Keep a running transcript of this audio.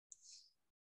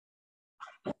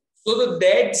So the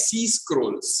Dead Sea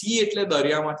Scrolls, sea એટલે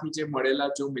દરિયામાંથી જે મળેલા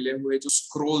जो मिले हुए जो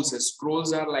scrolls है,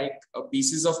 scrolls are like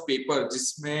pieces of paper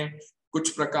जिसमें कुछ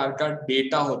प्रकार का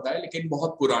डेटा होता है लेकिन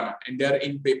बहुत पुराना, and they are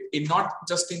in not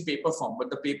just in paper form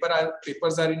but the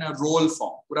papers are in a roll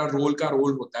form, पूरा रोल का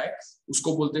रोल होता है,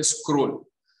 उसको बोलते हैं scroll.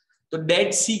 तो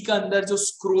डेड सी का अंदर जो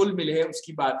स्क्रोल मिले हैं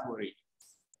उसकी बात हो रही है.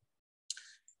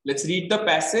 Let's read the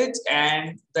passage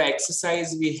and the exercise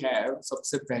we have.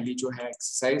 सबसे पहली जो है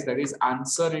exercise, that is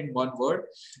answer in one word.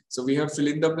 So we have fill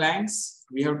in the blanks,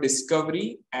 we have discovery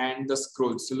and the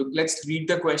scroll. So look, let's read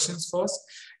the questions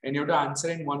first and you have to answer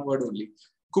in one word only.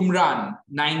 Qumran,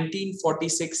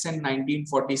 1946 and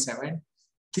 1947.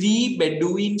 Three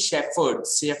Bedouin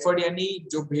shepherds, shepherd यानी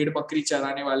जो भेड़ बकरी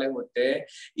चराने वाले होते हैं,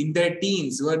 in their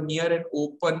teens were near an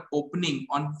opening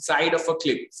on side of a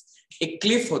cliff. एक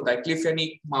Cliff होता है, क्लिफ यानी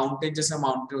माउंटेन जैसा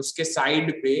माउंटेन, उसके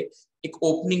साइड पे एक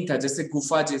ओपनिंग था जैसे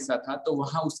गुफा जैसा था, तो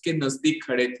वहां उसके नजदीक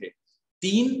खड़े थे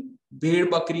तीन भेड़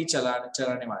बकरी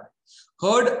चराने वाले.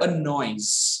 Heard a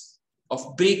noise of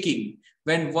breaking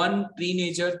when one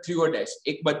teenager threw a dash.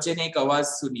 एक बच्चे ने एक आवाज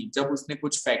सुनी जब उसने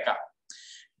कुछ फेंका.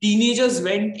 Teenagers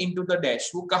went into the dash.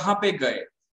 वो कहाँ पे गए?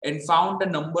 And found a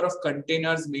number of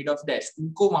containers made of dash.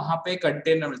 उनको वहां पे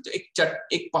कंटेनर मिलते.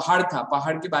 एक पहाड़ था,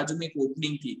 पहाड़ के बाजू में एक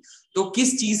ओपनिंग थी, तो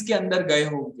किस चीज के अंदर गए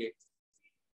होंगे?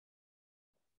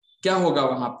 क्या होगा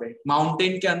वहां पे?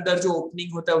 माउंटेन के अंदर जो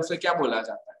ओपनिंग होता है उसे क्या बोला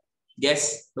जाता है? Guess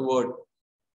the word.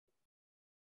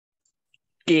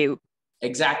 Cave.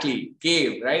 Exactly,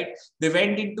 cave, right? They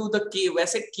went into the cave.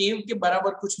 वैसे cave के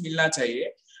बराबर कुछ मिलना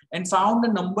चाहिए. And found a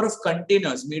number of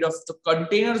containers made of. तो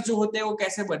containers जो होते हैं वो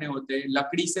कैसे बने होते हैं?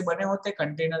 लकड़ी से बने होते हैं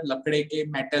container, लकड़े के,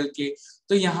 metal के.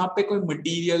 तो यहाँ पे कोई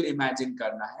material imagine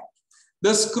करना है.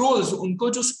 The scrolls, उनको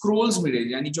जो scrolls मिले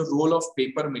यानी जो roll of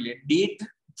paper मिले, date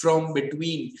from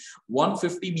between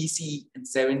 150 BC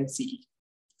and 7 CE.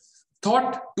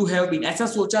 Thought to have been, ऐसा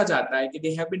सोचा जाता है कि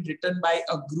they have been written by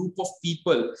a group of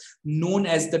people known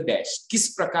as the dash. किस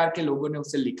प्रकार के लोगों ने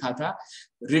उसे लिखा था?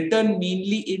 Written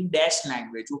mainly in dash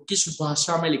language. वो किस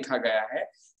भाषा में लिखा गया है?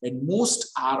 And most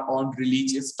are on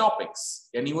religious topics.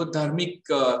 यानी वो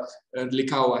धार्मिक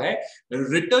लिखा हुआ है.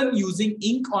 Written using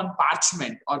ink on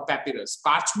parchment or papyrus.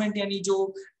 Parchment यानी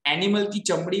जो एनिमल की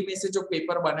चमड़ी में से जो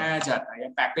पेपर बनाया जाता है, या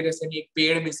पैपिरस यानी एक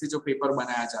पेड़ में से जो पेपर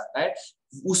बनाया जाता है,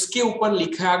 उसके ऊपर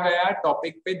लिखा गया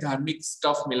टॉपिक पे धार्मिक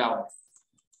स्टफ मिला हुआ है.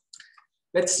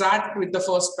 Let's start with the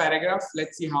first paragraph.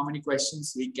 Let's see how many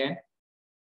questions we can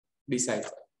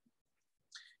decipher.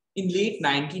 In late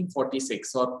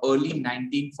 1946 or early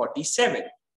 1947,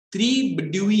 three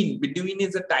Bedouin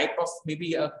is a type of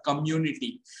maybe a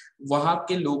community. वहां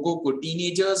के लोगों को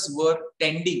teenagers were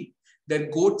tending their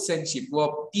goats and sheep.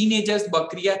 वो teenagers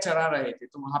बकरियां चरा रहे थे,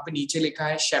 तो वहां पे नीचे लिखा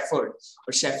है shepherd,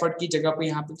 और shepherd की जगह पे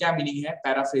यहाँ पे क्या मीनिंग है?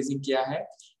 पैराफ्रेजिंग किया है.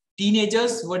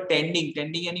 Teenagers were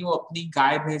tending यानी वो अपनी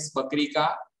गाय भैंस बकरी का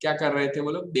क्या कर रहे थे?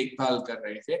 वो लोग देखभाल कर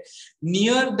रहे थे.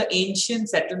 Near the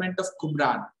ancient settlement of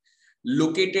Qumran,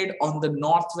 located on the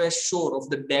northwest shore of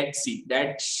the Dead Sea.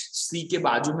 Dead Sea के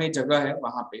बाजू में जगह है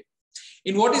वहां पे.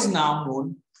 In what is now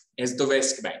known as the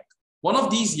West Bank. One of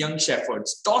these young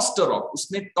shepherds tossed a rock.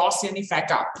 उसने toss यानी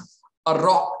फेंका a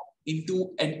rock into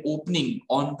an opening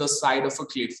on the side of a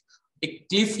cliff. एक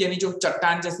cliff यानी जो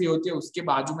चट्टान जैसी होती है उसके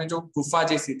बाजू में जो गुफा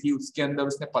जैसी थी उसके अंदर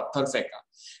उसने पत्थर फेंका.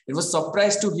 It was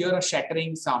surprised to hear a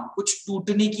shattering sound. कुछ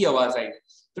टूटने की आवाज आई.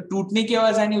 तो टूटने की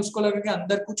आवाज आई नहीं, उसको लगा कि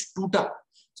अंदर कुछ टूटा.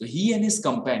 So he and his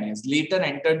companions later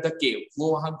entered the cave.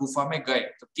 वो वहां गुफा में गए,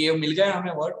 तो cave मिल गया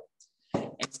हमें word.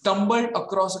 And stumbled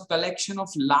across a collection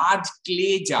of large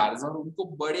clay jars. और उनको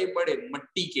बड़े-बड़े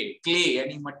मट्टी के, clay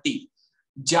यानी मट्टी,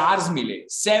 jars मिले.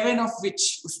 7 of which,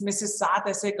 उसमें से 7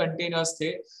 ऐसे containers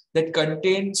थे that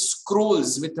contained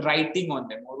scrolls with writing on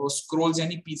them. और वो scrolls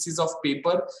यानी pieces of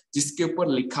paper जिसके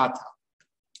ऊपर लिखा था.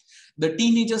 The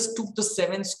teenagers took the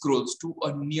 7 scrolls to a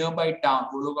nearby town.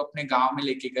 वो लोग अपने गांव में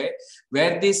लेके गए,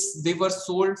 where they were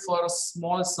sold for a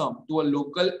small sum to a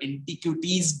local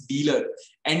antiquities dealer.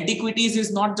 Antiquities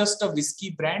is not just a whiskey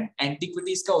brand.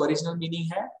 Antiquities का original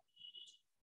meaning है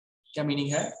क्या?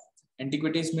 meaning है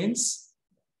antiquities means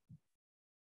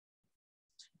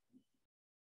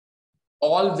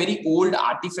all very old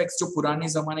artifacts. जो पुराने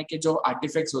जमाने के जो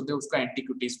artifacts होते हैं उसको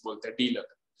antiquities बोलते हैं, dealer.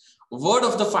 Word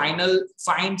of the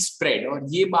find spread, और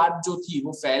ये बात जो थी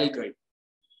वो फैल गई.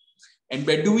 And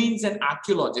Bedouins and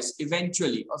archaeologists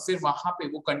eventually, और फिर वहां पे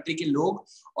वो कंट्री के लोग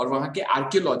और वहां के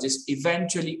archaeologists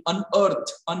eventually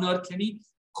unearth यानी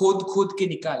खोद के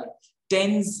निकाले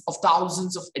tens of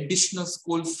thousands of additional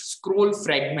scroll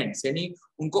fragments, यानी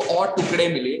उनको और टुकड़े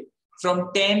मिले from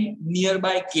 10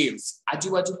 nearby caves. आजू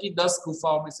बाजू की 10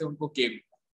 गुफाओं में से उनको केव.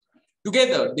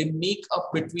 Together they make up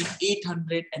between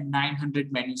 800 and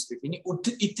 900 manuscripts. यानी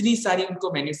इतनी सारी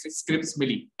उनको manuscripts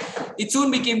milli. It soon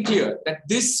became clear that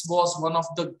this was one of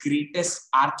the greatest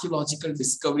archaeological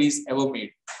discoveries ever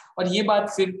made. और ये बात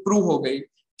फिर प्रूव हो गई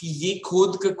कि ये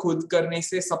खोद करने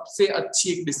से सबसे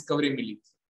अच्छी एक discovery milli.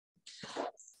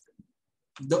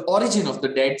 The origin of the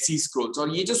Dead Sea Scrolls,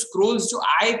 और ये जो scrolls जो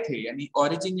आए थे, यानी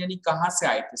origin यानी कहाँ से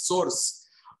आए थे, source,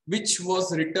 which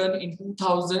was written in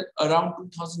 2000 around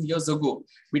 2000 years ago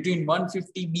between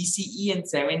 150 BCE and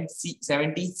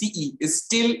 70 CE is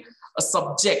still a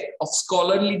subject of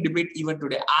scholarly debate even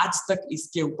today. आज तक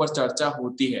इसके ऊपर चर्चा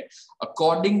होती है.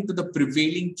 According to the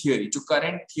prevailing theory, जो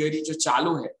current theory जो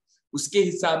चालू है, उसके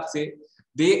हिसाब से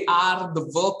they are the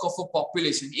work of a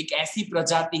population. एक ऐसी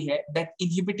प्रजाति है that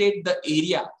inhabited the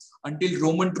area until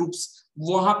Roman troops,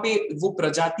 वहां पे वो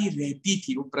प्रजाति रहती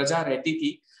थी, वो प्रजा रहती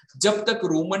थी जब तक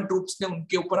रोमन ट्रूप्स ने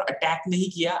उनके ऊपर अटैक नहीं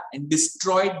किया and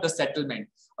destroyed the settlement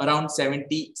around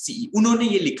 70 CE. उन्होंने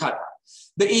ये लिखा था.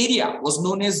 The area was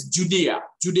known as Judea.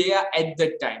 Judea at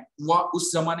that time, वह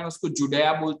उस जमाने में उसको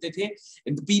जुडेया बोलते थे.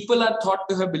 And the people are thought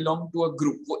to have belonged to a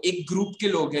group. वो एक ग्रुप के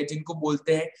लोग हैं जिनको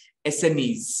बोलते हैं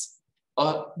Essenes.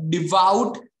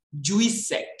 Devout Jewish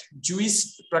sect, Jewish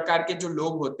प्रकार के जो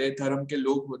लोग होते हैं, धर्म के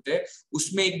लोग होते हैं,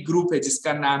 उसमें एक ग्रुप है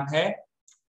जिसका नाम है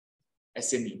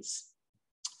एसेनीज.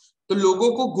 तो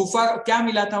लोगों को गुफा क्या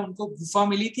मिला था, उनको गुफा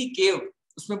मिली थी, केव.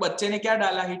 उसमें बच्चे ने क्या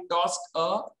डाला, ही टॉस्ड अ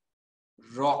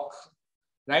रॉक,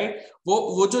 राइट.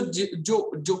 वो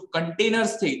जो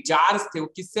कंटेनर्स थे, जार्स थे, वो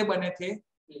किससे बने थे,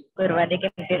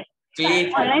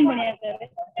 clay.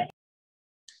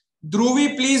 Dhubri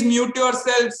please mute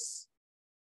yourself.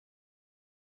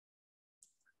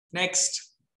 Next,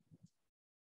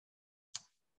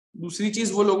 दूसरी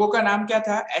चीज, वो लोगों का नाम क्या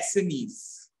था, एसेनीज.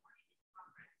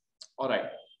 Alright,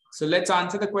 so let's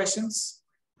answer the questions.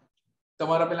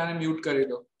 तुम्हारा पहला ने म्यूट कर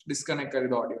दो, डिस्कनेक्ट कर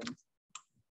दो audio.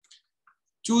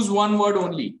 Choose one word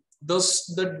only.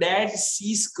 The Dead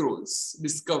Sea Scrolls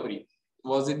discovery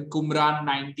was in Qumran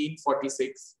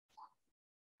 1946.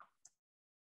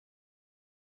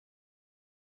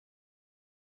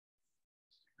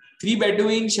 Three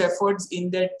Bedouin shepherds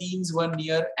in their teens were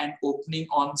near an opening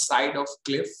on side of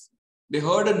cliff. They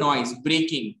heard a noise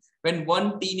breaking when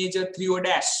one teenager threw a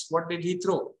dash. What did he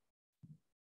throw?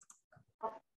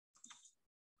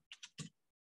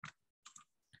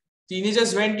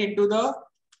 Teenagers went into the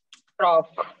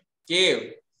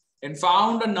cave and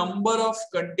found a number of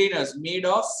containers made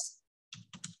of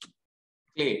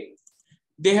clay.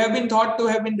 They have been thought to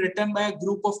have been written by a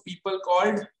group of people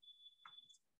called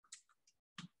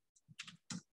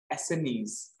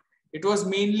Essenes. It was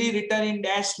mainly written in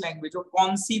dash language. और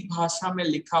कौन सी भाषा में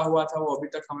लिखा हुआ था वो अभी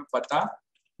तक हमें पता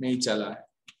नहीं चला है.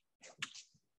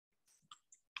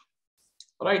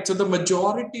 Right, so the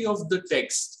majority of the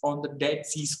text on the Dead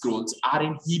Sea Scrolls are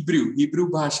in Hebrew. Hebrew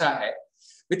भाषा है,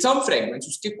 with some fragments.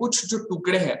 उसके कुछ जो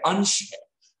टुकड़े हैं, अंश है,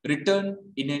 written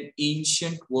in an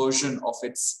ancient version of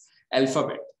its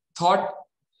alphabet, thought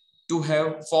to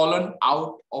have fallen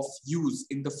out of use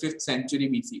in the 5th century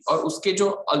BC. और उसके जो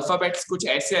अल्फाबेट्स, कुछ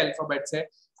ऐसे अल्फाबेट्स है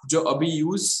जो अभी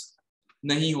यूज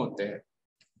नहीं होते हैं.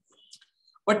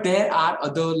 But there are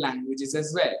other languages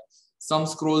as well. Some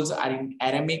scrolls are in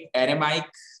Aramaic,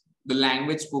 the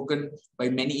language spoken by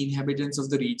many inhabitants of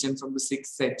the region from the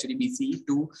 6th century BCE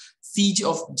to siege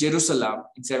of Jerusalem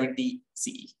in 70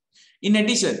 CE. In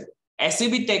addition, ऐसे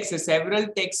भी text है, several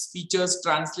text features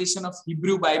translation of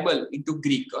Hebrew Bible into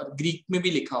Greek, और Greek में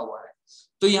भी लिखा हुआ है.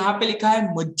 तो यहाँ पे लिखा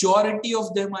है majority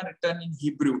of them are written in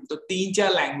Hebrew. तो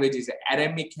 3-4 लैंग्वेजेस है,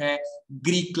 Aramaic है,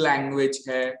 Greek language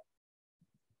है.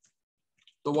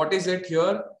 तो what is it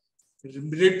here?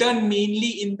 Written mainly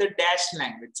in the dash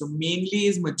language. So mainly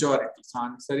is majority. So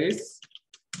answer is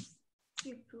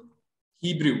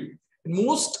Hebrew.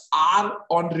 Most are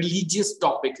on religious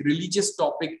topic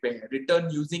पे है,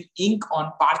 written using ink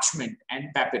on parchment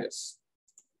and papyrus.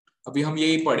 अभी हम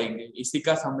यही पढ़ेंगे, इसी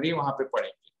का समरी वहां पे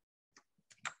पढ़ेंगे.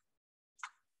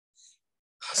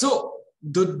 So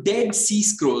the Dead Sea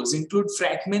Scrolls include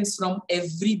fragments from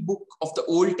every book of the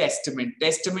Old Testament.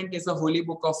 Testament is a holy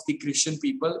book of the Christian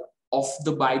people of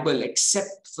the Bible,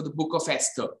 except for the book of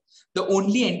Esther. The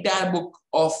only entire book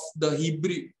of the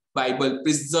Hebrew Bible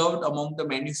preserved among the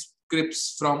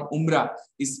manuscripts from Umra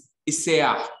is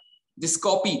Isaiah. This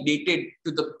copy, dated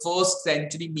to the 1st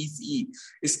century BCE,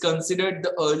 is considered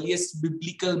the earliest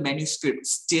biblical manuscript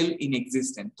still in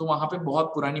existence. तो वहां पे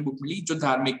बहुत पुरानी book मिली जो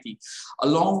धार्मिक थी.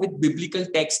 Along with biblical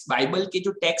text, Bible के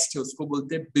जो text है उसको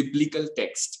बोलते हैं biblical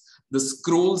text. The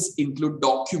scrolls include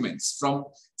documents from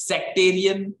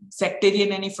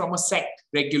sectarian any from a sect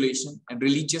regulation and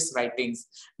religious writings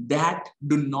that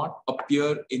do not appear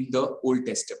in the Old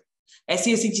Testament.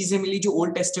 ऐसी ऐसी चीजें मिली जो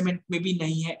ओल्ड टेस्टामेंट में भी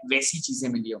नहीं है, वैसी चीजें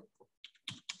मिली हमको.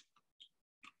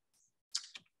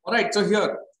 Alright, so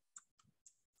here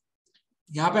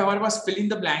यहाँ पे हमारे पास fill in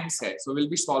the blanks है, so we'll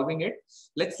be solving it.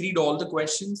 Let's read all the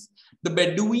questions. The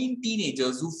Bedouin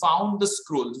teenagers who found the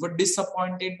scrolls were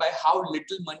disappointed by how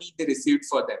little money they received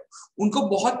for them. उनको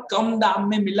बहुत कम दाम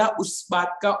में मिला, उस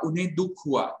बात का उन्हें दुख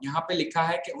हुआ. यहाँ पे लिखा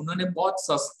है कि उन्होंने बहुत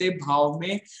सस्ते भाव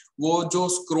में वो जो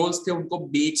scrolls थे उनको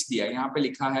बेच दिया. यहाँ पे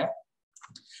लिखा है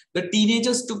The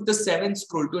teenagers took the seventh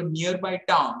scroll to a nearby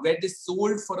town where they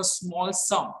sold for a small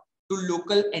sum to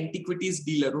local antiquities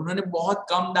dealer. उन्होंने बहुत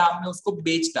कम दाम में उसको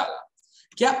बेच डाला.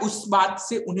 क्या उस बात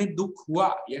से उन्हें दुख हुआ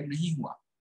या नहीं हुआ?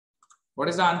 What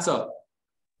is the answer?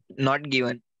 Not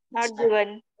given. Not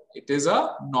given. It is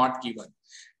a not given.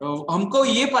 हमको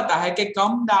ये पता है कि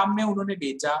कम दाम में उन्होंने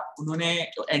बेचा, उन्होंने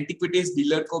एंटिक्विटीज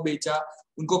डीलर को बेचा,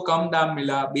 उनको कम दाम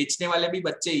मिला, बेचने वाले भी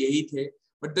बच्चे यही थे.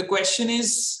 But the question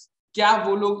is, क्या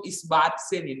वो लोग इस बात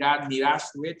से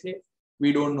निराश हुए थे?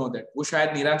 We don't know that. वो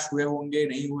शायद निराश हुए होंगे,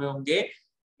 नहीं हुए होंगे.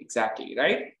 Exactly,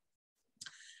 right?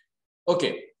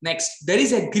 Okay, next. There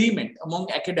is agreement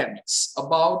among academics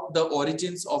about the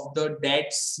origins of the Dead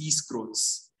Sea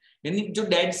Scrolls. यानी जो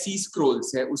Dead Sea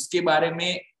Scrolls है, उसके बारे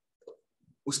में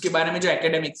जो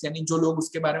academics यानी जो लोग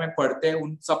उसके बारे में पढ़ते हैं,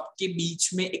 उन सबके बीच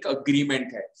में एक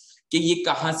agreement है कि ये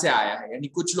कहाँ से आया है. यानी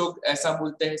कुछ लोग ऐसा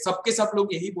बोलते हैं, सबके सब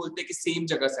लोग यही बोलते हैं कि सेम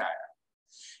जगह से आया है,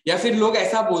 या फिर लोग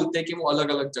ऐसा बोलते हैं कि वो अलग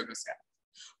अलग जगह से आया.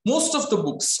 Most of the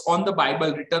books on the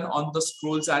Bible written on the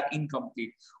scrolls are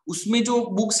incomplete. उसमें जो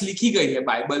बुक्स लिखी गई है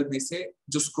बाइबल में से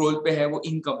जो स्क्रोल पे है वो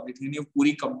इनकम्प्लीट, यानी वो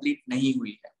पूरी कंप्लीट नहीं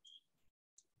हुई है.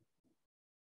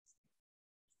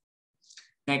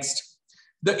 Next,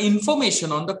 the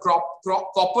information on the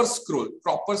copper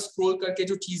scroll करके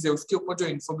जो चीज है उसके ऊपर जो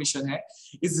इंफॉर्मेशन है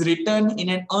is written in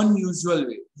an unusual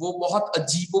वे. वो बहुत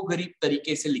अजीबोगरीब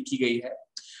तरीके से लिखी गई है.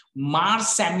 मार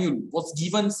Samuel was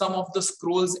given some of the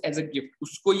scrolls as a gift.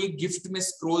 उसको ये गिफ्ट में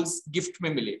स्क्रोल्स गिफ्ट में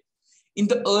मिले. In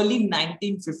the early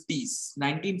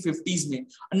 1950s में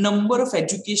a number of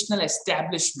educational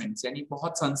establishments यानी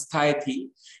बहुत संस्थाएं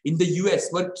थी in the US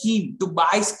were keen to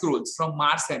buy scrolls from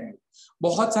Mar Samuel.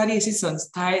 बहुत सारी ऐसी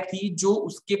संस्थाएं थी जो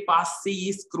उसके पास से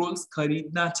ये स्क्रोल्स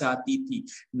खरीदना चाहती थी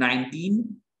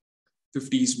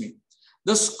 1950s में.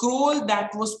 The scroll that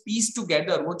was pieced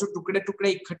together, वो जो टुकड़े टुकड़े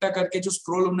इकट्ठा करके जो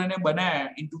स्क्रोल उन्होंने बनाया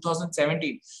in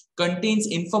 2017 contains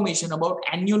information about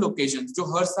annual occasions, जो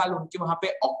हर साल उनके वहां पे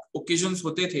occasions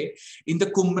होते थे in the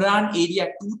Qumran area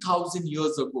 2000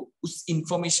 years ago. उस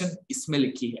information इसमें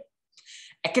लिखी है.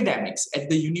 Academics at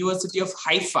the University of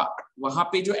Haifa, वहां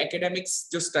पे जो academics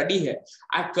जो study है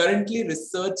are currently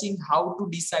researching how to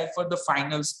decipher the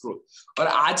final scroll. और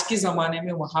आज के जमाने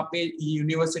में वहां पे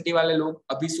यूनिवर्सिटी वाले लोग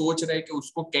अभी सोच रहे हैं कि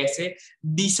उसको कैसे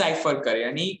decipher करें,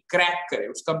 यानी क्रैक करें,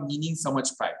 उसका मीनिंग समझ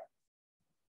पाए.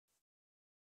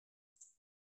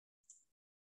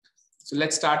 So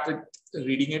let's start with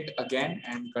reading it again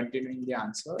and continuing the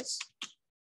answers.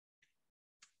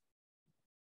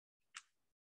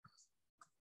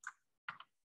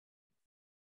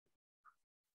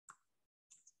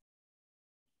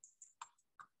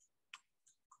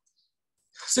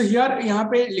 So here यहाँ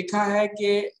पे लिखा है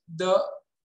कि the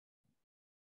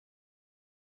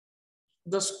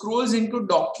scrolls include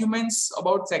documents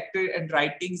about sector and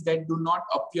writings that do not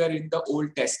appear in the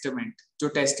Old Testament. जो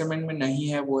टेस्टामेंट में नहीं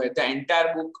है वो है. The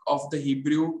entire book of the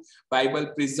Hebrew Bible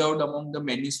preserved among the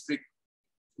manuscript.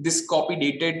 This copy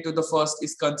dated to the first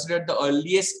is considered the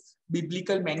earliest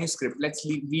biblical manuscript. Let's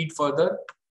read further.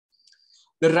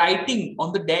 The writing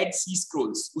on the Dead Sea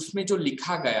Scrolls, उसमें जो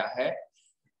लिखा गया है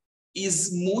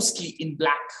is mostly in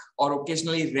black or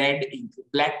occasionally red ink.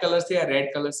 Black color से या red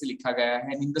color से लिखा गया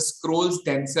है. And in the scrolls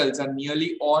themselves are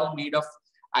nearly all made of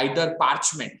either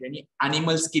parchment यानी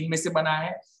animal skin में से बना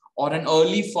है or an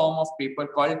early form of paper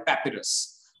called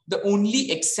papyrus. The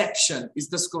only exception is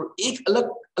the scroll. एक अलग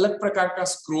प्रकार का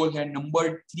scroll है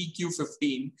numbered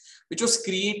 3Q15 which was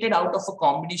created out of a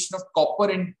combination of copper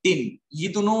and tin. ये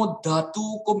दोनों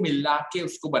धातु को मिला के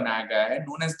उसको बनाया गया है,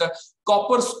 known as the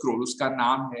copper scroll, उसका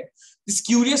नाम है. This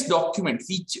curious document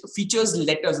features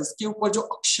letters. इसके ऊपर जो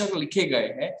अक्षर लिखे गए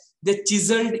हैं they're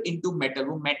chiseled into metal.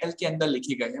 वो metal के अंदर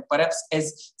लिखे गए हैं, perhaps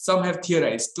as some have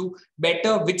theorized to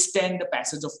better withstand the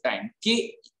passage of time.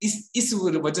 कि इस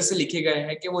वजह से लिखे गए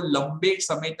हैं कि वो लंबे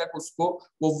समय तक उसको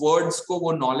वो वर्ड्स को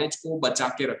वो नॉलेज को बचा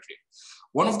के रखे.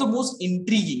 One of the most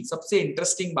intriguing, सबसे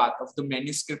इंटरेस्टिंग बात of the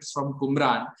manuscripts from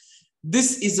Qumran,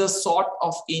 this is a sort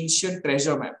of ancient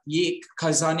treasure map. ये एक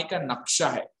खजाने का नक्शा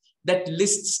है. that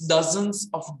lists dozens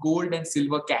of gold and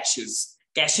silver caches.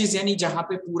 Caches यानी जहां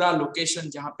पे पूरा लोकेशन,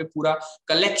 जहां पे पूरा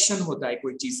कलेक्शन होता है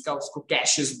कोई चीज का, उसको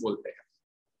कैशेस बोलते हैं.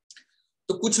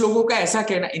 तो कुछ लोगों का ऐसा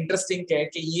कहना इंटरेस्टिंग है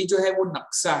कि ये जो है वो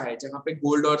नक्शा है जहां पे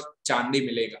गोल्ड और चांदी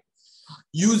मिलेगा.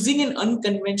 यूजिंग एन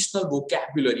अनकन्वेंशनल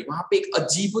वोकैबुलरी, वहां पे एक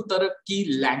अजीब तरह की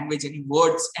लैंग्वेज यानी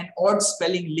वर्ड्स एंड ऑड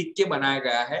स्पेलिंग लिख के बनाया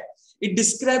गया है. It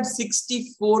describes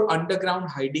 64 underground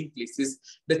hiding places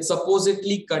that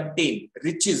supposedly contain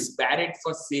riches buried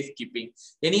for safekeeping.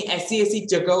 यानी ऐसी ऐसी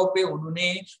जगहों पे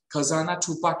उन्होंने खजाना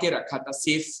छुपा के रखा था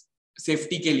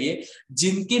सेफ्टी के लिए,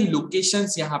 जिनके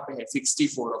लोकेशंस यहाँ पे है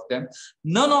 64 of them.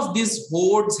 None of this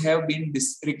hoards have been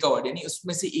recovered, यानी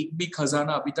उसमें से एक भी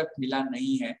खजाना अभी तक मिला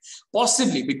नहीं है.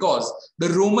 पॉसिबली बिकॉज द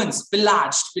रोमन्स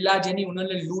पिलाज यानी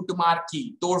उन्होंने लूट मार की,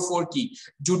 तोड़फोड़ की.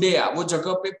 जुडेया वो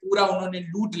जगह पे पूरा उन्होंने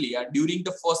लूट लिया ड्यूरिंग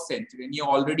द फर्स्ट सेंचुरी, यानी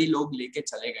ऑलरेडी लोग लेके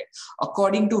चले गए.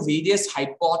 अकॉर्डिंग टू वेरियस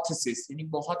हाइपोथेसिस, यानी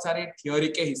बहुत सारे थ्योरी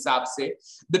के हिसाब से,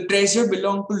 the treasure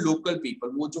belong to local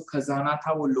people, वो जो खजाना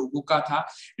था वो लोगों का था,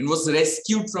 and was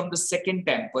rescued from the second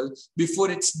temple before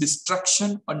its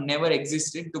destruction or never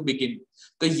existed to begin.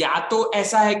 तो या तो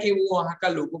ऐसा है कि वो वहां का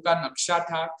लोगों का नक्शा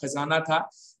था, खजाना था,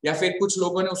 या फिर कुछ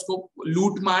लोगों ने उसको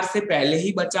लूट मार से पहले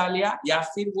ही बचा लिया, या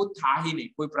फिर वो था ही नहीं,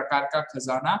 कोई प्रकार का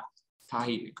खजाना था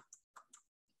ही नहीं.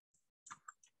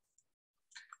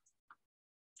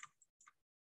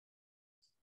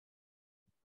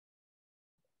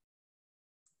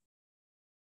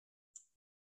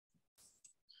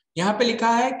 यहाँ पे लिखा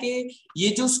है कि ये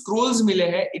जो स्क्रोल्स मिले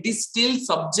हैं, it is still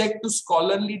subject to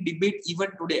scholarly debate even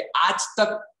today. आज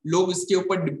तक लोग इसके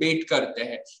ऊपर डिबेट करते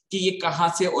हैं कि ये कहां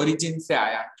से ओरिजिन से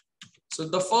आया. So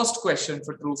the first question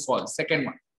for true false. Second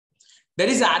one, there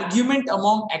is argument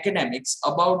among academics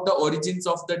about the origins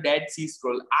of the dead C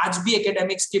scroll. आज भी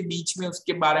एकेडमिक्स के बीच में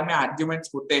उसके बारे में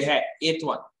आर्ग्यूमेंट्स होते हैं. एथ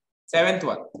one. Seventh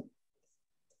one,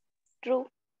 true.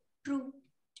 True.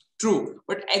 True,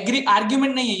 but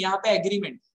argument नहीं है यहाँ पे,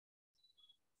 एग्रीमेंट.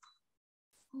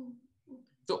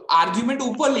 तो आर्ग्यूमेंट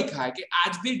ऊपर लिखा है कि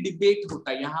आज भी डिबेट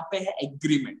होता है, यहाँ पे है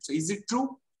agreement. So is it true?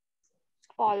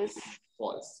 False.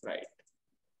 False, right.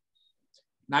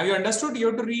 Now you understood, you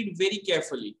have to read very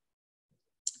carefully.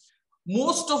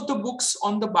 Most of the books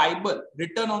on the Bible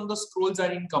written on the scrolls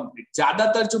are incomplete.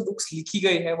 ज्यादातर जो books लिखी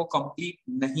गई है वो complete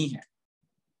नहीं है.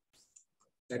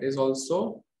 That is also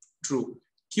true.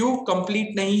 क्यों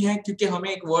complete नहीं है? क्योंकि हमें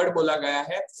एक वर्ड बोला गया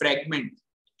है फ्रेगमेंट.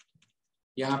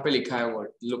 यहाँ पे लिखा है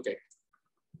word, look at.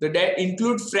 The dead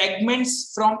include fragments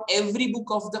from every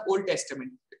book of the Old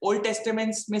Testament. Old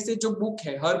Testament में से जो बुक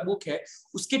है, हर बुक है,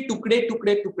 उसके टुकड़े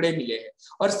टुकड़े टुकड़े मिले हैं,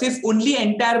 और सिर्फ ओनली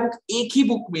एंटायर बुक, एक ही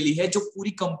बुक मिली है जो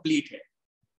पूरी कंप्लीट है.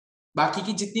 बाकी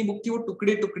की जितनी बुक थी वो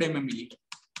टुकड़े टुकड़े में मिली.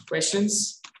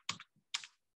 Questions.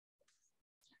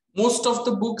 Most of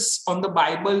the books on the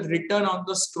Bible written on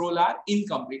the scroll are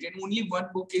incomplete, and only one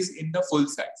book is in the full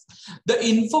size. The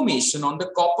information on the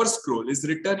copper scroll is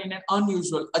written in an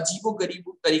unusual, अजीबो-गरीब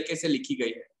तरीके से लिखी गई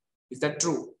है. Is that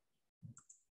true?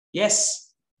 Yes.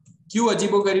 क्यों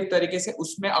अजीबो-गरीब तरीके से?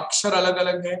 उसमें अक्षर अलग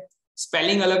अलग है,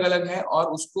 स्पेलिंग अलग अलग है,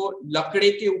 और उसको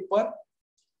लकड़े के ऊपर,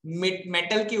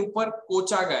 मेटल के ऊपर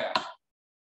कोचा गया.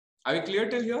 Are we clear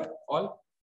till here all?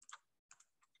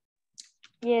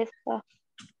 Yes, sir.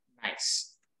 Nice.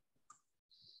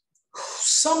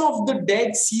 Some of the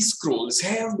Dead Sea Scrolls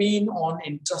have been on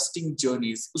interesting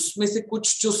journeys. उसमें से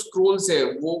कुछ जो scrolls है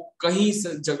वो कहीं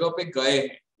जगह पे गए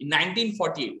हैं. In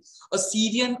 1948, a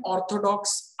Syrian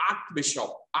Orthodox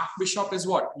archbishop is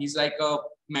what? He's like a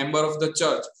member of the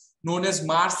church known as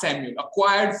Mar Samuel,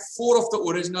 acquired 4 of the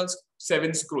original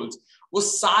 7 scrolls. वो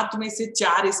 7 में से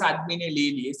 4 इस आदमी ने ले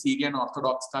लिए. सीरियन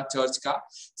ऑर्थोडॉक्स था चर्च का.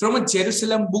 From a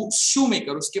Jerusalem book shoe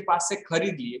maker, उसके पास से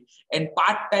खरीद लिए. And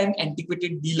part time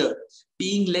एंटिक्विटेड dealer,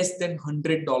 paying less than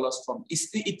 $100 from,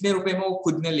 इतने रुपए में वो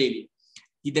खुद ने ले लिए.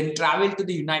 He then traveled to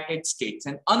the United States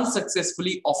and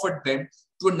unsuccessfully offered them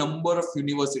to a number of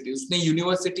universities. उसने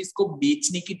यूनिवर्सिटीज को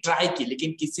बेचने की ट्राई की,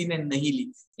 लेकिन किसी ने नहीं ली,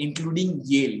 इंक्लूडिंग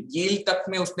येल तक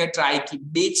में उसने ट्राई की,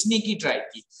 बेचने की ट्राई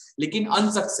की, लेकिन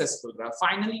अनसक्सेसफुल रहा.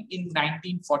 Finally in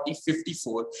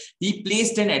 1954 he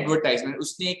placed an advertisement.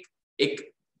 उसने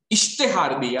एक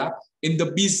इश्तेहार दिया in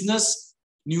the business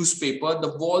newspaper,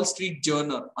 the Wall Street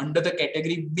Journal, under the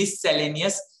category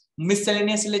miscellaneous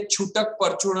એટલે છૂટક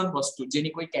પરચુરણ વસ્તુ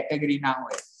જેની કોઈ કેટેગરી ના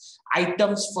હોય.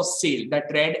 Items for sale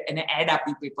that read, અને એડ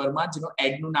આપી પેપરમાં, જેનો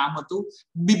એડ નું નામ હતું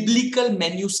biblical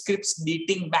manuscripts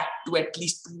dating back to at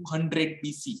least 200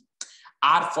 BC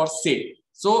are for sale.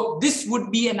 So this would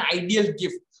be an ideal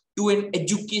gift to an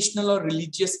educational or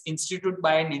religious institute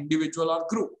by an individual or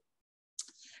group.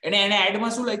 એને એડમાં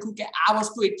શું લખ્યું કે આ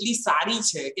વસ્તુ એટલી સારી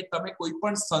છે કે તમે કોઈ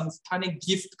પણ સંસ્થાને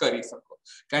ગિફ્ટ કરી શકો,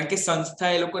 કારણ કે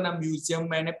સંસ્થા એ લોકોના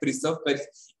મ્યુઝિયમમાં એને પ્રિઝર્વ કરી,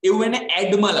 એવું એને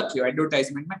એડમાં લખ્યું,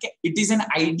 એડવર્ટાઇઝમેન્ટમાં, કે it is an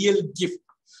ideal gift.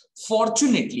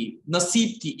 Fortunately,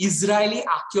 નસીબથી, Israeli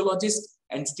આર્કિયોલોજિસ્ટ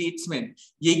and સ્ટેટ્સમેન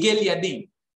યેગેલ યદિન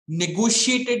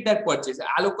negotiated their purchase.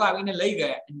 આ લોકો આવીને લઈ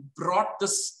ગયા and brought the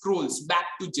scrolls back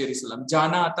to Jerusalem.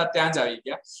 જાના હતા ત્યાં જ આવી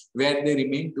ગયા, where they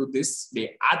remain to this day.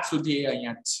 આજ સુધી એ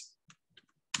અહીંયા જ છે.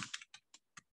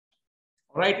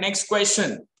 Alright, next question.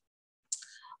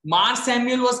 Mar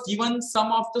Samuel was given some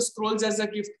of the scrolls as a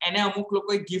gift. એને અમુક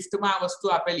લોકોએ ગિફ્ટમાં આ વસ્તુ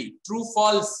આપેલી. True,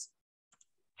 false?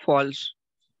 False.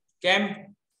 કેમ?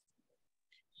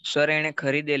 સર એને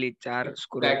ખરીદેલી 4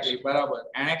 સ્ક્રોલ્સ. બરાબર,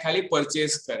 એને ખાલી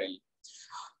પરચેસ કરેલી.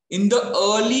 In the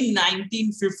early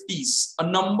 1950s, a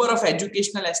number of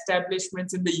educational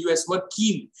establishments in the US were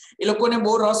keen. એ લોકોને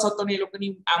બહુ રસ હતો ને એ લોકોની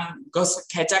આમ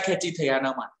ખેંચાખેંચી થઈ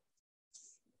આનામાં.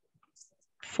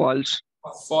 False.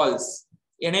 False.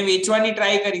 એને વેચવાની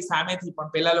ટ્રાય કરી સામેથી,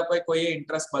 પણ પેલા લોકોએ કોઈએ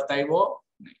ઇન્ટરેસ્ટ બતાવ્યો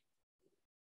નહીં.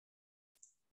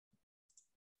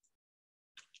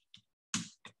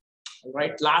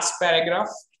 Right, last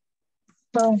paragraph.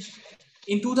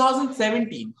 In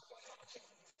 2017,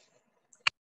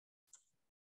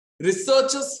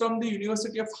 researchers from the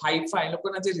University of Haifa, એ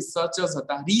લોકોના જે researchers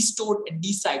હતા, restored and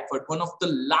deciphered one of the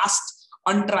last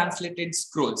untranslated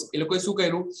scrolls. એ લોકોએ શું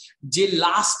કર્યું, જે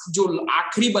લાસ્ટ जो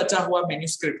आखिरी बचा हुआ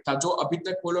मैन्युस्क्रिप्ट था, जो अभी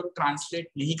तक वो लोग ट्रांसलेट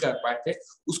नहीं कर पाए थे,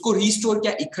 उसको रिस्टोर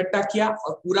किया, इकट्ठा किया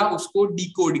और पूरा उसको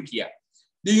डिकोड किया.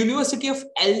 The University of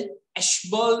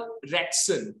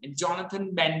Ashbel-Retson and Jonathan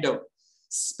Bender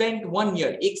spent 1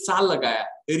 year, एक साल लगाया,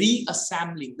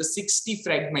 reassembling the 60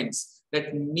 fragments that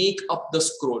make up the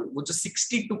scroll. वो जो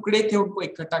 60 टुकड़े थे उनको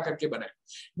इकट्ठा करके बनाए.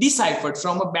 Deciphered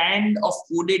from a band of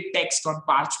coded text on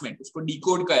parchment, उसको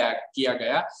decode किया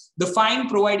गया. The find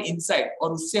provide insight, और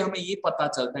उससे हमें ये पता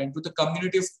चलता है into the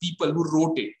community of people who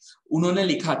wrote it. उन्होंने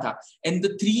लिखा था, and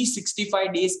the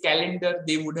 365 days calendar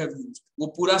they would have used. वो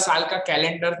पूरा साल का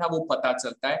कैलेंडर था, वो पता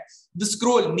चलता है. The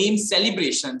scroll named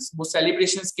celebrations, वो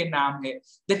celebrations के नाम है,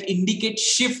 that indicate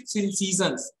shifts in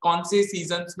seasons. कौन से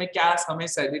seasons में क्या हमें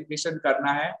celebration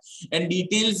करना है, and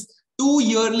details 2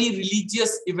 yearly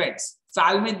religious events.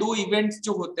 साल में 2 events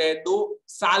जो होते हैं, 2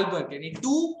 साल भर के, यानी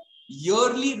 2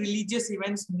 yearly religious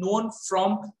events known from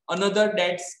another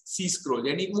Dead Sea Scroll.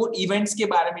 यानी वो events के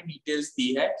बारे में details दी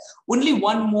है. Only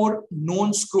one more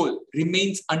known scroll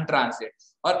remains untranslated.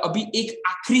 और अभी एक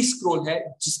आखिरी scroll है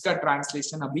जिसका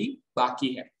translation अभी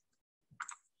बाकी है.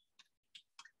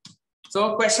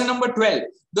 So question number 12,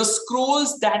 the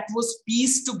scrolls that was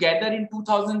pieced together in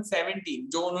 2017,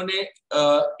 जो उन्होंने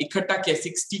इकट्ठा किया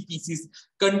 60 pieces,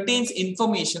 contains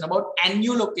information about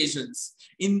annual occasions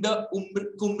in the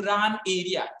Qumran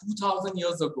area 2000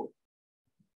 years ago.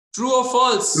 True or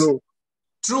false? True.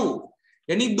 True.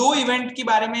 यानी 2 इवेंट के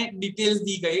बारे में डिटेल्स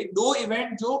दी गई, 2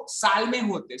 इवेंट जो साल में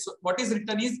होते. So what is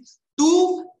written is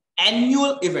 2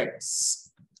 annual events.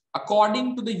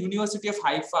 According to the University of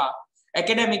Haifa,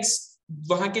 academics,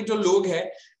 वहां के जो लोग हैं,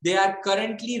 they are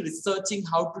currently researching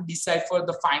how to decipher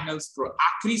the final scroll.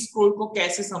 आखिरी स्क्रोल को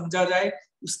कैसे समझा जाए,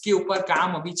 उसके ऊपर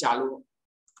काम अभी चालू है.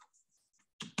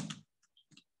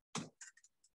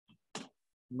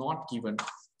 Not given.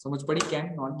 समझ पड़ी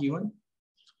કેમ not given?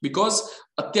 Because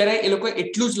અત્યારે એ લોકો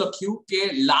એટલું જ લખ્યું કે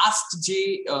લાસ્ટ જે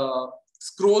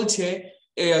સ્ક્રોલ છે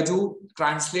એ હજુ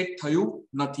ટ્રાન્સલેટ થયું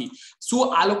નથી. શું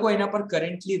આ લોકો એના પર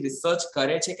કરન્ટલી રિસર્ચ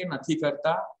કરે છે કે નથી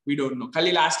કરતા? We don't know.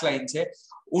 ખાલી લાસ્ટ લાઈન છે,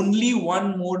 only one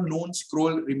more known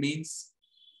scroll remains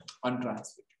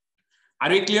untranslated.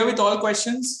 Are we clear with all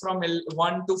questions from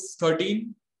 1 to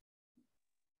 13?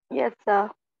 Yes, sir.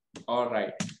 All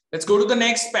right, let's go to the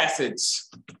next passage.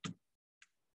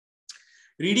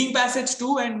 Reading passage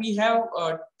 2, and we have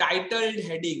titled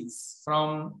headings from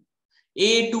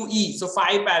A to E, so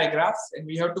 5 paragraphs, and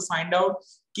we have to find out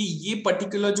कि ये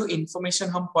particular जो information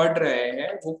हम पढ़ रहे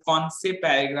हैं वो कौन से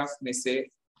paragraph में से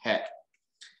है.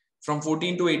 From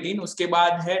 14 to 18, उसके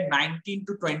बाद है 19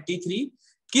 to 23,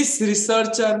 किस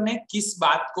researcher ने किस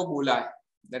बात को बोला है,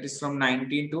 that is from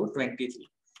 19 to 23,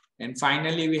 and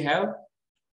finally we have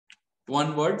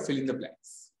one word, fill in the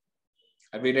blanks.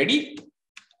 Are we ready?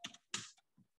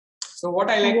 So what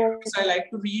I like to do is I like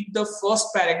to read the first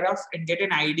paragraph and get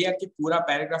an idea कि पूरा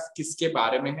paragraph किसके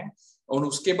बारे में है, और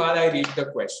उसके बाद I read the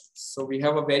questions. So we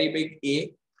have a very big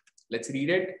A. Let's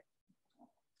read it.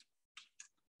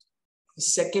 The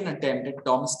second attempt at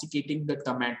domesticating the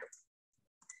tomato.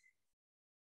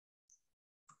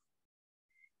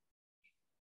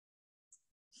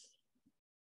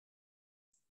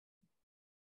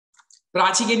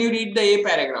 Prachi, can you read the A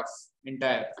paragraph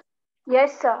entire?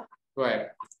 Yes, sir. Go ahead.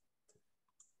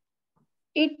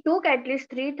 It took at least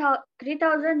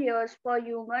 3,000 years for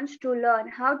humans to learn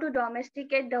how to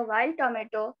domesticate the wild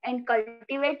tomato and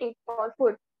cultivate it for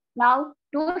food. Now,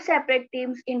 two separate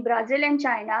teams in Brazil and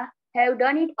China have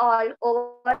done it all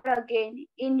over again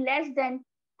in less than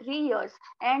 3 years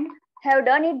and have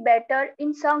done it better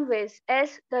in some ways,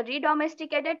 as the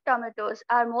redomesticated tomatoes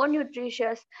are more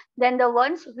nutritious than the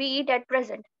ones we eat at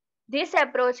present. This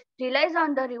approach relies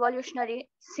on the revolutionary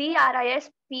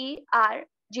CRISPR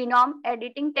genome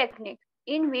editing technique,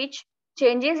 in which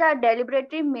changes are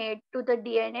deliberately made to the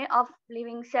DNA of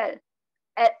living cell,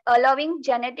 allowing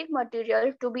genetic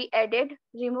material to be added,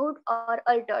 removed, or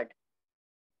altered.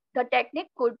 The technique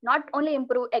could not only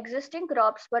improve existing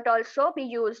crops but also be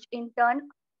used in turn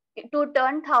to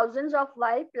turn thousands of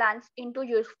wild plants into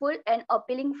useful and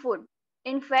appealing food.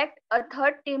 In fact, a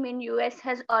third team in US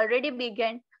has already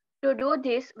begun to do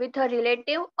this with a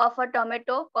relative of a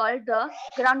tomato called the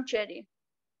ground cherry.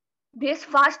 This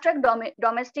fast-track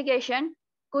domestication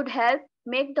could help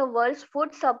make the world's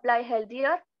food supply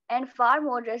healthier and far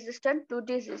more resistant to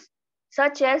disease,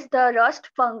 such as the rust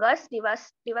fungus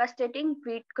devastating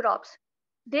wheat crops.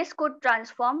 This could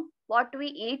transform what we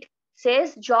eat,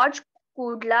 says George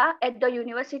Kudla at the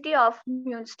University of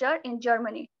Münster in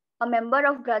Germany, a member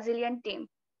of Brazilian team.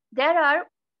 There are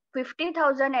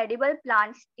 50,000 edible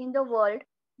plants in the world,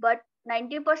 but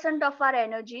 90% of our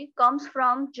energy comes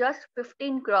from just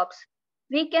 15 crops.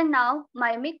 We can now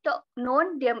mimic the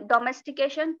known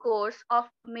domestication course of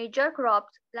major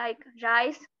crops like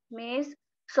rice, maize,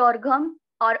 sorghum,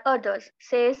 or others,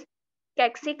 says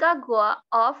Keksika Goa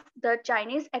of the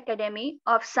Chinese Academy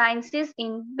of Sciences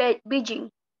in Beijing.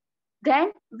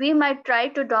 Then we might try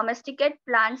to domesticate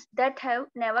plants that have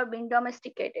never been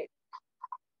domesticated.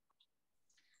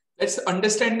 Let's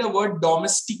understand the word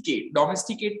domesticate.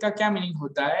 Domesticate का क्या meaning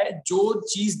होता है? जो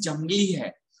चीज जंगली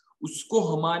है उसको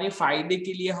हमारे फायदे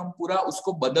के लिए हम पूरा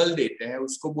उसको बदल देते हैं,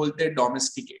 उसको बोलते हैं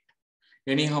डोमेस्टिकेट।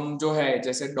 यानी हम जो है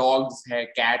जैसे डॉग्स है,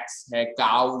 कैट्स है,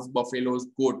 काउस, बफेलोज,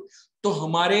 गोट, तो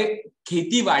हमारे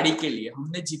खेती बाड़ी के लिए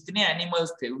हमने जितने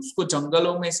एनिमल्स थे उसको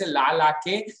जंगलों में से ला ला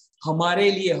के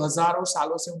हमारे लिए हजारों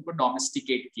सालों से उनको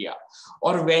डोमेस्टिकेट किया।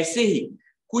 और वैसे ही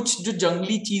कुछ जो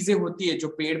जंगली चीजें होती है, जो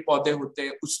पेड़ पौधे होते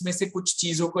हैं, उसमें से कुछ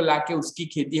चीजों को लाके उसकी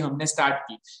खेती हमने स्टार्ट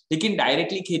की, लेकिन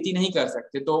डायरेक्टली खेती नहीं कर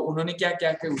सकते, तो उन्होंने क्या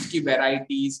क्या कि उसकी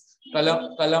वेराइटीज,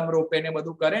 कलम रोपे ने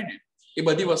બધું કરે ને એ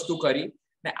બધી વસ્તુ કરી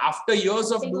ને after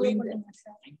years of doing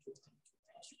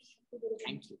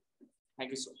thank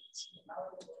you so much।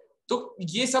 तो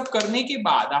ये सब करने के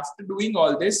बाद आफ्टर डूइंग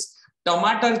ऑल दिस,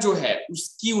 टमाटर जो है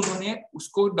उसकी उन्होंने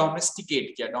उसको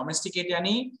डोमेस्टिकेट किया। डोमेस्टिकेट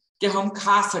यानी कि हम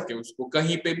खा सके उसको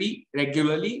कहीं पे भी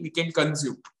रेगुलरली वी कैन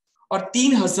कंज्यूम। और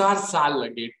 3000 साल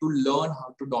लगे to learn how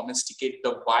to domesticate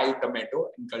the wild tomato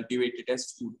and cultivate it as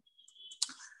food.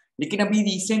 लेकिन अभी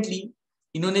रिसेंटली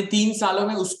इन्होंने 3 सालों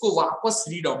में उसको वापस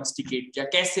रीडोमेस्टिकेट किया।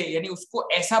 कैसे? यानी उसको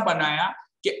ऐसा बनाया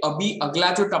कि अभी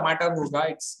अगला जो टमाटर होगा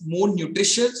it's more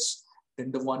nutritious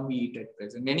then the one we eat at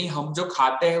present, यानी हम जो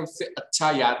खाते हैं उससे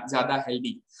अच्छा या ज्यादा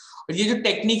हेल्दी। और ये जो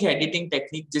टेक्निक है, एडिटिंग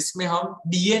टेक्निक, जिसमें हम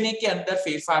डीएनए के अंदर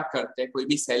फेरफार करते हैं कोई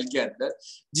भी सेल के अंदर,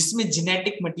 जिसमें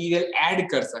जेनेटिक मटेरियल ऐड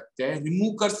कर सकते हैं,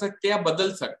 रिमूव कर सकते हैं या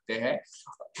बदल सकते हैं,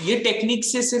 ये टेक्निक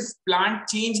से सिर्फ प्लांट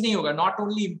चेंज नहीं होगा, नॉट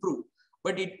ओनली इम्प्रूव,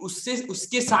 बट उससे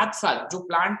उसके साथ साथ जो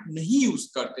प्लांट नहीं यूज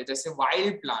करते जैसे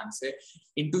वाइल्ड प्लांट्स है,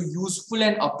 into useful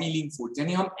and appealing food,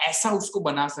 यानी हम ऐसा उसको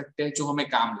बना सकते हैं जो हमें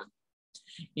काम लगे।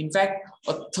 इनफैक्ट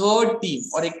थर्ड टीम,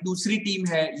 और एक दूसरी टीम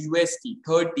है यूएस की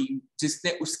थर्ड टीम,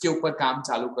 जिसने उसके ऊपर काम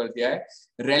चालू कर दिया है,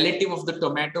 relative of the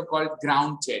tomato called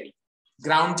ground cherry.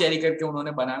 Ground cherry करके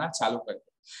उन्होंने बनाना चालू कर दिया।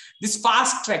 This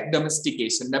fast track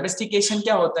domestication, domestication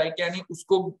क्या होता है कि यानी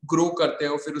उसको ग्रो करते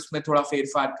हो, फिर उसमें थोड़ा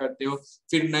फेरफार करते हो,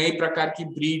 फिर नए प्रकार की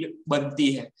ब्रीड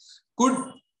बनती है।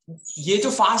 ये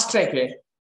जो फास्ट ट्रैक है,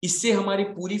 इससे हमारी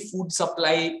पूरी फूड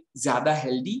सप्लाई ज्यादा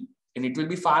healthy and it will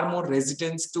be far more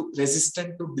resistant to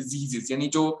diseases, यानी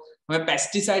जो हमें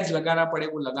पेस्टिसाइड्स लगाना पड़े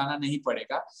वो लगाना नहीं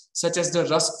पड़ेगा, such as the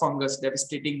rust fungus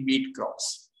devastating wheat crops।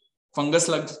 Fungus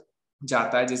लग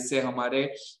जाता है जिससे हमारे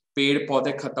पेड़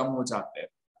पौधे खत्म हो जाते हैं।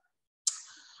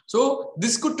 So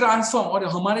this could transform, और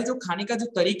हमारे जो खाने का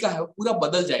जो तरीका है वो पूरा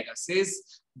बदल जाएगा, says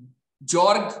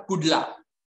जॉर्ग कुडला।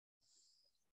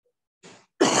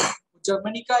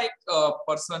 जर्मनी का एक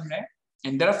पर्सन है।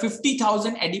 And there are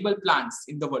 50,000 edible plants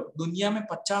in the world। दुनिया में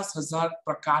 50,000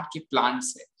 प्रकार के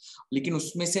प्लांट्स है, लेकिन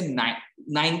उसमें से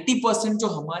 90% जो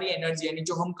हमारी एनर्जी यानी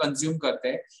जो हम कंज्यूम करते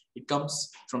हैं, it comes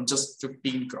from just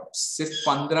 15 crops। सिर्फ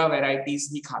 15 वेराइटीज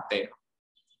ही खाते हैं,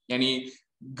 यानी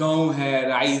गेहूं है,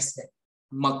 राइस है,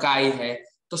 मकाई है,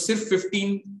 तो सिर्फ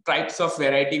 15 types of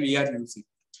variety we are using.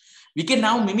 We can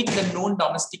now mimic the known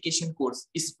domestication course.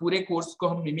 इस पूरे कोर्स को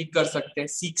हम मिमिक कर सकते हैं,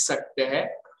 सीख सकते हैं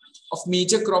of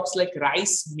major crops like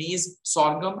rice, maize,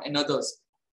 sorghum and others.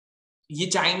 ये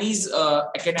चाइनीज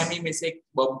एकेडमी में से एक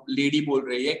लेडी बोल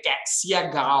रही है कैक्सिया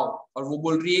गाओ, और वो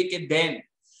बोल रही है कि then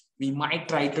we might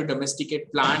try to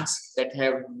domesticate plants that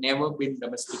have never been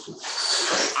domesticated.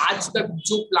 आज तक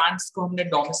जो plants को हमने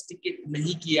domesticate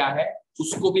नहीं किया है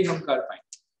उसको भी हम कर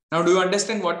पाएंगे. Now do you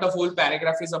understand what the whole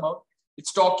paragraph is about?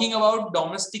 It's talking about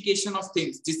domestication of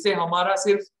things, जिससे हमारा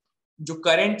सिर्फ जो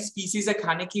करंट स्पीसीज है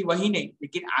खाने की वही नहीं,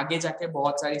 लेकिन आगे जाके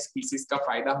बहुत सारी स्पीसीज का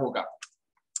फायदा होगा.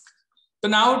 तो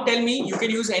now tell me, you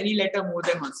can use any letter more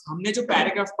than once. हमने जो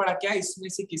पैराग्राफ पढ़ा क्या इसमें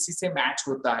से किसी से मैच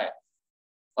होता है?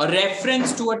 A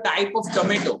reference to a type of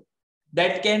tomato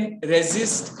that can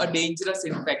resist a dangerous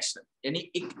infection, यानी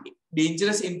एक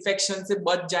dangerous infection से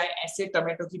बच जाए ऐसे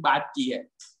टमेटो की बात की है,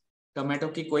 टमेटो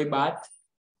की कोई बात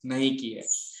नहीं की है.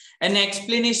 An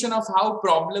explanation of how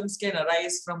problems can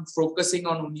arise from focusing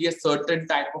on only a certain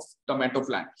type of tomato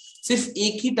plant. सिर्फ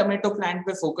एक ही टमेटो प्लांट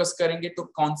पे फोकस करेंगे तो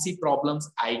कौन सी प्रॉब्लम्स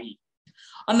आएगी.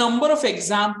 A number of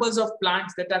examples of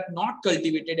plants that are not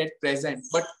cultivated at present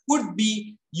but could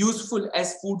be useful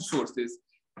as food sources.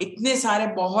 इतने सारे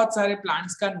बहुत सारे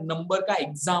प्लांट्स का नंबर का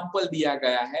एग्जाम्पल दिया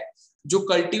गया है जो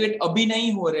कल्टीवेट अभी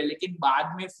नहीं हो रहे लेकिन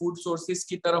बाद में फूड सोर्सेस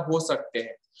की तरह हो सकते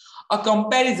हैं. A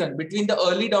comparison between the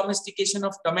early domestication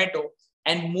of tomato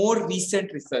and more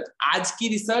recent research. आज की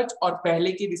रिसर्च और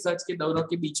पहले की रिसर्च के दोनों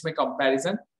के बीच में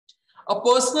comparison. A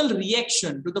personal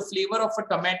reaction to the flavor of a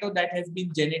tomato that has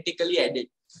been genetically added.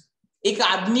 एक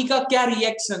आदमी का क्या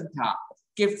रिएक्शन था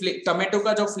कि टोमेटो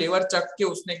का जो फ्लेवर चख के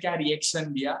उसने क्या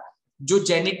रिएक्शन दिया जो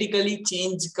जेनेटिकली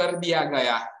चेंज कर दिया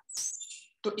गया है.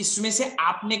 तो इसमें से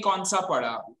आपने कौन सा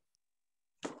पढ़ा?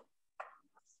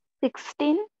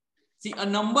 16. See, a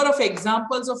number of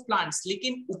examples of plants.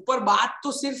 लेकिन ऊपर बात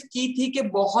तो सिर्फ की थी कि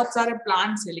बहुत सारे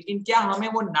प्लांट्स है, लेकिन क्या हमें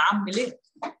वो नाम मिले?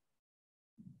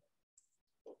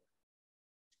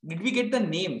 Did we get the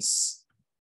names?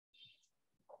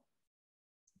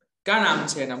 क्या नाम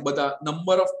છે એના બધા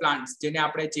number of plants જેને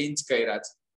આપણે ચેન્જ કર્યા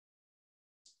છે?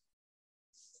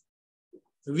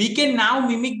 We can now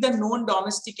mimic the known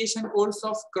domestication course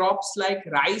of crops like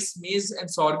rice, maize and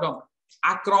sorghum.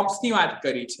 આ crops ની વાત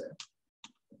કરી છે.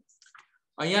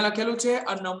 અહીંયા લખેલું છે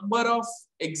a number of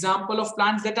example of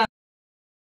plants that are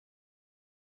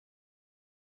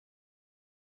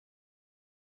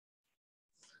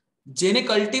જેને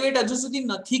કલ્ટિવેટ હજુ સુધી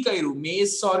નથી કર્યું.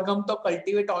 મેઝ સોર્ગમ તો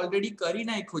કલ્ટિવેટ ઓલરેડી કરી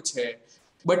નાખ્યું છે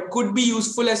but could be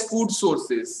useful as food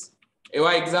sources.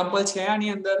 એવા એક્ઝામ્પલ છે આની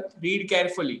અંદર. Read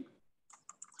carefully.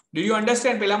 Did you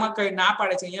understand? પેલામાં કઈ ના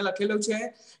પાડે છે, અહીંયા લખેલું છે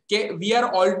કે we are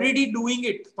already doing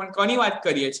it. પણ કોની વાત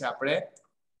કરીએ છે આપણે?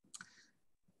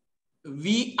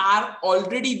 We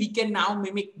can now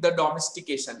mimic the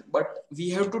domestication, but we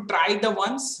have to try the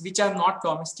ones which are not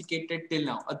domesticated till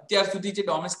now. અત્યાર સુધી જે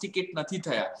domesticate નથી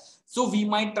થયા. So we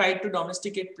might try to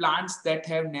domesticate plants that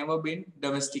have never been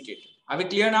domesticated. Are we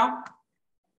clear now?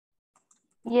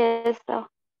 Yes, sir.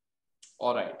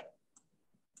 All right.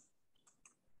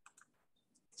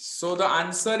 So the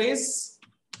answer is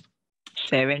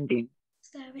 17.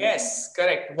 yes,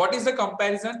 correct. What is the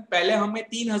comparison? पहले हमें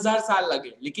 3000 साल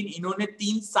लगे लेकिन इन्होंने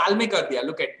 3 साल में कर दिया.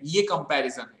 Look at ये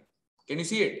comparison है. Can you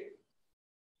see it?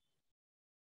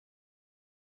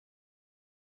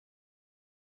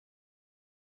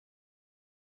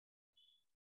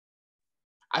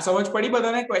 आ समझ पड़ी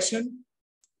बताना question?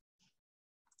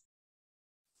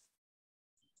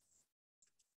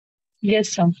 Yes,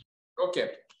 sir. Okay.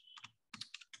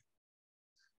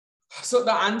 So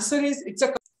the answer is it's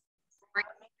a.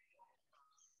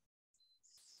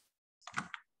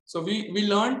 So we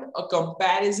learned a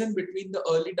comparison between the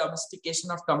early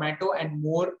domestication of tomato and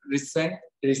more recent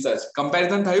research.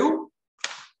 Comparison thayu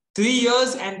 3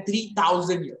 years and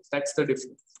 3000 years. That's the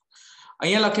difference.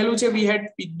 અહીંયા લખેલું છે we had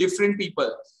different people.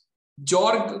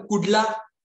 Georg Kudla,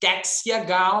 Caxia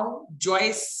Gao,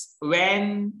 Joyce Van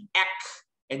Eck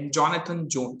and Jonathan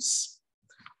Jones.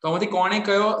 તો આમાંથી કોણે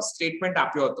કયો statement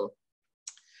આપ્યો હતો?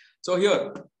 So here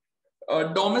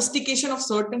domestication of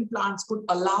certain plants could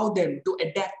allow them to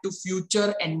adapt to future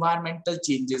environmental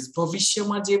changes.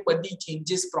 ભવિષ્યમાં જે બધી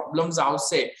changes problems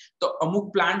આવશે તો અમુક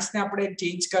plants ને આપણે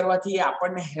change કરવાથી એ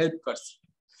આપણને help કરશે.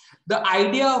 The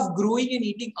idea of growing and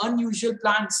eating unusual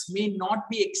plants may not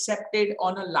be accepted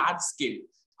on a large scale.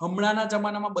 હમણાંના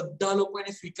જમાનામાં બધા લોકો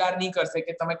એને સ્વીકાર નહીં કરશે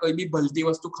કે તમે કોઈ બી ભલતી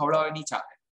વસ્તુ ખવડાવો નહીં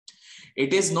ચાલે.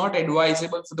 It is not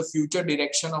advisable for the future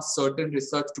direction of certain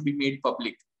research to be made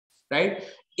public. Right?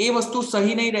 એ વસ્તુ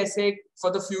સહી નહીં રહેશે for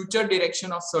the future direction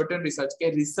of certain research કે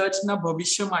રિસર્ચના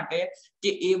ભવિષ્ય માટે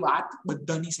કે એ વાત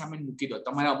બધાની સામે મૂકી દો.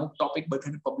 તમારે અમુક ટોપિક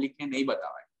બધાને પબ્લિકને નહીં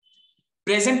બતાવાય.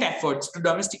 Present efforts to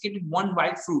domesticate one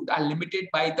wild fruit are limited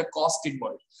by the cost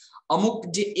involved. અમુક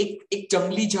જે એક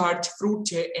જંગલી ઝાડ ફ્રૂટ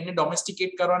છે એને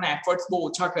ડોમેસ્ટિકેટ કરવાના એફર્ટ્સ બહુ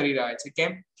ઓછા કરી રહ્યા છે.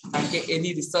 કેમ? કારણ કે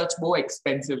એની રિસર્ચ બહુ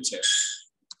એક્સપેન્સિવ છે.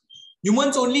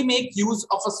 Humans only make use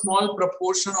of a small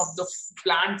proportion of the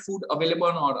plant food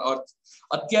available on earth.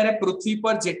 અત્યારે પૃથ્વી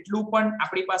પર જેટલું પણ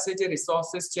આપણી પાસે જે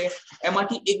રિસોર્સિસ છે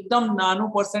એમાંથી એકદમ નાનું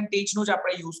પર્સન્ટેજનું જ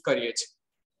આપણે યુઝ કરીએ છીએ.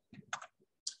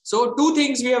 So two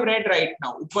things we have read right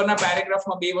now. ઉપરના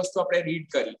પેરેગ્રાફમાં બે વસ્તુ આપણે રીડ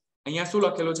કરી. અહીંયા શું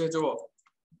લખેલું છે જુઓ.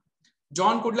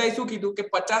 જોન કુડલાએ શું કીધું કે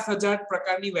 50,000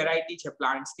 પ્રકારની વેરાયટી છે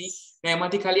પ્લાન્ટ્સની ને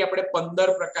એમાંથી ખાલી આપણે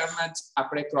 15 પ્રકારના જ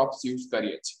આપણે ક્રોપ્સ યુઝ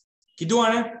કરીએ છીએ. કીધું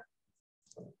આને?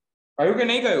 કહ્યું કે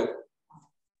નહીં કહ્યું?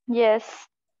 Yes.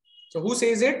 So who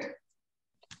says it?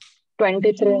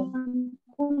 23.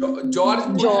 George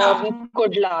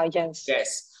Kudla, yes. Yes.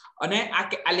 અને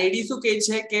આ લેડી શું કહે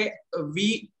છે કે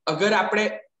અગર આપણે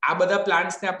આ બધા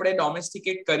પ્લાન્ટ્સ ને આપણે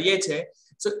ડોમેસ્ટિકેટ કરીએ છે,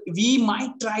 so we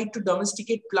might try to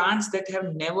domesticate plants that have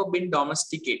never been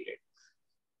domesticated.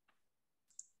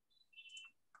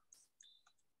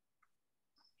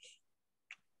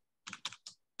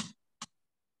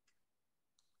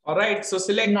 All right, so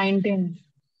select 19.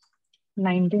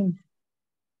 19.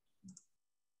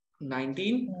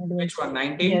 19. Which one?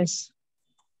 19. Yes.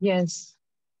 Yes.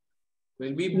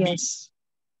 Will be B. Yes.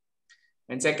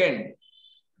 And second,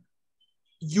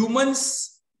 humans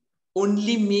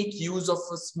only make use of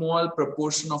a small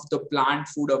proportion of the plant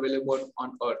food available on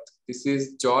earth. This is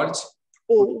George.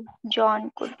 Oh, John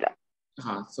Kudla.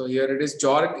 So here it is.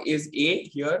 George is A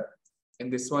here, and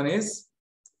this one is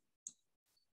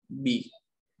B.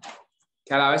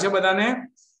 ખ્યાલ આવે છે બધાને?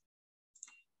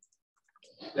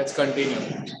 Let's continue.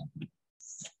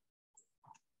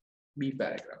 B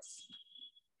paragraph.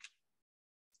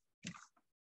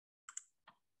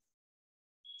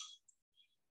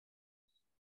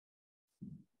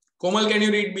 Komal, can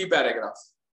you read B paragraph?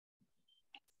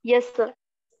 Yes, sir.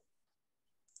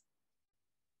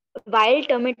 Wild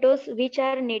tomatoes, which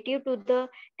are native to the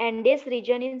Andes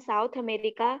region in South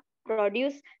America,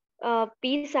 produce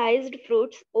pea-sized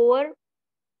fruits over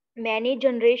many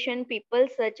generations. People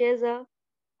such as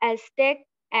Aztec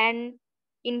and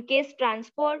Incas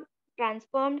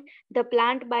transformed the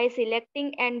plant by selecting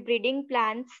and breeding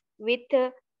plants with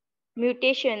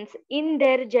mutations in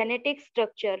their genetic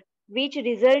structure, which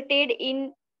resulted in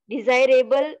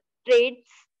desirable traits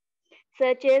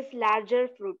such as larger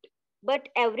fruit. But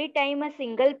every time a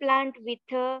single plant with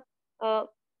a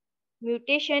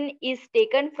mutation is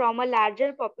taken from a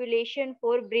larger population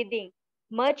for breeding,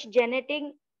 much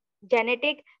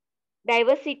genetic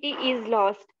diversity is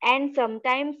lost, and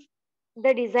sometimes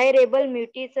the desirable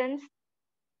mutations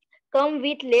come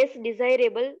with less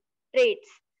desirable traits.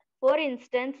 For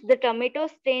instance, the tomato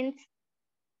strains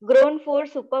grown for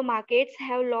supermarkets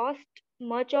have lost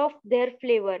much of their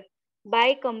flavor. By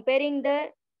comparing the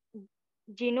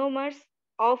genomes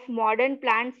of modern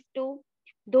plants to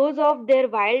those of their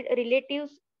wild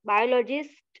relatives,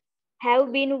 biologists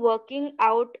have been working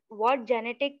out what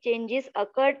genetic changes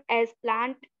occurred as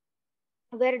plants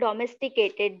were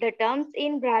domesticated. The terms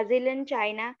in Brazil and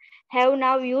China have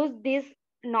now used this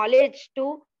knowledge to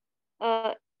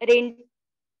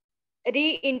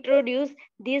reintroduce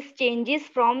these changes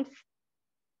from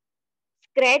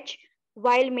scratch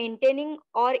while maintaining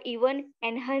or even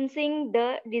enhancing the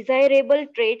desirable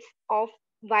traits of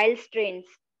wild strains.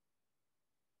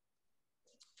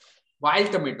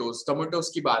 Wild tomatoes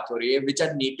की बात हो रही है, which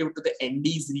are native to the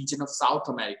Andes region of South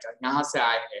America. यहाँ से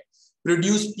आए हैं.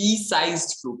 Produce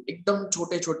pea-sized fruit. एकदम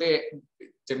छोटे-छोटे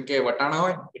जिनके वटाना हो,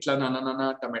 इतना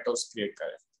नाना tomatoes create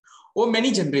करे. Over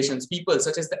many generations, people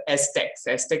such as the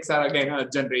Aztecs are again a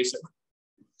generation,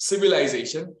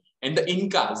 civilization, and the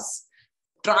Incas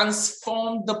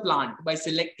transformed the plant by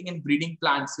selecting and breeding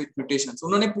plants with mutations.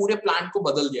 उन्होंने पूरे plant को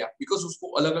बदल दिया because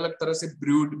उसको अलग-अलग तरह से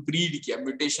breed किया,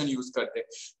 mutation use करते.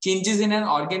 Changes in an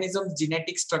organism's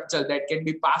genetic structure that can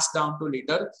be passed down to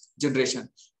later generation.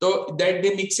 तो that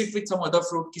they mix it with some other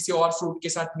fruit, किसी और fruit के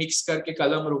साथ mix करके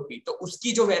कलम रोपी, तो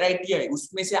उसकी जो variety है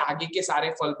उसमें से आगे के सारे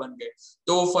फल बन गए.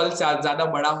 तो फल ज्यादा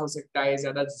बड़ा हो सकता है,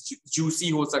 ज्यादा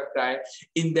juicy हो सकता है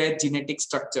in their genetic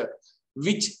structure,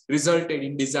 which resulted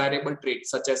in desirable traits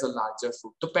such as a larger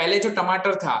fruit. तो पहले जो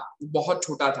टमाटर था वो बहुत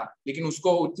छोटा था, लेकिन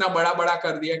उसको उतना बड़ा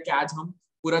कर दिया कि आज हम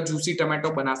पूरा juicy टमाटो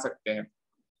बना सकते हैं.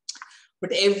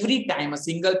 But every time a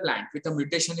single plant with a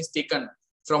mutation is taken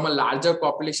from a larger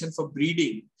population for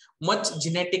breeding, much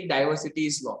genetic diversity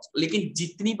is lost. लेकिन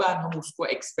जितनी बार हम उसको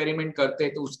एक्सपेरिमेंट करते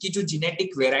हैं तो उसकी जो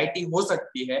genetic variety हो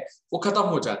सकती है वो खत्म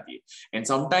हो जाती है. And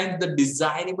sometimes the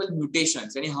desirable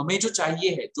mutations, यानी हमें जो चाहिए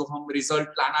है, जो हम रिजल्ट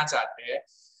लाना चाहते हैं,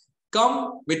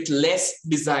 come with less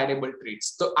desirable traits.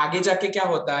 तो आगे जाके क्या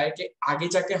होता है कि आगे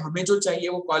जाके हमें जो चाहिए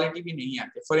वो क्वालिटी भी नहीं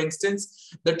आती. For instance,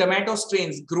 the tomato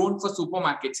strains grown for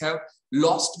supermarkets have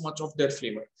lost much of their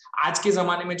flavor. आज के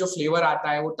जमाने में जो फ्लेवर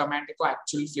आता है वो टमाटो को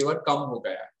एक्चुअली फ्लेवर कम हो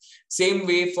गया है. Same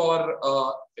way for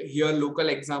here local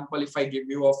example if I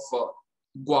give you of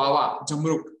guava,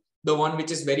 jamruk, the one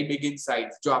which is very big in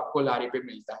size, जो आपको लारी पे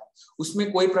मिलता है,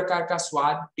 उसमें कोई प्रकार का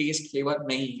स्वाद, टेस्ट, फ्लेवर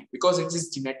नहीं है, because it is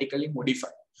genetically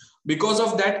modified. Because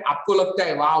of that आपको लगता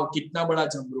है वाओ कितना बड़ा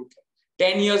जमरूक है.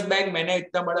 10 years back मैंने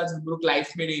इतना बड़ा जमरूक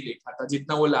लाइफ में नहीं देखा था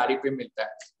जितना वो लारी पे मिलता है.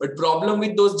 But problem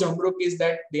with those जमरूक is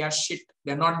that they are shit,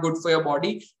 they are not good for your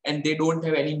body and they don't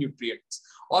have any nutrients.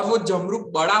 और वो जमरूक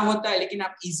बड़ा होता है लेकिन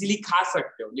आप इजीली खा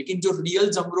सकते हो, लेकिन जो रियल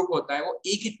जमरूक होता है वो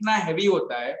एक इतना हैवी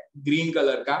होता है ग्रीन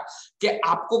कलर का कि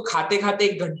आपको खाते खाते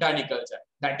 1 घंटा निकल जाए.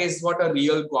 That is what a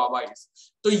real guava is.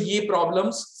 तो ये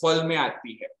प्रॉब्लम्स फल में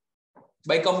आती है.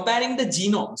 By comparing the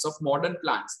genomes of modern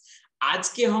plants, आज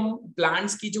के हम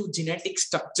प्लांट्स की जो जेनेटिक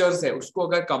स्ट्रक्चर्स है उसको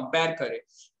अगर कंपेयर करें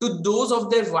to those of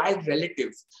their wild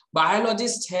relatives,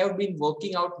 biologists have been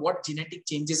working out what genetic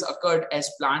changes occurred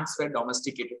as plants were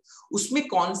domesticated. उसमें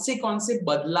कौन से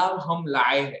बदलाव हम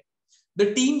लाए हैं.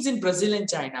 The teams in Brazil and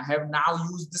China have now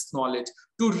used this knowledge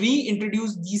to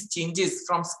reintroduce these changes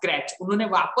from scratch. उन्होंने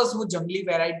वापस वो जंगली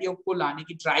वैरायटियों को लाने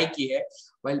की ट्राई की है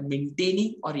while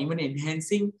maintaining or even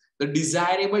enhancing the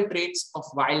desirable traits of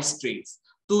wild strains.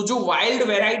 तो जो वाइल्ड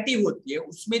वैरायटी होती है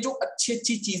उसमें जो अच्छी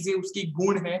चीजें उसकी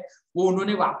गुण है वो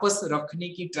उन्होंने वापस रखने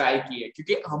की ट्राई की है.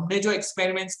 क्योंकि हमने जो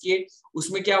एक्सपेरिमेंट्स किए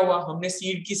उसमें क्या हुआ, हमने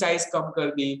सीड की साइज कम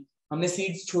कर दी, हमने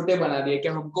सीड्स छोटे बना दिए कि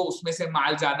हमको उसमें से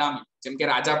माल ज्यादा मिले. જેમ કે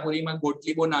રાજાપુરીમાં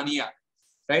ગોટલી બહુ નાની આવે,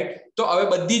 રાઈટ. તો હવે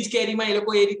બધી જ કેરીમાં એ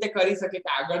લોકો એ રીતે કરી શકે કે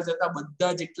આગળ જતા બધા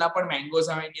જેટલા પણ મેંગોસ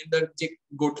આવે એની અંદર જે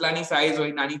ગોટલાની સાઈઝ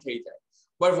હોય નાની થઈ જાય.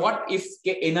 બટ વોટ ઇફ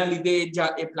કે એના લીધે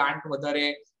એ પ્લાન્ટ વધારે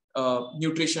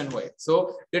ન્યુટ્રિશન હોય. સો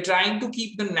દે trying to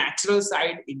keep the natural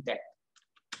side intact.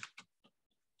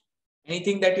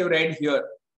 Anything that you read here?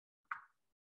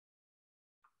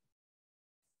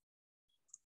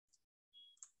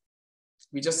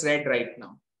 We just read right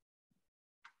now.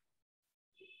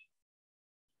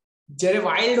 જ્યારે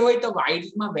વાઇલ્ડ હોય તો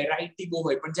વાઇલ્ડમાં વેરાયટી બહુ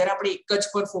હોય, પણ જ્યારે આપણે એક જ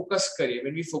પર ફોકસ કરીએ,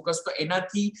 when we focus, તો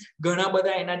એનાથી ઘણા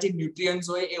બધા એના જે ન્યુટ્રિયન્ટ્સ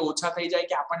હોય એ ઓછા થઈ જાય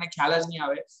કે આપણને ખ્યાલ જ નહીં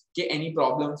આવે કે એની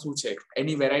પ્રોબ્લેમ શું છે,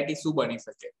 એની વેરાયટી શું બની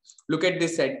શકે. Look at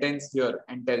this sentence here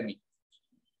and tell me.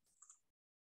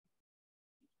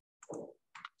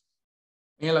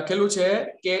 અહીંયા લખેલું છે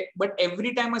કે but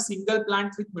every time a single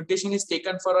plant with mutation is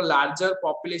taken for a larger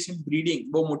population breeding,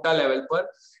 બહુ મોટા લેવલ પર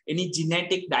એની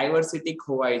જેનેટિક ડાયવર્સિટી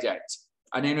ખોવાઈ જાય છે.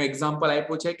 અને એનો એક્ઝામ્પલ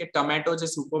આપ્યો છે કે ટમેટો જે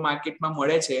સુપરમાર્કેટમાં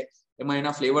મળે છે એમાં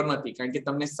એના ફ્લેવર નથી, કારણ કે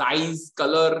તમને સાઈઝ,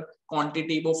 કલર,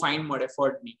 ક્વોન્ટિટી બહુ ફાઇન મળે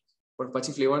ફળની, પણ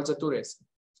પછી ફ્લેવર જતું રહેશે.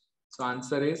 સો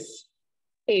આન્સર ઇઝ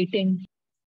 18.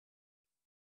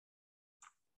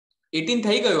 18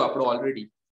 થઈ ગયું આપણો ઓલરેડી.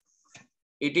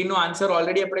 18 નો આન્સર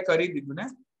ઓલરેડી આપણે કરી દીધું ને,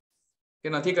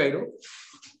 કે નથી કર્યું?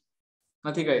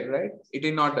 નથી કર્યું, right? It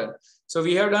is not done. So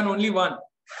we have done only one,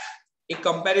 એક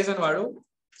comparison વાળું.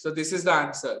 So this is the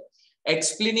answer.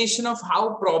 Explanation of how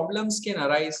problems can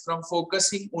arise from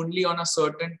focusing only on a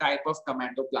certain type of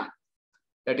tomato plant.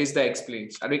 That is the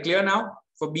explanation. Are we clear now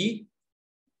for B?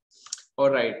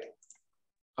 All right.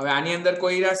 હવે આની અંદર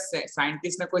કોઈ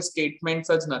scientist ના કોઈ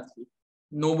statements જ નથી.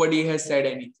 Nobody has said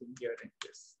anything here in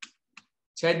this.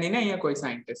 છે જ નહીં ને અહીંયા કોઈ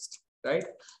scientist, right?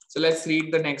 So let's read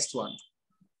the next one.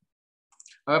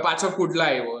 હવે પાછો કુડલા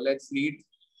આવ્યો. Let's read.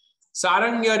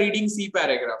 Sarang, you are reading C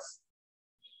paragraph.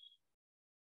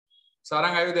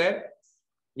 Sarang, are you there?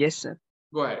 Yes, sir.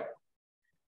 Go ahead.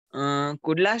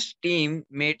 Kudla's team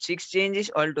made 6 changes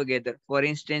altogether. For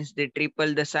instance, they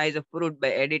tripled the size of fruit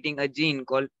by editing a gene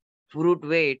called fruit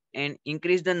weight and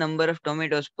increased the number of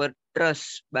tomatoes per truss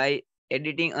by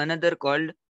editing another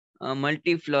called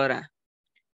multiflora.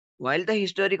 While the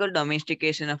historical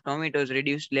domestication of tomatoes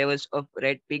reduced levels of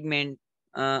red pigment,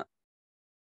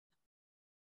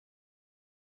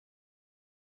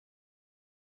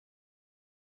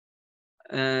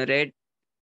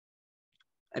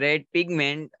 red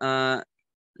pigment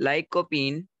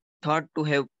lycopene thought to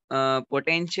have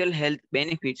potential health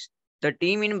benefits, the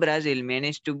team in Brazil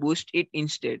managed to boost it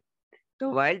instead. The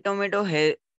wild tomato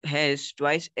has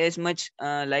twice as much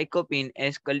lycopene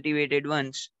as cultivated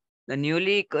ones. The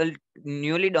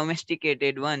newly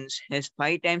domesticated ones has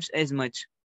 5 times as much.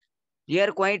 They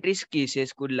are quite risky,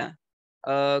 says Kudla.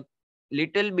 A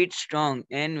little bit strong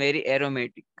and very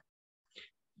aromatic.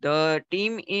 The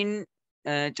team in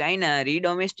China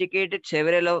redomesticated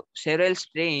several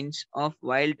strains of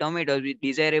wild tomatoes with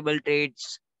desirable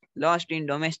traits lost in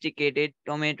domesticated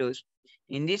tomatoes.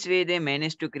 In this way, they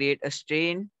managed to create a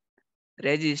strain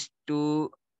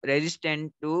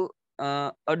resistant to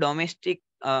a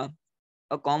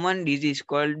common disease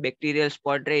called bacterial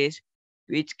spot race,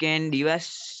 which can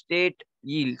devastate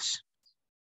yields.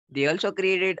 They also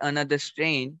created another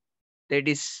strain that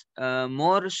is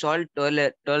more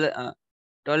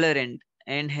tolerant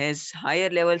and has higher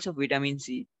levels of vitamin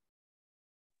C.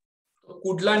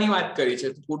 કુડલા ની વાત કરી છે.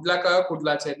 કુડલા કયો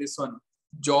કુડલા છે? This one,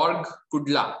 Jorg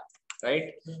Kudla, right?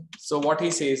 So what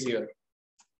he says here,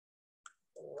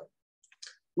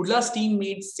 Kudla's team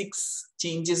made 6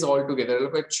 changes altogether.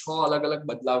 Look at 6 अलग-अलग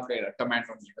बदलाव કર્યા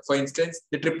tomato ની. For instance,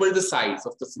 they tripled the size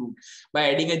of the fruit by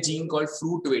adding a gene called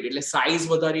fruit weight. એટલે size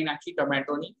વધારી નાખી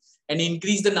tomato ની and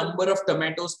increase the number of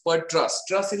tomatoes per truss.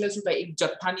 Truss એટલે શું થાય? એક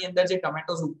જથ્થાની અંદર જે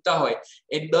ટોમેટોસ ઉગતા હોય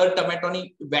એ દર ટોમેટોની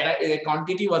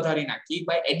ક્વોન્ટિટી વધારી નાખી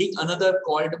by adding another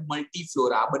called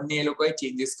multiflora. આ બંને એ લોકોએ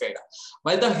ચેન્જીસ કર્યા.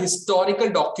 While the historical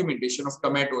documentation of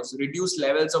tomatoes reduced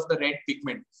levels of the red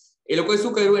pigment, એ લોકોએ શું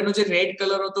કર્યું? એનો જે રેડ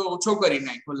કલર હતો ઓછો કરી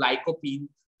નાખ્યો. Lycopene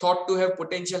thought to have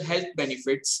potential health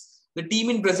benefits. The team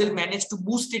in Brazil managed to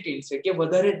boost it instead. કે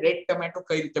વધારે red tomato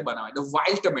કઈ રીતે બનાવે? The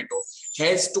wild tomato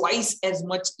has twice as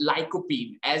much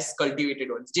lycopene as cultivated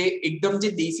ones. જે એકદમ જે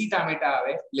દેશી ટામેટા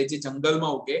આવે એટલે જે જંગલમાં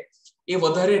ઉગે એ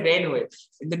વધારે રેડ હોય.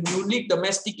 And the newly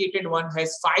domesticated one has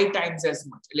 5 times as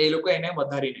much. એટલે એ લોકો એને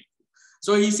વધારી નાખ્યું.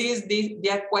 So he says they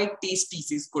are quite tasty,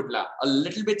 says Kudla, a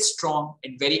little bit strong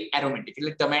and very aromatic.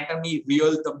 એટલે ટમેટાની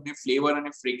real તમને flavor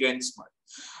અને fragrance મળે.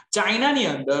 China ni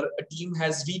under, a team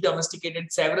has re-domesticated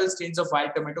several strains of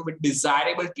wild tomato with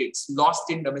desirable traits lost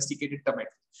in domesticated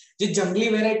tomato. જે જંગલી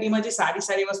variety માં જે સારી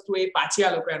સારી વસ્તુ એ પાછી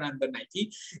આ લોકો એના અંદર નાખી.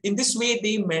 In this way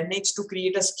they managed to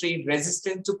create a strain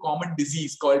resistant to common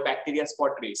disease called bacteria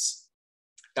spot race.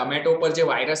 Tomato પર જે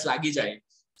વાયરસ લાગી જાય,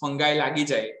 ફંગાઈ લાગી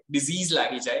જાય, ડિઝીઝ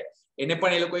લાગી જાય, એને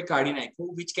પણ એ લોકોએ કાઢી નાખ્યું,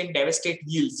 which can devastate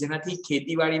yields, જેનાથી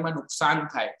ખેતીવાડીમાં નુકસાન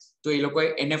થાય. તો એ લોકોએ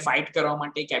એને ફાઇટ કરવા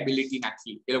માટે એક એબિલિટી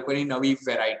નાખી એ લોકોની નવી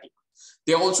variety.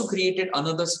 They also created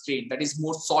another strain that is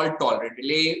more salt tolerant.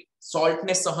 એટલે salt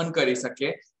ને સહન કરી શકે.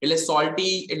 એટલે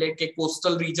salty એટલે કે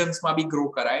coastal regions માં બી grow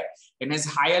કરાય and has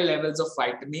higher levels of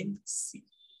vitamin C.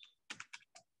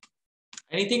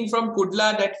 Anything from Kudla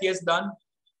that he has done?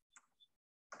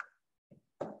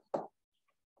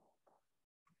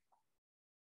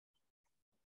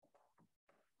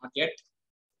 Not yet.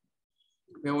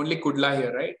 We have only Kudla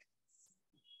here, right?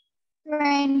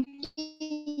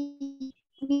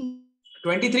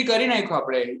 23 કરી નાખ્યો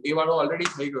આપણે. એ વાળો ઓલરેડી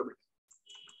થઈ ગયો બેટા.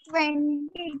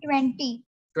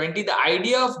 20. The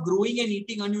idea of growing and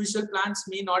eating unusual plants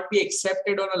may not be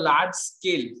accepted on a large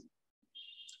scale.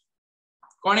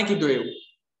 કોણે કીધું એવું?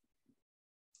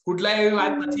 કુડલાએ એવી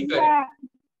વાત નથી કરી.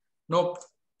 નો,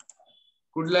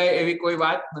 કુડલાએ એવી કોઈ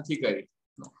વાત નથી કરી.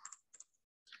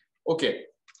 ઓકે,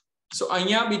 સો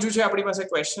અહીંયા બીજું છે આપણી પાસે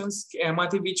ક્વેશ્ચન્સ કે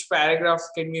એમાંથી which paragraph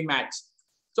can we match?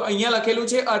 So અહીંયા લખેલું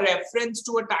છે a reference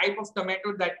to a type of tomato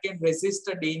that can resist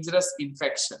a dangerous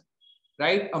infection.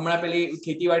 Right? હમણાં પેલી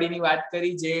ખેતીવાડીની વાત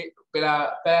કરી જે પેલા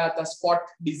કયા હતા? Spot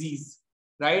disease.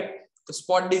 રાઈટ? તો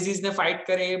સ્પોટ ડિઝીઝ ને ફાઇટ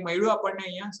કરે એ મળ્યું આપણને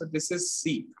અહીંયા. So this is C.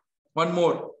 One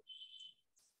more.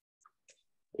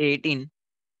 18.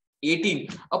 18.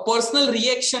 A personal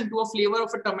reaction to a flavor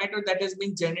of a tomato that has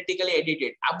been genetically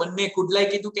edited. આ બંને કુડલાએ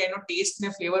કીધું કે એનો ટેસ્ટ ને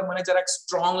ફ્લેવર મને જરાક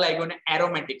સ્ટ્રોંગ લાગ્યો ને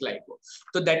એરોમેટિક લાગ્યો.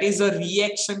 So that is a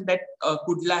reaction that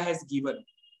Kudla has given,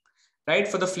 right,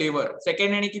 for the flavor.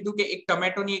 Second એને કીધું કે એક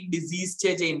ટમેટોની એક ડિઝીઝ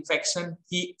છે જે ઇન્ફેક્શન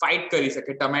થી ફાઇટ કરી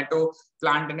શકે. ટમેટો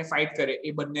પ્લાન્ટ ને ફાઇટ કરે. એ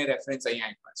બંને રેફરન્સ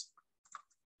અહીંયા આપ્યા છે.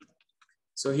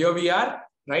 So here we are,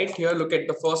 right? Here look at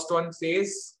the first one says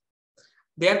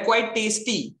they are quite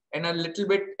tasty and a little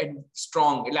bit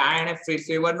strong. એટલે આ એને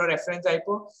ફ્લેવર નો રેફરન્સ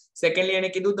આપ્યો. સેકન્ડલી એને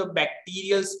કીધું the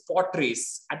bacterial spot race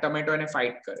આ ટમેટો એને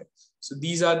ફાઇટ કરે. So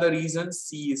these are the reasons. C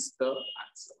is the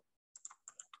answer.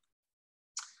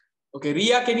 Okay,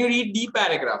 Ria, can you read the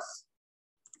paragraph?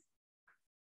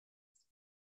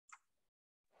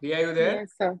 Ria, are you there?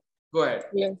 Yes, sir. Go ahead.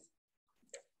 Yes.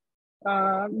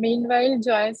 Meanwhile,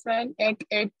 Joyce Van Eck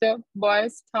at the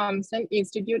Boyce Thompson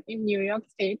Institute in New York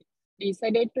State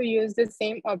decided to use the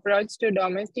same approach to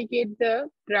domesticate the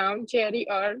ground cherry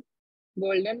or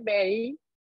golden berry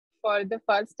for the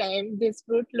first time. This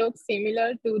fruit looks similar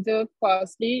to the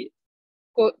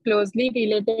closely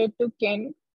related to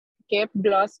Cape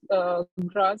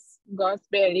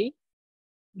gooseberry.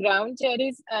 Ground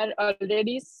cherries are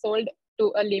already sold to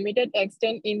a limited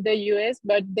extent in the US,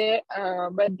 but they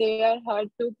are hard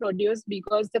to produce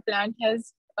because the plant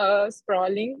has a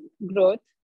sprawling growth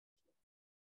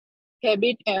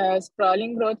habit,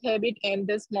 and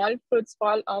the small fruits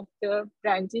fall off the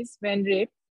branches when ripe.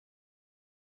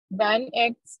 Van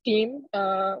Eck's team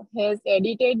has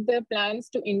edited the plants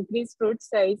to increase fruit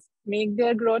size, make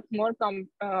their growth more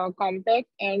compact,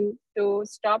 and to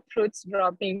stop fruits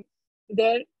dropping.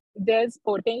 There's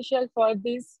potential for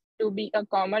this to be a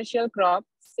commercial crop,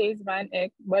 says Van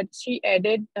Eck, but she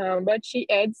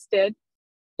adds that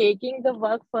taking the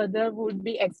work further would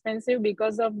be expensive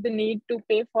because of the need to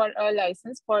pay for a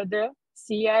license for the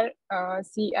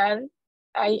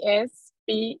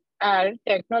CRISPR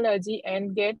technology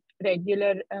and get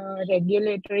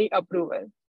regulatory approval.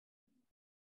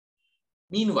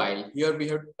 Meanwhile, here we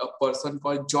have a person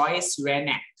called Joyce Van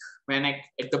Eck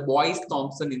at the Boyce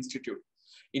Thompson Institute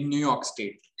in New York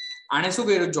State. And so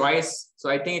Joyce, so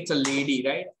I think it's a lady,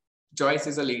 right? Joyce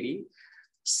is a lady.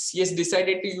 She has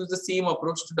decided to use the same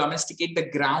approach to domesticate the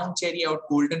ground cherry or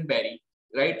golden berry,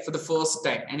 right, for the first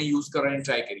time, and use current and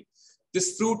try curry.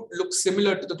 This fruit looks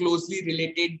similar to the closely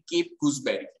related Cape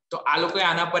gooseberry. So, આ લોકોએ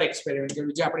આના પર experiment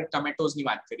કર્યું જે આપણે ટમેટોઝની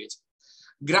વાત કરીએ છીએ.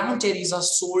 Ground cherries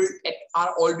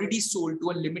are already sold to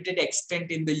a limited extent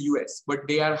in the US, but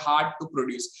they are hard to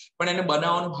produce. But એને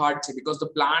બનાવવાનું hard છે because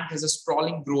the plant has a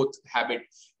sprawling growth habit.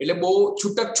 એટલે બહુ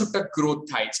છૂટક growth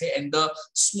થાય છે, and the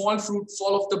small fruit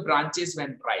fall off the branches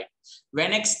when ripe.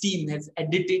 Van Eck's team has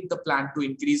edited the plant to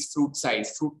increase fruit size.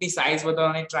 Fruitની size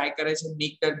વધારવાની try કરે છે,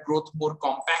 make that growth more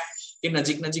compact, કે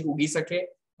નજીક ઉગી સકે,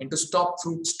 and to stop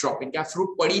fruits dropping. કે આ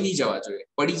fruit પડી નહીં જવા જોઈએ.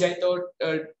 પડી જાય તો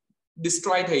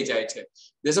destroy થઈ જાય છે.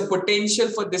 There's a potential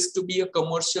for this to be a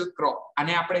commercial crop.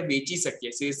 આને આપણે વેચી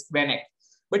શકીએ, says Van Eck.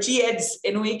 But she adds,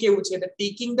 એનું એ કહેવું છે that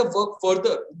taking the work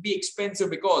further would be expensive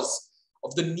because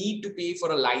of the need to pay for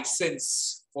a license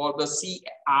for the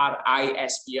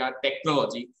CRISPR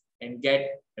technology and get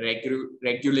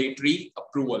regulatory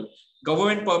approval.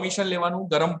 Government permission લેવાનું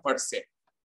ગરમ પડશે.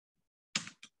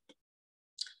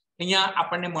 અહીંયા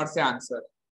આપણને મળશે answer.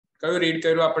 કયો રીડ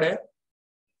કર્યું આપણે?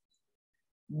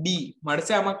 D.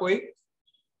 મળશે આમાં કોઈ?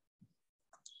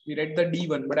 We read the D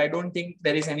one, but I don't think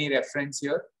there is any reference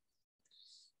here.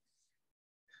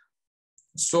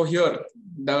 So here,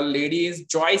 the lady is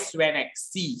Joyce Van Eck.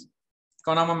 C.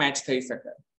 કોનામાં match થઈ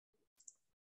શકે?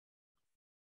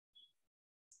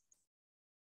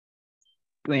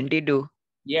 $22.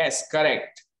 Yes,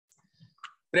 correct.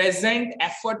 Present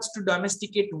efforts to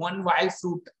domesticate one wild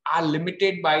fruit are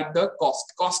limited by the cost.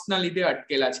 Cost na lidhe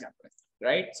atkela છે આપણે.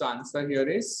 Right? So answer here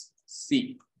is C.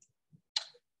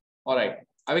 All right.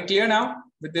 Are we clear now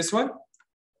with this one?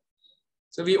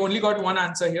 So we only got one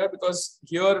answer here because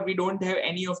here we don't have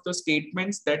any of the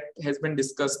statements that has been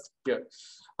discussed here.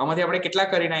 આમાંથી આપણે કેટલા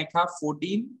કરી નાખ્યા?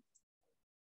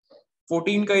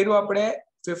 14 કર્યું આપણે,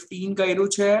 15 કર્યું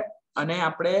છે, અને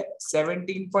આપણે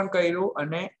 17 પણ કર્યું,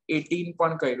 અને 18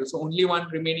 પણ કર્યું. So only one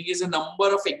remaining is a number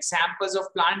of examples of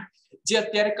plant જે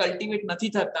અત્યારે કલ્ટિવેટ નથી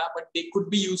થતા, but they could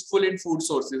be useful in food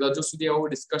sources. હજુ સુધી આવું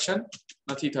ડિસ્કશન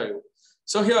નથી થયું.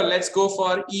 So here let's go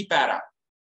for E para.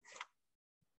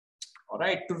 All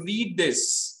right, to read this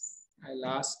I'll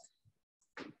ask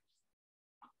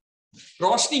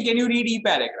Roshni, can you read E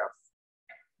paragraph?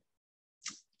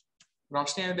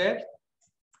 Roshni, are you there?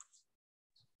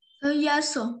 Yes,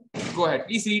 sir. Go ahead,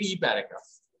 please read E paragraph.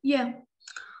 Yeah.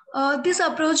 This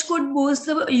approach could boost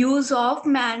the use of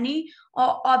many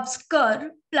obscure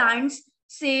plants,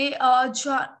 say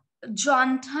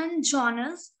Jonathan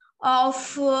Jonas of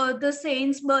the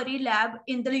Sainsbury lab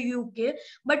in the UK,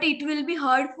 but it will be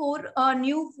hard for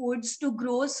new foods to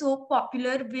grow so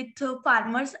popular with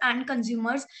farmers and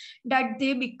consumers that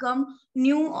they become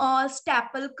new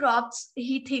staple crops,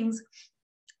 he thinks.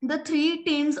 The three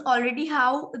teams already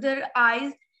have their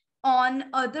eyes on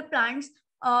other plants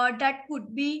that could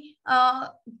be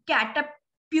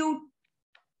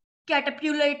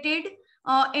catapulted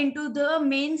into the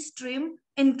mainstream,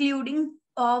 including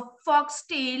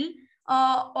foxtail,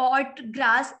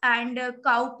 oatgrass, and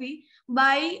cowpea,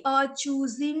 by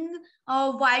choosing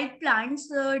wild plants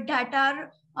that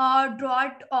are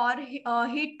drought or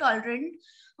heat tolerant,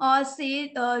 say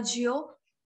Geo.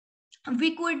 We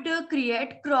could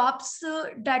create crops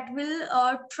that will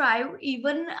thrive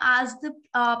even as the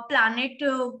planet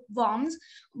warms.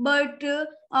 But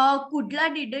Kudla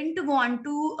didn't want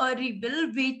to reveal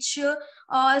which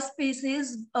species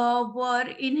were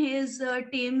in his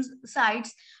team's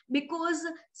sights, because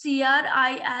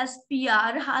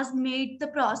CRISPR has made the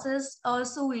process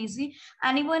so easy.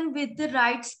 Anyone with the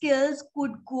right skills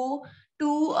could go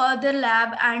to the lab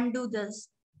and do this.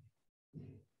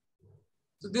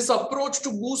 So this approach to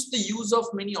boost the use of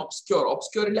many obscure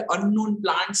એટલે unknown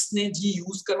plants ને જે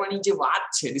use કરવાની જે વાત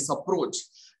છે, this approach.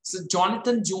 So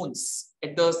Jonathan Jones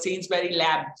at the Sainsbury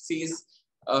lab says,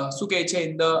 શું કહે છે,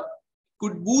 in the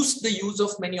could boost the use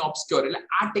of many obscure. એટલે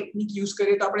આ ટેકનિક યુઝ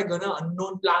કરીએ તો આપણે ઘણા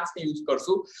unknown plants ને યુઝ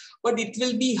કરશું, but it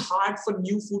will be hard for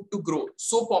new food to grow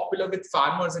so popular with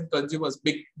farmers and consumers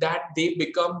that they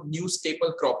become new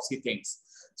staple crops, he thinks.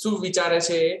 શું વિચારે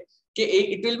છે કે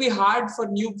it will be hard for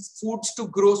new foods to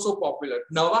grow so popular.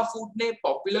 નવા food ને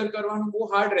popular કરવાનું બહુ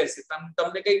hard રહેશે.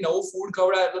 તમને કઈ નવું ફૂડ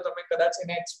ખવડાવે તો તમે કદાચ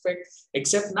એને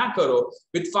એક્સેપ્ટ ના કરો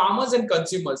with farmers and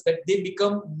consumers that they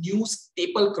become new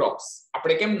staple crops.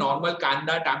 આપણે કેમ નોર્મલ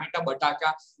કાંદા, ટામેટા,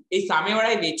 બટાકા એ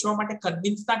સામેવાળાએ વેચવા માટે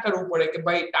કન્વિન્સ ના કરવું પડે કે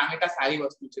ભાઈ ટામેટા સારી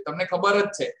વસ્તુ છે, તમને ખબર જ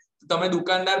છે, તો તમે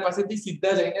દુકાનદાર પાસેથી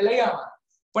સીધા જઈને લઈ આવવાના.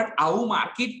 પણ આવું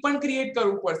માર્કેટ પણ ક્રિએટ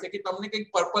કરવું પડશે કે તમને કંઈક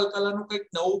પર્પલ કલરનું કંઈક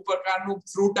નવું પ્રકારનું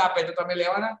ફ્રૂટ આપે તો તમે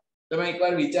લેવાના. તમે એકવાર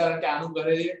વિચારો કે આનું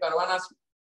ઘરે જઈને કરવાના શું.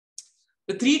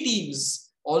 The three teams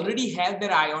already have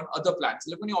their eye on other plants.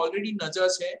 લોકોની ઓલરેડી નજર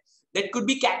છે that could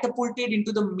be catapulted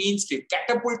into the mainstream.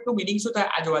 Catapult નું મીનિંગ શું થાય?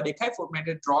 આ જોવા દેખાય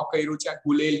ફોર્મેટે ડ્રો કર્યું છે. આ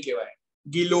ગુલેલ કહેવાય,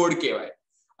 ગિલોડ કહેવાય.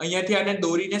 અહીંયાથી આને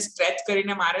દોરીને સ્ટ્રેચ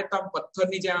કરીને મારે તો આમ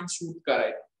પથ્થરની જેમ આમ શૂટ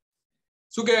કરાય.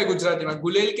 શું કહેવાય ગુજરાતીમાં?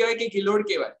 ગુલેલ કહેવાય કે ગિલોડ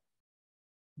કહેવાય?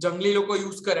 જંગલી લોકો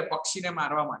યુઝ કરે પક્ષીને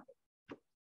મારવા માટે,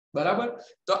 બરાબર?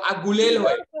 તો આ ગુલેલ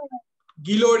હોય,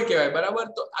 ગિલોડ કહેવાય, બરાબર?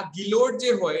 તો આ ગિલોડ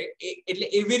જે હોય એટલે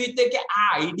એવી રીતે કે આ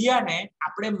આઈડિયાને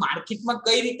આપણે માર્કેટમાં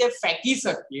કઈ રીતે ફેંકી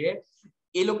શકીએ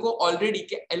એ લોકો ઓલરેડી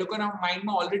કે એ લોકોના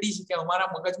માઇન્ડમાં ઓલરેડી છે કે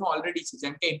અમારા મગજમાં ઓલરેડી છે,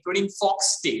 જેમ કે including focus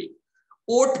tail,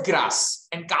 oat grass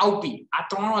and કાઉપી. આ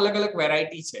ત્રણ અલગ અલગ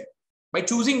વેરાયટી છે. By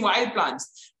choosing wild plants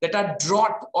that are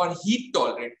drought or heat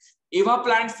tolerant, એવા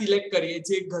પ્લાન્ટ સિલેક્ટ કરીએ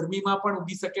જે ગરમીમાં પણ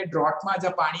ઉગી શકે, ડ્રોટમાં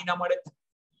જ્યાં પાણી ના મળે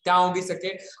ત્યાં ઉગી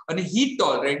શકે, અને હીટ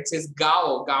ટોલરન્ટ છે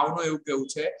ગાવનું એવું કેવું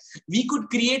છે we could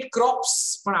create crops,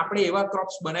 પણ આપણે એવા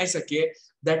ક્રોપ્સ બનાવી શકીએ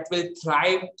that will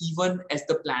thrive even as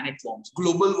the planet warms.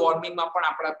 Global વોર્મિંગમાં પણ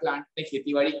આપણા પ્લાન્ટને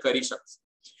ખેતીવાડી કરી શકશે.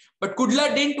 But Kudla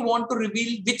didn't want to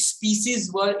reveal which species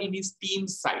were in his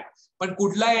team's side. પણ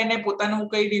કુડલાએ એને પોતાનું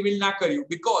કઈ રિવીલ ના કર્યું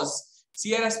because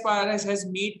CRS has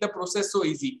made the process so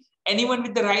easy. Anyone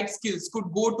with the right skills could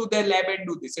go to their lab and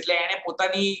do this. એટલે એને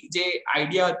પોતાની જે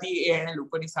આઈડિયા હતી એ એને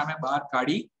લોકોની સામે બહાર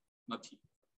કાઢી નથી.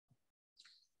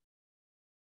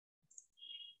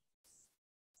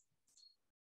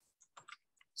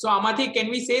 So આમાંથી can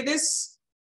we say this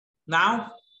now?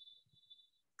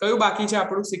 કયું બાકી છે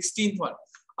આપણું? 16th one.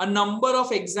 A number of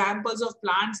examples of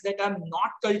plants that are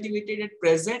not cultivated at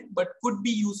present but could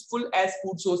be useful as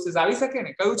food sources. આવી શકે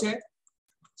ને? કયું છે?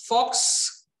 Fox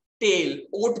tail,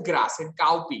 oat grass and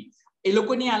cowpea. એ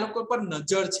લોકોની આ લોકો પર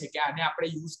નજર છે કે આને આપણે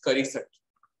યુઝ કરી શકીએ.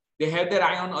 They have their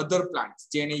eye on other plants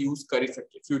જે એને યુઝ કરી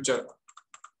શકીએ ફ્યુચરમાં.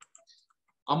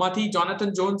 આમાંથી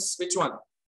જોનાથન જોન્સ which one?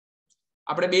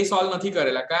 આપણે બે સોલ્વ નથી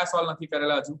કરેલા. કયા સોલ્વ નથી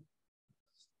કરેલા હજુ?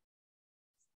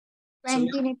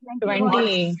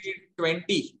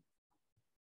 20.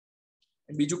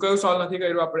 બીજું કયું સોલ્વ નથી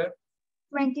કર્યું આપણે?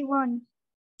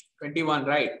 21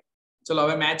 રાઈટ. ચલો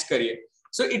હવે મેચ કરીએ.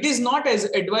 So it is not as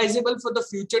advisable for the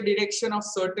future direction of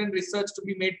certain research to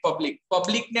be made public.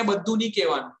 Public ને બધું નહીં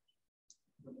કહેવાનું.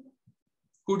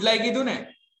 કુડલાએ કીધું ને?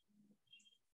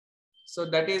 So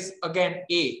that is again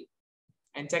A.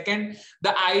 And second,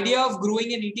 the idea of growing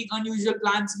and eating unusual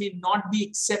plants may not be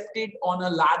accepted on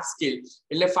a large scale.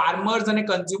 એટલે farmers અને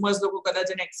consumers લોકો કદાચ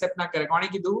એને accept ના કરે. કોણે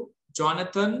કીધું?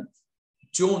 Jonathan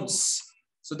Jones.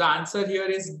 So the answer here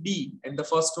is B and the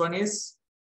first one is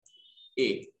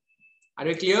A. Are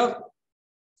you clear?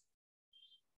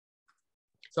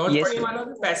 સમજ પડી મારો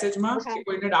પેસેજમાં કે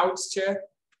કોઈને ડાઉટ્સ છે?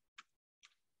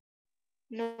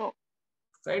 No.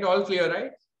 Right, all clear,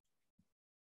 right?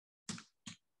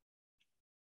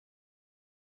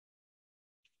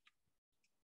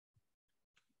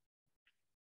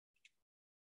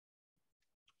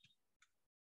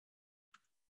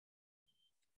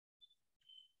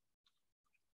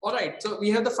 All right, so we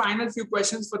have the final few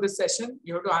questions for this session.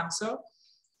 You have to answer.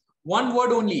 One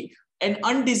word only. An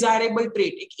undesirable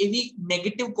trait, एक एवी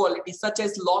negative quality such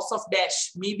as loss of dash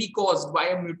may be caused by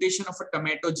a mutation of a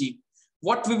tomato gene.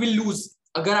 What we will lose?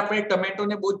 अगर આપણે tomato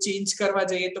ने बहुत change करवा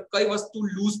जाइए तो कई वस्तु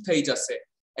lose થઈ જશે.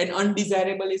 And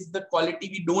undesirable is the quality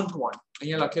we don't want.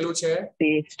 અહીંયા લખેલું છે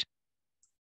taste,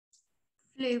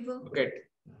 flavor, okay.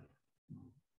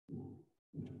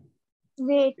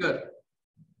 Wait. Good.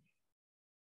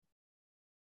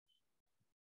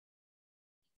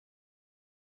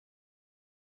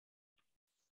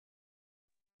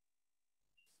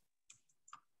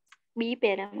 B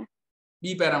પેરામાં.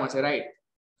 B પેરામાં છે, right?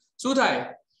 શું થાય?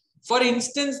 For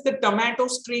instance, the tomato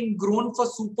strain grown for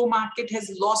supermarket has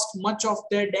lost much of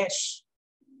their dash.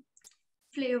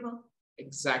 flavor.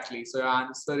 Exactly. So your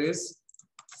answer is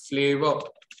flavor.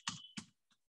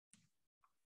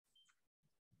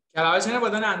 ખ્યાલ આવે છે ને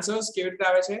બધાને આન્સર્સ કેવી રીતે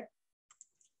આવે છે?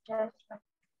 Yes.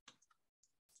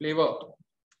 flavor.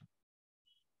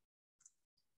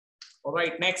 All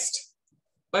right, next.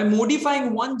 By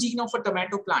modifying one gene of a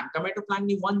tomato plant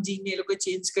ni one gene ne loge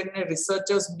change karne,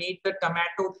 researchers made the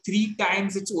tomato 3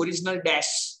 times its original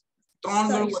dash.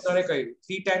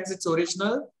 3 times its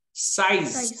original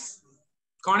size.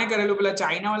 કોણે કરેલું પેલા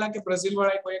China વાળા કે Brazil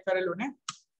વાળા કોઈ કરેલું ને?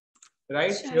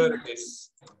 Right, here it is.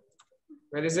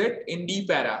 Where is it? In D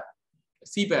para,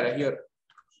 C para here.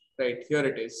 Right, here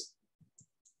it is.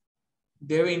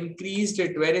 They have increased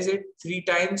it. Where is it? 3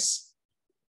 times.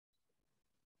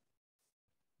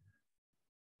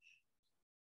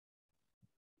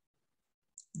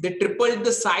 They tripled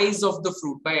the size of the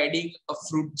fruit by adding a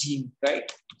fruit gene, right?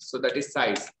 So that is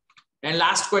size. And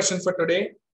last question for today.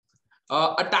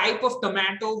 A type of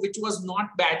tomato which was not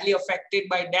badly affected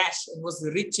by dash and was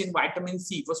rich in vitamin C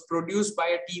was produced by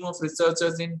a team of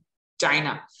researchers in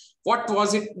China. What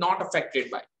was it not affected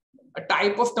by? A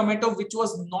type of tomato which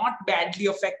was not badly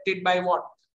affected by what?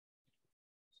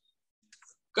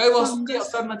 કઈ વસ્તુથી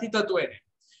અસર નથી થતું એને?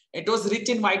 It was rich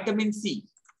in vitamin C.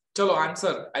 Chalo,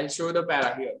 answer. I'll show you the para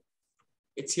here.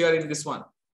 It's here in this one.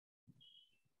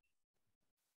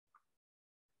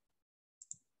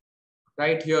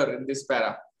 Right here in this para.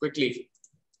 Quickly.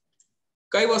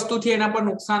 કઈ વસ્તુથી એના પર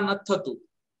નુકસાન નથી થતું?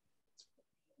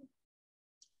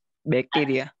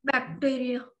 Bacteria.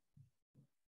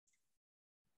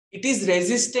 It is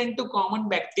resistant to common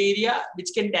bacteria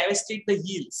which can devastate the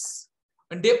yields.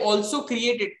 And they also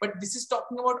created, but this is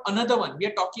talking about another one. We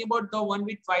are talking about the one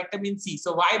with vitamin C. So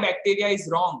why bacteria is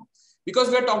wrong? Because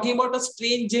we are talking about a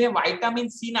strain jene vitamin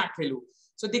C nakhelu.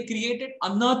 So they created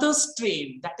another strain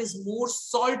that is more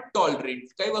salt tolerant.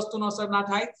 Kai vastu no asar na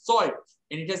thai? Salt.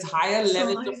 And it has higher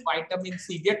levels of vitamin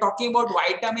C. We are talking about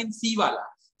vitamin C wala.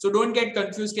 So don't get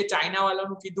confused ke China wala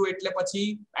nu kidhu etle pachi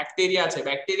bacteria chhe.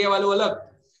 Bacteria walu alag.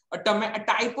 A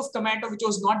type of tomato which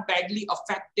was not badly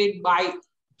affected by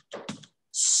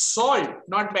salt,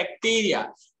 not bacteria.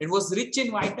 It was rich in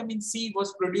vitamin C, was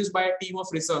produced by a team of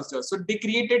researchers. So they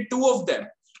created 2 of them.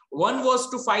 One was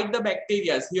to fight the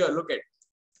bacteria. Here, look at.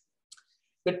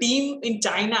 The team in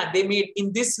China, they made, in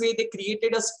this way, they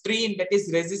created a strain that is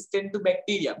resistant to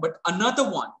bacteria. But another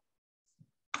one.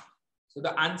 So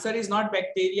the answer is not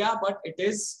bacteria, but it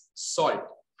is salt.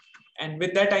 And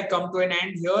with that, I come to an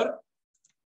end here.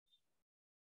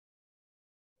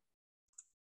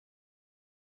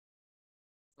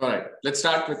 All right, let's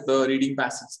start with the reading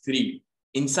passage 3.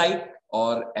 Insight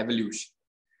or evolution.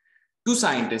 2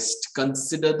 scientists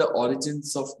consider the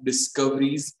origins of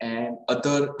discoveries and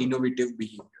other innovative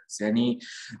behaviors. यानी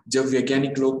जब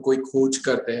वैज्ञानिक लोग कोई खोज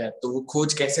करते हैं तो वो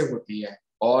खोज कैसे होती है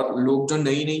और लोग जो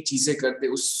नई नई चीजें करते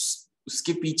हैं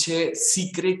उसके पीछे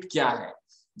सीक्रेट क्या है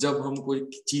जब हम कोई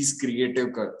चीज क्रिएटिव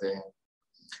करते हैं,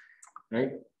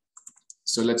 right?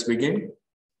 So let's begin.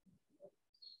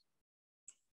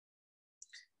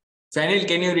 Fanil,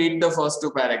 can you read the first 2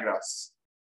 paragraphs?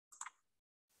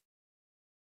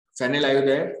 Fanil, are you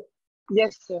there?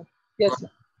 Yes, sir. Yes, sir.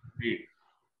 Read.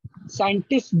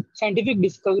 Scientific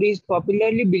discovery is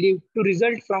popularly believed to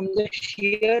result from the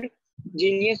sheer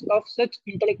genius of such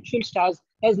intellectual stars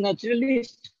as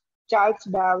naturalist Charles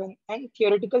Darwin and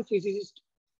theoretical physicist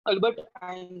Albert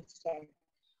Einstein.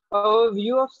 Our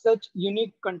view of such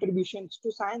unique contributions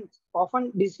to science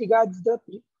often disregards the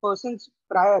person's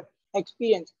prior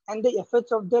experience and the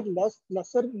efforts of their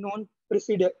lesser known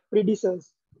predecessors.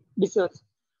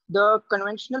 The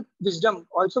conventional wisdom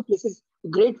also places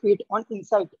great weight on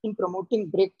insight in promoting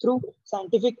breakthrough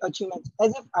scientific achievements,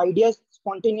 as if ideas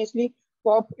spontaneously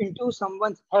pop into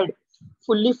someone's head,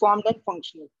 fully formed and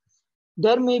functional.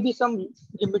 There may be some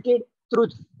limited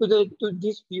truth to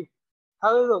this view.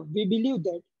 However, we believe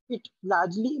that it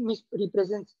largely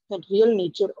misrepresents the real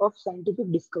nature of scientific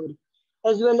discovery,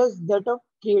 as well as that of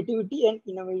creativity and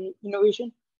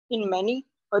innovation in many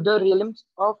other realms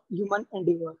of human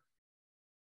endeavor.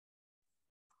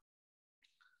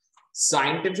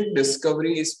 Scientific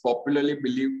discovery is popularly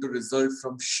believed to result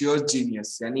from sheer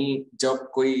genius. यानी जब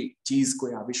कोई चीज,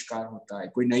 कोई आविष्कार होता है,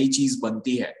 कोई नई चीज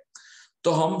बनती है,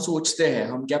 तो हम सोचते हैं,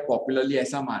 हम क्या पॉपुलरली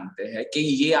ऐसा मानते हैं कि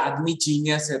ये आदमी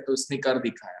जीनियस है तो इसने कर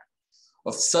दिखाया.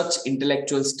 Of such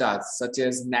intellectual stars such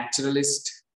as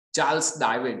naturalist Charles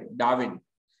Darwin,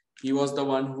 he was the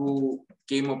one who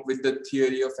came up with the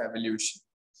theory of evolution,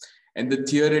 and the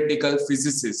theoretical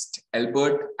physicist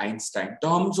Albert Einstein. तो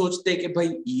हम सोचते हैं कि भाई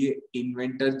ये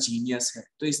इन्वेंटर जीनियस है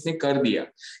तो इसने कर दिया,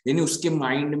 यानी उसके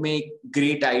माइंड में एक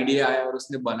ग्रेट आइडिया आया और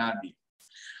उसने बना दिया.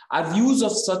 Our views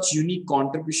of such unique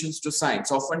contributions to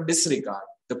science often disregard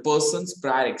the persons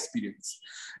prior experience.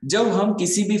 जब हम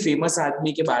किसी भी फेमस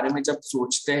आदमी के बारे में जब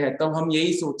सोचते हैं तब हम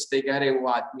यही सोचते हैं कि अरे वो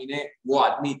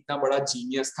आदमी इतना बड़ा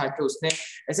जीनियस था कि उसने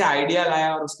ऐसे आइडिया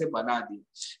लाया और उसने बना दी।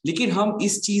 लेकिन हम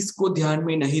इस चीज को ध्यान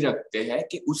में नहीं रखते हैं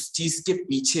कि उस चीज के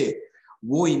पीछे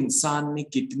वो इंसान ने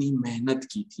कितनी मेहनत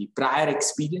की थी। Prior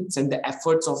experience and the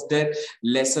efforts of their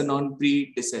lesson on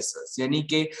predecessors, यानी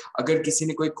कि अगर किसी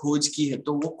ने कोई खोज की है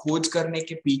तो वो खोज करने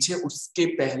के पीछे उसके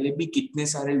पहले भी कितने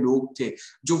सारे लोग थे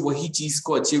जो वही चीज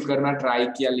को अचीव करना ट्राई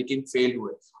किया लेकिन फेल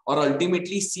हुए, और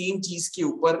अल्टीमेटली सेम चीज के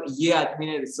ऊपर ये आदमी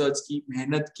ने रिसर्च की,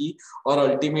 मेहनत की, और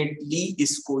अल्टीमेटली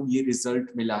इसको ये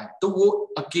रिजल्ट मिला है। तो वो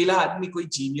अकेला आदमी कोई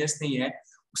जीनियस नहीं है,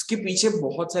 उसके पीछे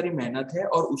बहुत सारी मेहनत है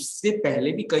और उससे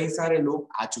पहले भी कई सारे लोग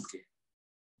आ चुके हैं।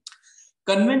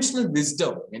 कन्वेंशनल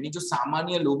विजडम यानी जो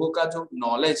सामान्य लोगों का जो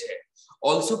नॉलेज है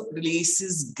also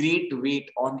places great weight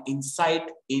on insight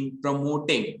in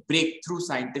promoting breakthrough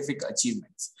scientific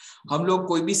achievements। हम लोग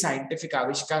कोई भी साइंटिफिक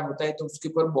आविष्कार होता है तो उसके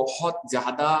ऊपर बहुत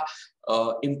ज्यादा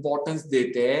इंपॉर्टेंस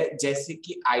देते हैं, जैसे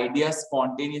कि आइडिया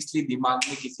स्पॉन्टेनियसली दिमाग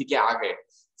में किसी के आ गए,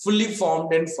 फुल्ली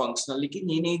फॉर्म्ड एंड फंक्शनल, लेकिन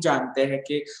ये नहीं जानते हैं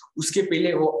कि उसके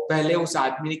पहले उस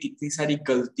आदमी ने कितनी सारी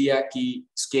गलतियां की,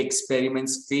 उसके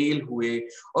एक्सपेरिमेंट्स फेल हुए,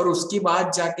 और उसके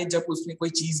बाद जाके जब उसने कोई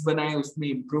चीज बनाई उसमें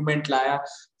इंप्रूवमेंट लाया,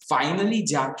 फाइनली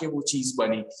जाके वो चीज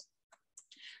बनी।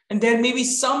 And there may be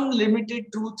some limited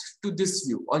truth to this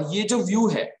view, और ये जो व्यू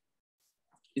है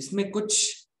इसमें कुछ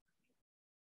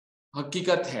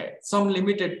हकीकत है, some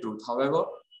limited truth, however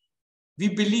we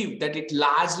believe that it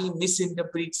largely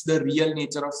misinterprets the real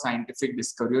nature of scientific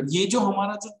discovery। और ये जो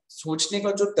हमारा जो सोचने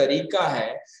का जो तरीका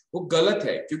है वो गलत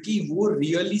है, क्योंकि वो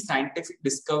रियली साइंटिफिक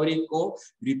डिस्कवरी को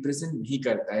रिप्रेजेंट नहीं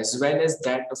करता है, as well as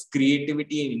that of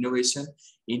creativity and innovation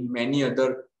in many other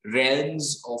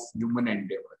realms of human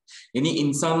endeavor। यानी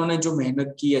इंसानों ने जो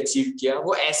मेहनत की, अचीव किया,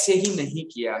 वो ऐसे ही नहीं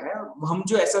किया है, हम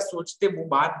जो ऐसा सोचते वो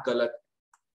बात गलत है।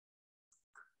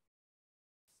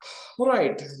 All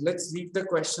right, let's read the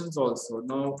questions also.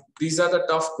 Now, these are the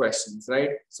tough questions,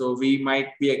 right? So we might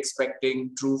be expecting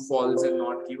true, false, and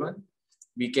not given.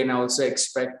 We can also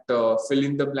expect fill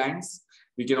in the blanks.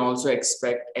 We can also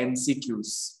expect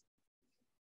MCQs.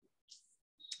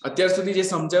 અત્યાર સુધી જે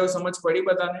સમજાયો સમજ પડી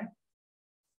બધાને?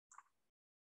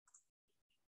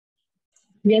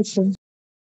 Yes, sir.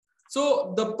 So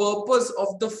the purpose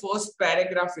of the first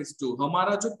paragraph is to,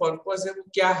 हमारा जो purpose है वो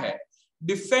क्या है?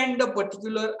 डिफेंड द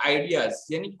पर्टिकुलर आइडियाज,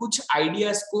 यानी कुछ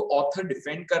आइडियाज को ऑथर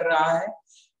डिफेंड कर रहा है।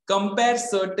 कंपेयर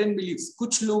सर्टेन बिलीव्स,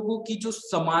 कुछ लोगों की जो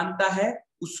समानता है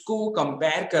उसको वो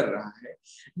कंपेयर कर रहा है।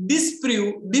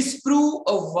 Disprove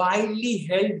a widely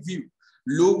held view,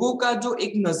 लोगों का जो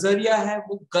एक नजरिया है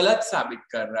वो गलत साबित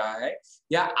कर रहा है।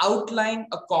 या आउटलाइन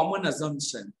अ कॉमन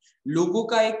अजम्पशन, लोगों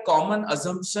का एक कॉमन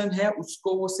अजम्पशन है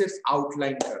उसको वो सिर्फ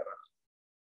आउटलाइन कर रहा है।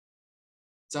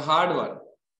 It's a hard one.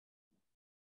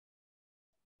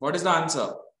 What is the answer?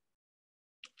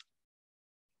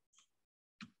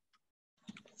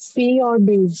 C or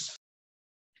D?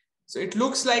 So it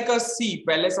looks like a C।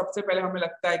 सबसे पहले हमें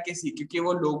लगता है कि C, क्योंकि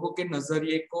वो लोगों के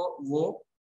नजरिए को वो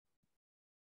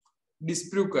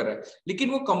डिस्प्रूव कर रहा है,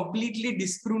 लेकिन वो कंप्लीटली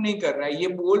डिस्प्रूव नहीं कर रहा है, ये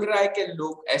बोल रहा है कि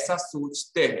लोग ऐसा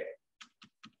सोचते हैं।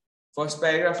 फर्स्ट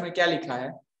पैराग्राफ में क्या लिखा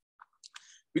है?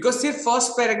 बिकॉज सिर्फ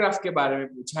फर्स्ट पैराग्राफ के बारे में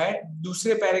पूछा है,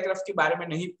 दूसरे पैराग्राफ के बारे में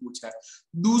नहीं पूछा है।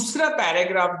 दूसरा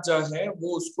पैराग्राफ जो है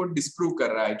वो उसको डिस्प्रूव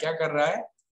कर रहा है। क्या कर रहा है?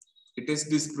 It is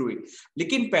disproving.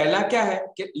 लेकिन पहला क्या है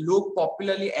कि लोग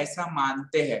पॉपुलरली ऐसा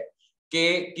मानते हैं कि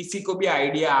किसी को भी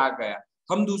आइडिया आ गया,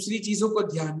 हम दूसरी चीजों को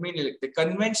ध्यान में नहीं रखते।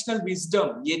 कन्वेंशनल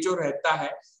विजडम ये जो रहता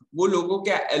है वो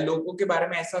लोगों के बारे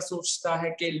में ऐसा सोचता है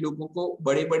कि लोगों को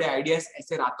बड़े बड़े आइडियाज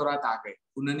ऐसे रातों रात आ गए,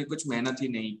 उन्होंने कुछ मेहनत ही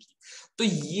नहीं की। तो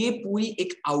ये पूरी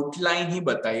एक आउटलाइन ही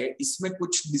बताई है, इसमें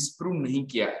कुछ डिस्प्रूव नहीं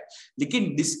किया है,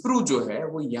 लेकिन डिस्प्रूव जो है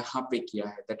वो यहाँ पे किया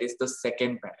है। That is the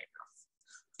second paragraph.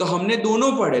 तो हमने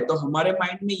दोनों पढ़े तो हमारे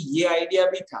माइंड में ये आइडिया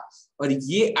भी था, और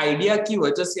ये आइडिया की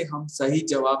वजह से हम सही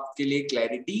जवाब के लिए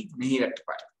क्लैरिटी नहीं रख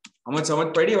पाए। हमें समझ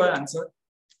पड़ी और answer?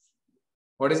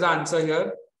 What is the answer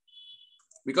here?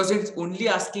 Because it's only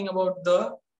asking about the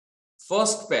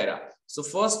first para. So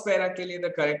first para के लिए the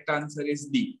correct answer is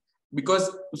D. Because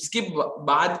उसके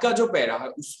बाद का जो पैरा है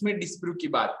उसमें डिस्प्रूव की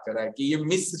बात कर रहा है कि ये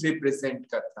मिस रिप्रेजेंट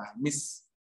करता है। मिस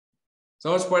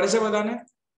समझ पड़े છે બધાને?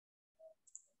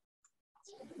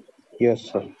 Yes,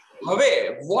 sir. હવે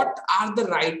what are the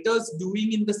writers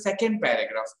doing in the second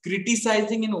paragraph?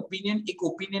 Criticizing an opinion, એક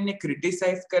opinion ને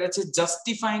criticize કરે છે,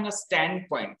 justifying a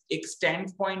standpoint, એક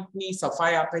standpoint ની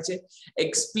સફાઈ આપે છે,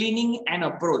 explaining an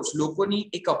approach, લોકોની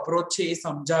એક approach છે એ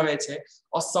સમજાવે છે,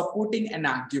 or supporting an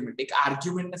argument, એક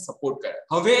argument ને support કરે।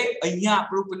 હવે અહીંયા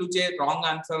આપણું પેલું જે wrong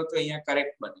answer હતો અહીંયા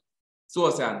correct બને। શું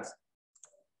હશે answer?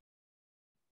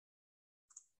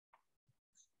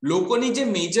 લોકોની જે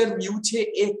મેજર વ્યૂ છે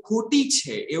એ ખોટી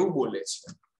છે એવું બોલે છે.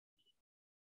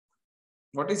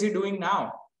 What is he doing now?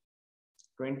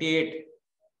 28.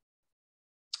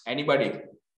 Anybody?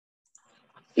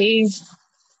 Is.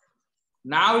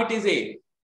 Now it is A,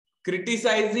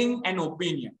 criticizing an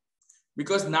opinion,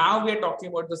 because now we are talking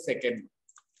about the second.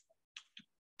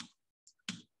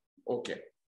 Okay.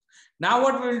 Now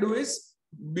what we will do is,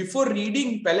 before reading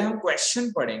पहले हम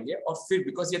question पढ़ेंगे और फिर,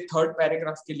 because ये third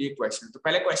paragraph के लिए question, तो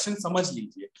पहले क्वेश्चन समझ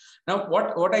लीजिए. Now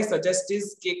what I suggest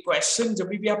is कि क्वेश्चन जब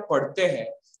भी आप पढ़ते हैं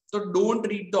तो डोंट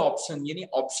रीड द ऑप्शन, यानी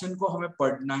ऑप्शन को हमें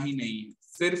पढ़ना ही नहीं है,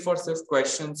 सिर्फ और सिर्फ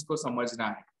क्वेश्चंस को समझना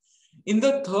है. In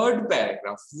the third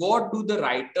paragraph, what do the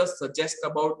writers suggest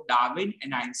about Darwin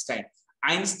and Einstein?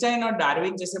 Einstein और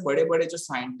डार्विन जैसे बड़े बड़े जो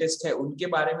साइंटिस्ट है उनके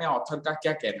बारे में ऑथर का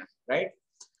क्या कहना है, right?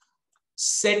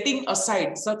 Setting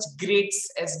aside such greats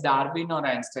as Darwin or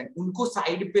Einstein, उनको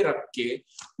साइड पे रख के,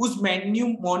 whose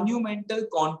monumental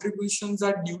contributions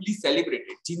are duly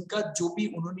celebrated, जिनका जो भी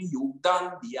उन्होंने योगदान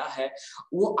दिया है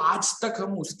वो आज तक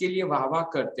हम उसके लिए वाह वाह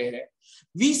करते हैं.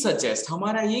 We suggest,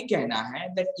 हमारा ये कहना है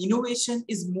that innovation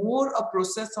is more a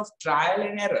process of trial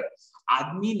and error.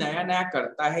 आदमी नया नया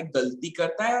करता है, गलती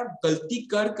करता है और गलती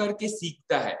कर करके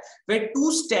सीखता है. Where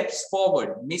 2 steps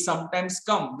forward may sometimes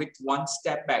come with 1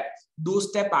 step back. 2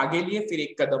 step आगे लिए फिर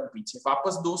 1 कदम पीछे,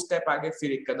 वापस 2 स्टेप आगे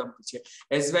फिर 1 कदम पीछे,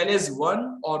 as well as 1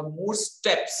 or more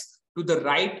steps to the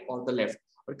right or the left.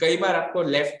 और कई बार आपको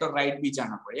लेफ्ट और राइट भी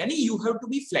जाना पड़े, यानी you have to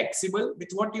be flexible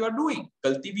with what you are doing.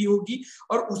 गलती भी होगी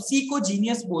और उसी को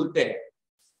जीनियस बोलते हैं.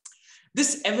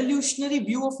 This evolutionary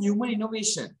view of human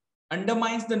innovation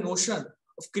undermines the notion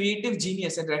of creative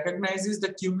genius and recognizes the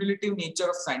cumulative nature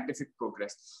of scientific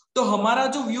progress. तो हमारा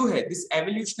जो व्यू है, this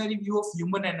evolutionary view of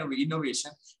human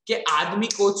innovation, कि आदमी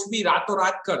कुछ भी रातों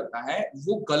रात करता है,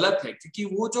 वो गलत है, क्योंकि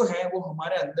वो जो है वो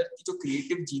हमारे अंदर की जो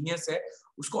क्रिएटिव जीनियस है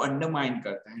उसको अंडरमाइन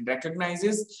करता है.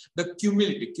 recognizes the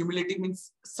cumulative means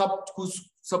सब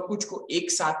कुछ को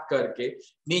एक साथ करके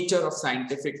nature of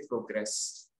scientific progress.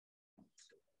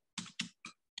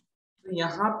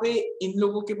 यहाँ पे इन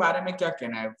लोगों के बारे में क्या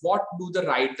कहना है? What do the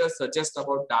writers suggest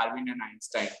about Darwin and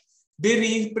Einstein? They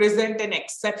represent an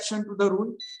exception to the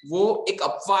rule. वो एक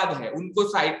अपवाद है, उनको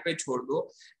साइड पे छोड़ दो.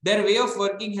 Their way of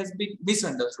working has been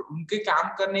misunderstood. उनके काम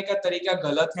करने का तरीका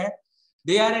गलत है.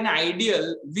 They are an ideal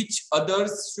which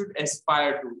others should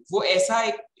aspire to. वो ऐसा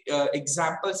एक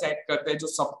एग्जाम्पल सेट करते हैं जो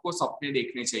सबको सपने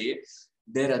देखने चाहिए.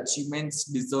 Their achievements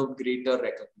deserve greater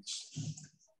recognition.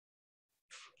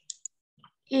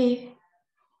 A.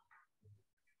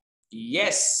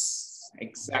 Yes,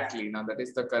 exactly. Now that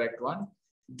is the correct one.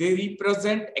 They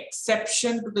represent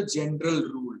exception to the general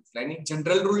rule. यानी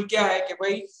जनरल रूल क्या है कि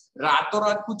भाई रातों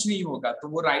रात कुछ नहीं होगा, तो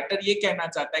वो राइटर ये कहना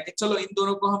चाहता है कि चलो इन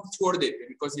दोनों को हम छोड़ देते हैं,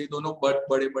 बिकॉज ये दोनों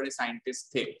बड़े बड़े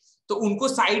साइंटिस्ट थे, तो उनको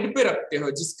साइड पे रखते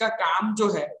हो, जिसका काम जो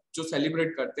है जो सेलिब्रेट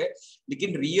करते हैं. लेकिन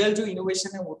रियल जो इनोवेशन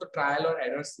है वो तो ट्रायल और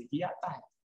एरर से ही आता है.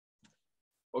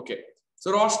 Okay, so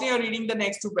Roshni are reading the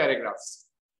next 2 paragraphs.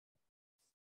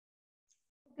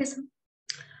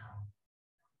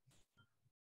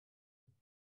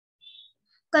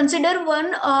 Consider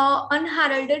one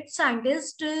unheralded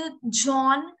scientist,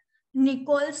 John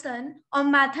Nicholson, a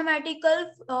mathematical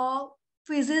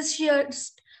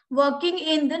physicist working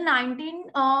in the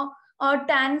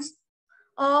 1910s,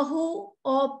 who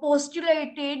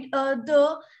postulated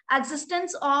the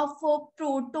existence of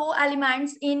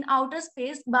proto-elements in outer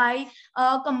space by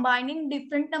combining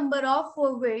different number of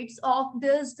weights of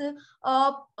these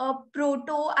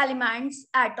proto-elements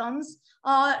atoms.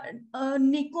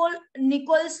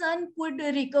 Nicholson could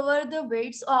recover the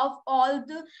weights of all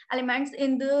the elements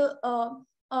in the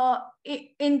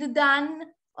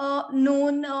then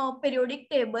known periodic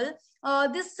table.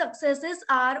 These successes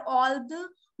are all the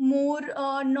more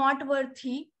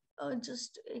noteworthy.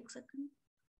 Just a second.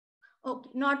 Okay,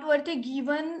 noteworthy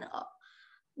given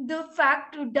the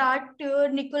fact that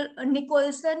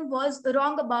Nicholson was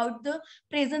wrong about the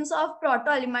presence of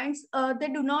proto-elements. They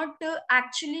do not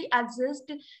actually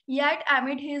exist, yet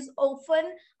amid his often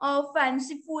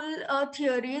fanciful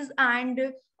theories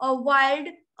and wild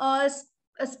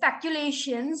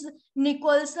speculations,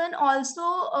 Nicholson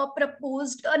also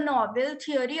proposed a novel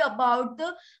theory about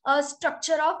the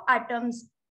structure of atoms.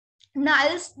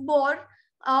 Niels Bohr,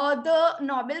 the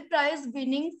Nobel Prize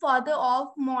winning father of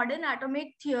modern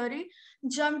atomic theory,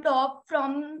 jumped off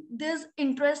from this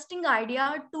interesting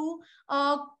idea to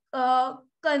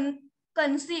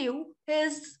conceive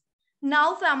his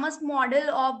now famous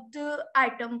model of the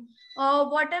atom.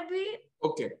 What have we?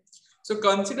 Okay. So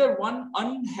consider one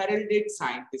unheralded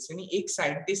scientist, यानी एक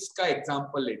scientist का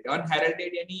example लेते हैं.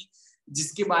 unheralded यानी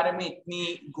जिसके बारे में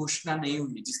इतनी घोषणा नहीं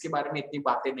हुई, जिसके बारे में इतनी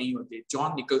बातें नहीं होती.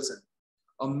 John Nicholson,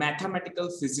 a mathematical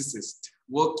physicist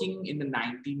working in the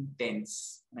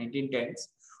 1910s,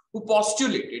 who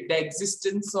postulated the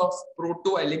existence of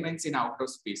proto elements in outer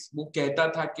space. वो कहता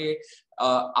था कि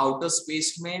outer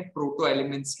space में proto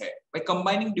elements है. By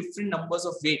combining different numbers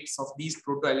of weights of these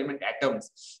proto element atoms,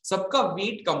 सबका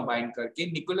weight combine करके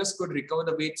Nicholas could recover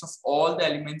the weights of all the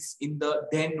elements in the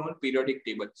then known periodic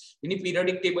table. यानी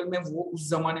periodic table में वो उस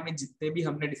जमाने में जितने भी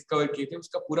हमने डिस्कवर किए थे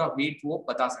उसका पूरा weight वो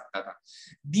बता सकता था.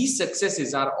 These successes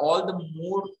are all the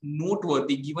more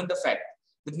noteworthy given the fact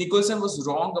that Nicholson was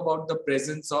wrong about the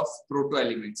presence of proto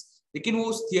elements. लेकिन वो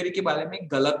उस theory के बारे में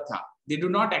गलत था. They do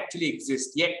not actually exist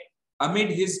yet. Amid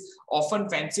his often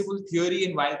fanciful theory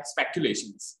and wild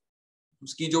speculations,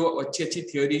 उसकी जो अच्छी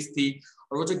theories थी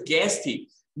और वो जो guess थी,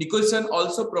 Nicholson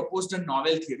also proposed a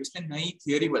novel theory. उसने नई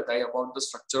theory बताई about the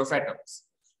structure of atoms.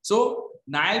 So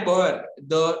Niall Bohr,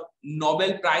 the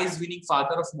Nobel Prize winning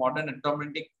father of modern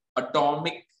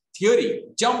atomic theory,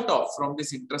 jumped off from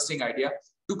this interesting idea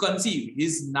to conceive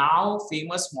his now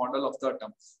famous model of the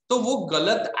atom. तो वो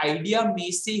गलत idea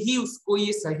में से ही उसको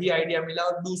ये सही idea मिला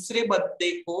और दूसरे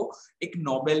बंदे को एक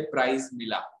नोबेल प्राइज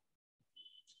मिला.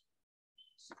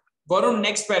 Varun,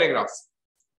 next paragraph.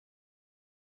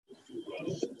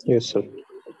 Yes, sir.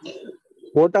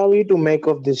 What are we to make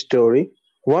of this story?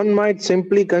 One might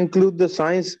simply conclude the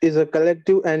science is a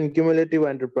collective and cumulative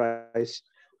enterprise.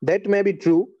 That may be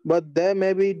true, but there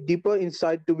may be deeper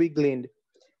insight to be gleaned.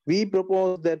 We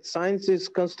propose that science is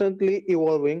constantly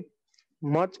evolving,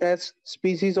 much as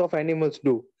species of animals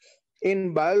do.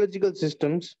 In biological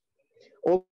systems,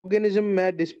 organisms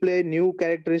may display new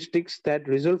characteristics that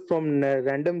result from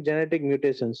random genetic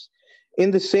mutations.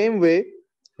 In the same way,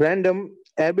 random,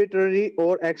 arbitrary,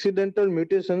 or accidental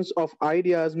mutations of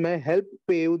ideas may help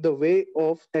pave the way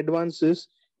of advances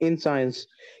in science.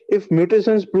 If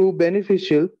mutations prove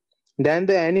beneficial, then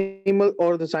the animal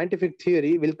or the scientific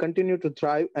theory will continue to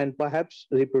thrive and perhaps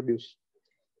reproduce.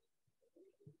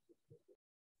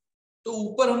 तो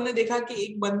ऊपर हमने देखा कि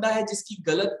एक बंदा है जिसकी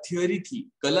गलत थ्योरी थी,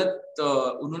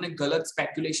 उन्होंने गलत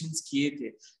स्पेकुलेशंस किए थे,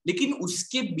 लेकिन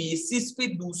उसके बेसिस पे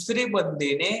दूसरे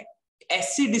बंदे ने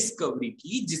ऐसी डिस्कवरी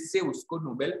की जिससे उसको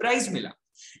नोबेल प्राइज मिला.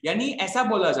 यानी ऐसा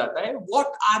बोला जाता है,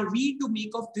 what are we to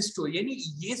make of this story, यानी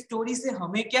ये स्टोरी से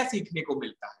हमें क्या सीखने को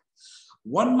मिलता है.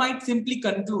 वन माइट सिंपली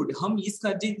कंक्लूड, हम इस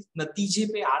नतीजे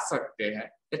पे आ सकते हैं,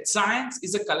 that science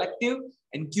is a collective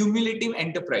and cumulative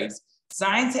enterprise.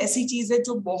 Science ऐसी चीज है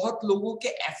जो बहुत लोगों के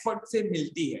एफर्ट से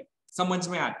मिलती है, समझ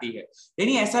में आती है.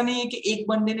 यानी ऐसा नहीं है कि एक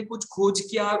बंदे ने कुछ खोज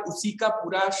किया और उसी का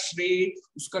पूरा श्रेय,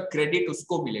 उसका क्रेडिट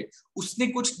उसको मिले. उसने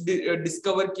कुछ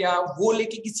डिस्कवर किया, वो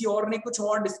लेके किसी और ने कुछ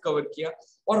और डिस्कवर किया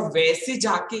और वैसे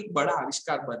जाके एक बड़ा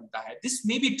आविष्कार बनता है. This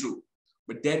may be true,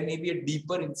 but there may be a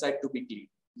deeper insight to be गीन्ड.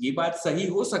 ये बात सही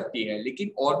हो सकती है,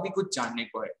 लेकिन और भी कुछ जानने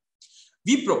को है.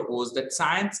 We propose that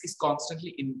science is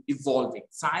constantly evolving.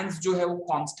 Science जो है वो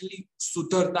constantly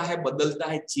सुधरता है, बदलता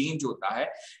है, change होता है,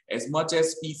 as much as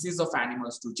species of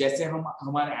animals do. जैसे हम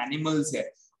हमारे animals है,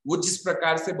 वो जिस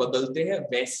प्रकार से बदलते हैं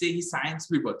वैसे ही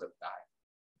science भी बदलता है.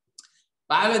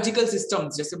 Biological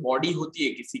systems जैसे body होती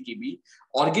है किसी की भी,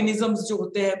 organisms जो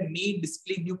होते हैं may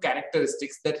display new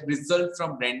characteristics that result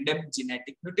from random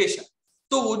genetic mutation.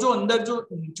 तो वो जो अंदर जो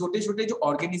छोटे-छोटे जो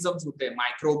organisms होते हैं,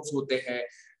 microbes होते हैं,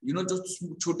 जो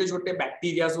छोटे-छोटे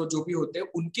बैक्टीरियाज हो जो भी होते हैं,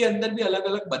 उनके अंदर भी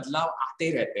अलग-अलग बदलाव आते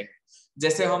रहते हैं.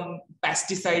 जैसे हम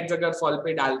पेस्टिसाइड्स अगर फल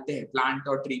पे डालते हैं, प्लांट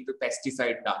और ट्री पे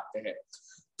पेस्टिसाइड डालते हैं,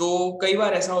 तो कई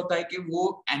बार ऐसा होता है कि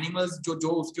वो एनिमल्स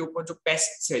जो उसके ऊपर जो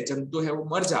पेस्ट्स है, जंतु है, वो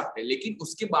मर जाते हैं, लेकिन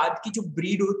उसके बाद की जो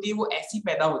ब्रीड होती है वो ऐसी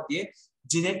पैदा होती है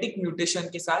जेनेटिक म्यूटेशन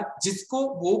के साथ, जिसको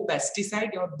वो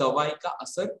पेस्टिसाइड या दवाई का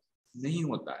असर नहीं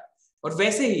होता है. और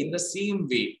वैसे ही in the same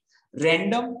way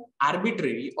random,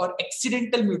 arbitrary और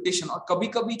एक्सीडेंटल म्यूटेशन, और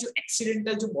कभी-कभी जो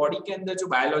एक्सीडेंटल जो बॉडी के अंदर जो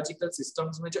बायोलॉजिकल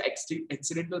सिस्टम्स में जो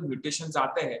एक्सीडेंटल म्यूटेशंस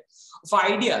आते हैं of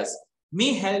ideas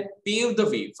may help pave the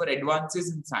way for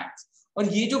advances in science.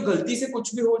 और ये जो गलती से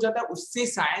कुछ भी हो जाता है उससे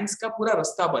साइंस का पूरा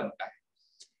रास्ता बनता है.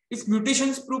 इफ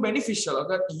म्यूटेशंस प्रूव बेनिफिशियल,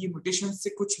 अगर ये म्यूटेशन से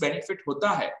कुछ बेनिफिट होता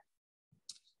है,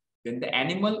 then the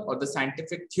animal or the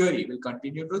scientific theory will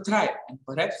continue to thrive and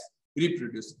perhaps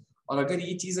reproduce. और अगर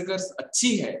ये चीज अगर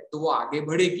अच्छी है तो वो आगे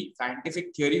बढ़ेगी.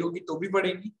 साइंटिफिक थियोरी होगी तो भी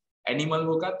बढ़ेगी, एनिमल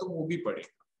होगा तो वो भी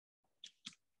बढ़ेगा.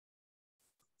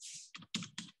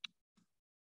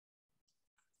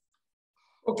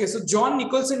 Okay, so John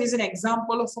Nicholson is an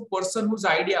example of a person whose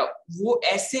idea, वो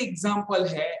ऐसे एग्जाम्पल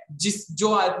है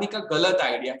जो आदमी का गलत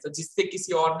आइडिया था जिससे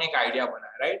किसी और ने एक आइडिया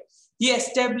बनाया, right? He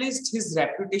established his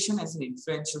reputation as an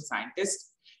influential scientist.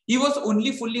 He was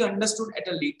only fully understood at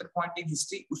a later point in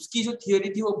history. उसकी जो थियोरी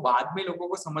थी वो बाद में लोगों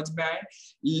को समझ में आए.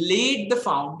 Laid the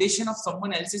foundation of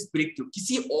someone else's breakthrough.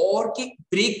 किसी और के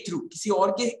breakthrough, किसी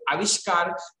और के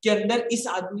आविष्कार के अंदर इस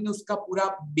आदमी ने उसका पूरा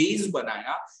बेस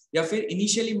बनाया. या फिर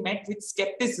initially met with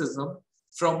skepticism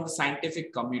from the scientific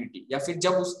community. या फिर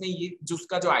जब उसने ये जो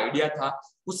उसका जो आइडिया था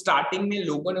वो स्टार्टिंग में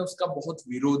लोगों ने उसका बहुत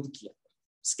विरोध किया.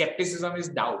 Skepticism is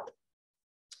doubt.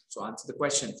 So answer the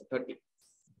question for 30.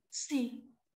 C.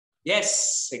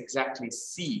 Yes, exactly.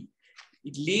 C.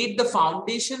 It laid the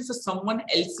foundation for someone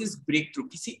else's breakthrough.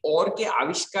 किसी और के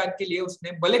आविष्कार के लिए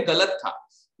उसने भले गलत था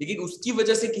लेकिन उसकी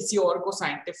वजह से किसी और को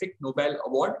साइंटिफिक नोबेल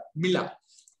अवार्ड मिला.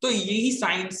 तो यही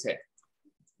साइंस है.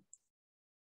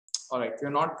 All right, we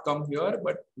have not come here,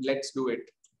 but let's do it.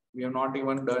 We have not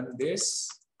even done this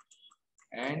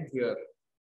and here.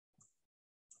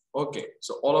 Okay,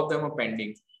 so all of them are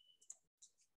pending.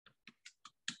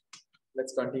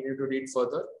 Let's continue to read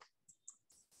further.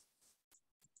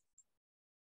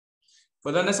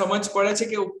 બધાને સમજ પડે છે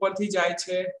કે ઉપરથી જાય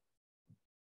છે?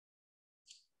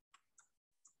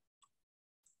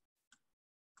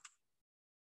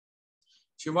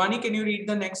 Shivani, can you read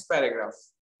the next paragraph?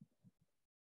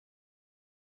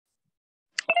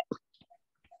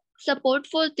 Support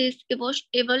for this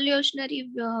evolutionary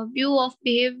view of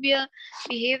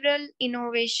behavioral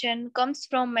innovation comes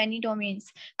from many domains.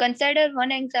 Consider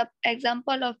one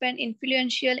example of an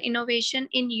influential innovation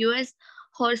in US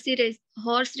horse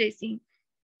racing.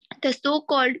 The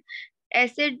so-called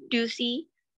acid-duty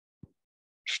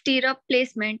stirrup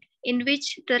placement, in which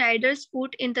the rider's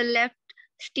foot in the left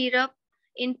stirrup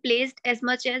is placed as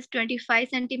much as 25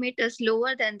 centimeters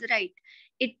lower than the right.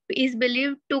 It is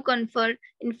believed to confer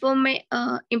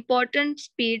important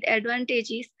speed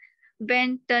advantages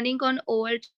when turning on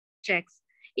oval tracks.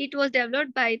 It was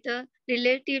developed by the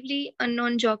relatively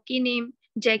unknown jockey named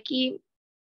Jackie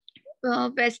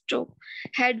Westrop.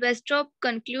 Had Westrop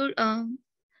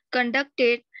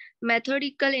conducted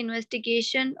methodical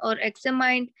investigation or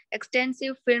examined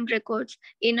extensive film records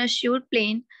in a shoot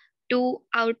plane to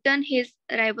outrun his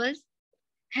rivals?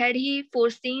 Had he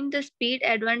foreseen the speed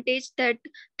advantage that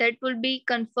would be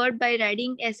conferred by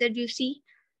riding acid-duty?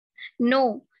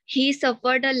 No, he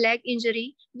suffered a leg injury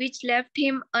which left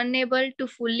him unable to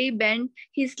fully bend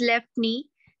his left knee.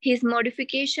 His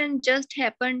modification just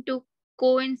happened to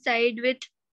coincide with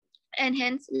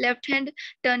enhanced left-hand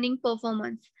turning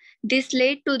performance. This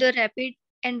led to the rapid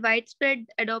and widespread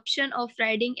adoption of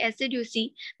riding acid-duty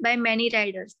by many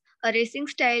riders, a racing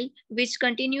style which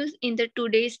continues in the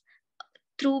today's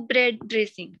thoroughbred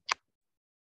racing.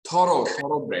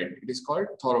 Thoroughbred. It is called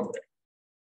thoroughbred.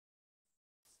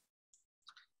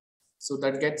 So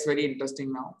that gets very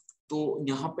interesting now. तो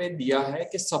यहाँ पे दिया है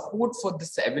कि support for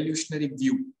this evolutionary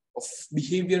view of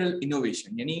behavioral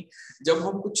innovation, यानी जब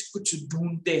हम कुछ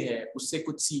ढूंढते हैं, उससे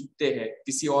कुछ सीखते हैं,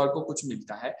 किसी और को कुछ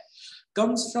मिलता है,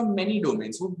 comes from many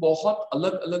domains. वो बहुत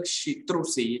अलग-अलग क्षेत्रों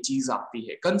से ये चीज आती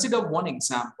है. Consider one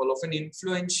example of an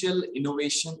influential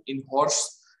innovation in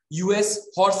US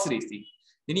horse racing.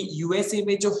 यानी USA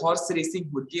में जो horse racing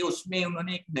होती है उसमें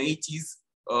उन्होंने एक नई चीज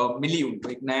मिली, उनको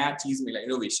एक नया चीज मिला,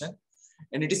 innovation,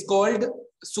 and it is called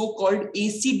so-called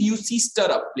AC-DC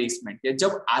stirrup placement. या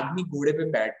जब आदमी घोड़े पे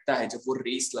बैठता है, जब वो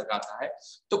रेस लगाता है,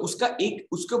 तो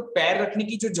उसका पैर रखने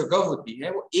की जो जगह होती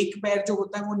है, वो एक पैर जो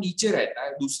होता है वो नीचे रहता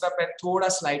है, दूसरा पैर थोड़ा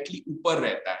स्लाइटली ऊपर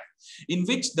रहता है. In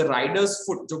which the rider's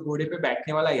foot, जो घोड़े पे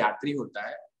बैठने वाला यात्री होता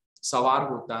है, सवार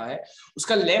होता है,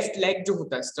 उसका लेफ्ट लेग जो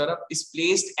होता है stirrup is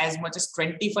placed as much as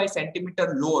 25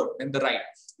 centimetre lower than the right.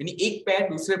 यानी एक पैर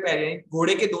दूसरे पैर,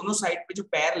 घोड़े के दोनों साइड पे जो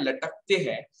पैर लटकते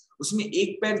हैं उसमें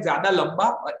एक पैर ज्यादा लंबा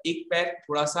और एक पैर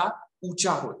थोड़ा सा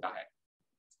ऊंचा होता है.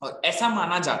 और ऐसा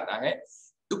माना जाता है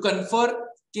टू कन्फर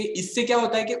कि इससे क्या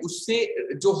होता है कि उससे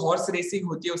जो हॉर्स रेसिंग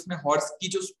होती है उसमें हॉर्स की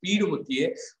जो स्पीड होती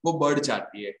है वो बढ़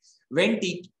जाती है. When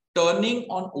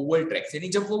turning on Oval tracks, यानी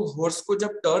जब वो हॉर्स को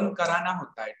जब टर्न कराना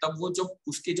होता है तब वो जो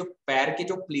उसके जो पैर के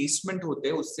जो प्लेसमेंट होते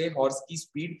हैं उससे हॉर्स की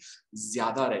स्पीड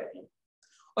ज्यादा रहती है.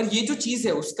 और ये जो चीज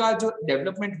है उसका जो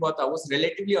डेवलपमेंट हुआ था वो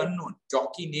रिलेटिवली अननोन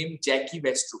जॉकी नेम जैकी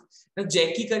वेस्ट्रूप.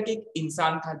 जैकी करके एक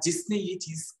इंसान था जिसने ये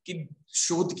चीज की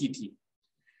शोध की थी.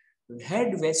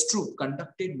 Had Westrup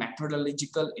conducted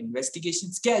methodological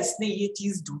investigations? क्या इसने ये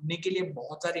चीज ढूंढने के लिए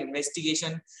बहुत सारे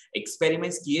इन्वेस्टिगेशन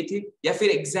एक्सपेरिमेंट्स किए थे, या फिर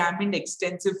एग्जामिन्ड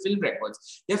एक्सटेंसिव फिल्म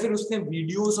रिकॉर्ड्स, या फिर उसने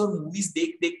वीडियोस और मूवीज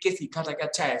देख के सीखा था कि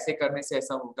अच्छा ऐसे करने से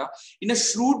ऐसा होगा. इन अ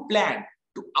shrewd plan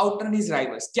to outrun his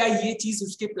rivals. क्या ये चीज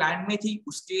उसके प्लान में थी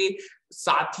उसके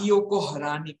साथियों को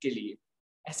हराने के लिए?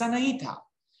 ऐसा नहीं था.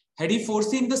 Had he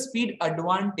foreseen the speed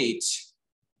advantage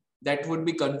that would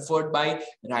be conferred by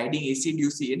riding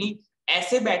AC-DC? यानी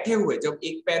ऐसे बैठे हुए जब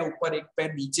एक पैर ऊपर एक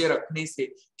पैर नीचे रखने से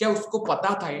क्या उसको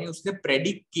पता था, यानी उसने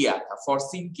प्रेडिक्ट किया था,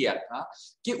 फॉरसीन किया था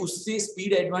कि उससे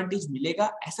स्पीड एडवांटेज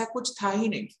मिलेगा? ऐसा कुछ था ही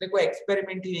नहीं, उसने कोई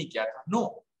एक्सपेरिमेंट ही नहीं किया था। नो,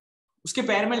 उसके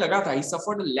पैर में लगा था, he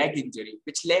suffered a leg injury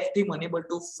which left him unable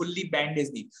to fully bend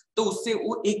his knee। तो उससे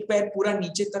वो एक पैर पूरा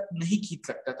नीचे तक नहीं खींच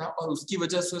सकता था और उसकी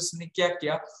वजह से उसने क्या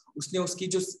किया, उसने उसकी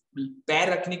जो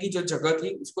पैर रखने की जो जगह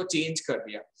थी उसको चेंज कर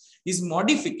दिया। His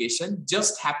modification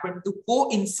just happened to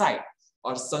coincide,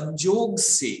 और संजोग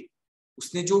से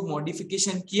उसने जो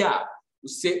मॉडिफिकेशन किया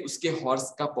उससे उसके हॉर्स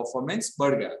का परफॉर्मेंस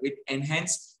बढ़ गया with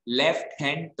enhanced left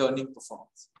hand turning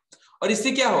performance. और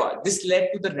इससे क्या हुआ? This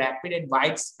led to the rapid and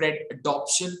wide spread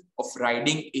adoption of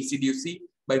riding AC DC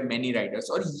by many Riders.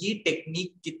 और ये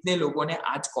टेक्निक कितने लोगों ने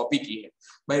आज कॉपी की है?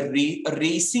 Bye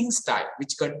racing style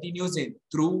which continues in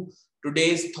through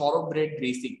today's थॉरोब्रेड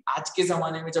racing. आज के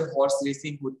जमाने में जब हॉर्स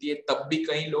रेसिंग होती है तब भी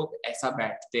कई लोग ऐसा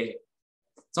बैठते हैं।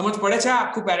 समझ पड़े छे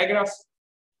आपको paragraph?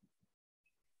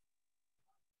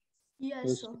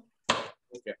 Yes, sir.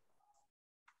 Okay.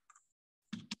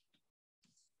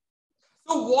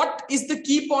 So what is the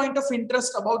key point of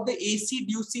interest about the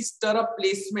AC-DC stirrup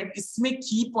placement? इसमें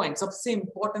key point, सबसे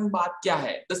important बात क्या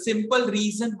है? The simple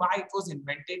reason why it was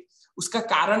invented, उसका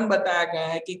कारण बताया गया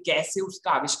है कि कैसे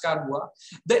उसका आविष्कार हुआ।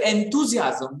 The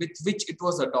enthusiasm with which it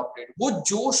was adopted, वो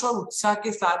जोश और उत्साह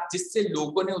के साथ जिससे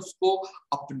लोगों ने उसको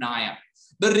अपनाया।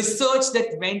 The research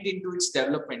that went into its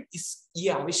development, ये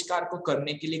आविष्कार को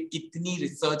करने के लिए कितनी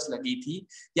रिसर्च लगी थी,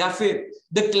 या फिर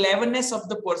the cleverness of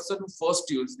the person who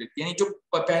first used it, यानी जो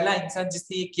पहला इंसान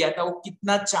जिसने ये किया था वो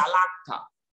कितना चालाक था।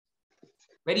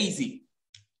 Very easy.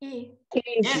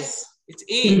 Yes, it's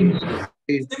A.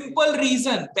 Simple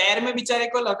reason, पैर में बेचारे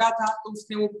को लगा था तो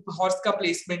उसने वो हॉर्स का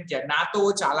प्लेसमेंट किया। ना तो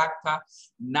वो चालाक था,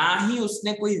 ना ही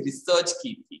उसने कोई रिसर्च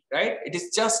की थी, right? It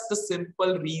is just the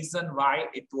simple reason why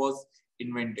it was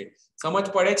invented. समझ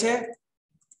पड़े छे?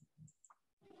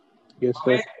 Yes,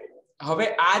 sir. હવે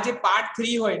આ જે પાર્ટ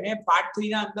 3 હોય ને, પાર્ટ 3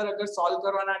 ના અંદર અગર સોલ્વ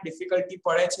કરવાના ડિફિકલ્ટી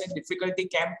પડે છે, ડિફિકલ્ટી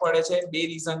કેમ પડે છે? બે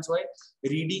રીઝન્સ હોય,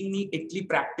 રીડિંગ ની એટલી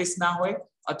પ્રેક્ટિસ ના હોય,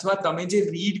 અથવા તમે જે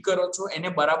રીડ કરો છો એને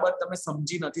બરાબર તમે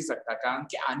સમજી નથી શકતા, કારણ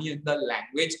કે આની અંદર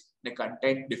લેંગ્વેજ ને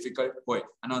કન્ટેન્ટ ડિફિકલ્ટ હોય,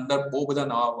 આનો અંદર બહુ બધા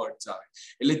નવા વર્ડ્સ આવે,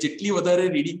 એટલે જેટલી વધારે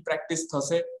રીડિંગ પ્રેક્ટિસ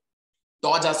થશે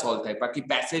તો જ આ સોલ્વ થાય. બાકી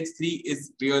passage 3 is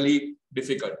really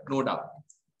difficult, no doubt.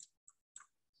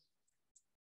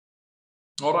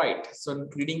 All right, so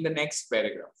reading the next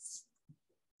paragraph.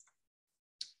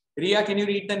 Riya, can you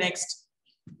read the next?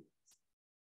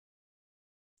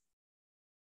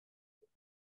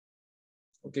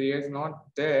 Okay, Riya is not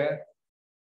there.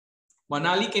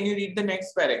 Manali, can you read the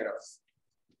next paragraph?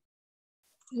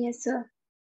 Yes, sir.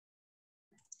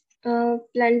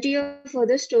 Plenty of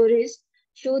other stories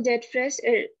show that fresh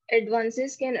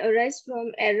advances can arise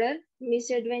from error,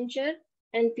 misadventure,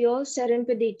 and pure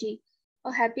serendipity,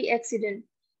 a happy accident.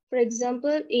 For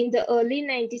example, in the early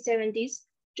 1970s,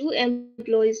 two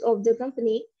employees of the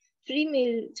company,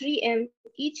 3M,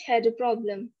 each had a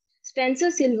problem.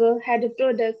 Spencer Silver had a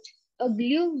product, a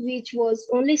glue which was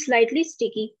only slightly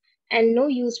sticky and no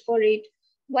use for it,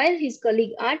 while his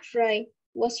colleague Art Fry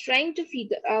was trying to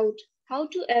figure out how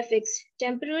to affix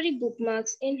temporary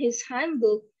bookmarks in his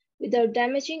handbook without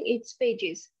damaging its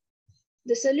pages.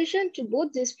 The solution to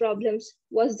both these problems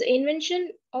was the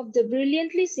invention of the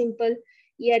brilliantly simple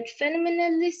yet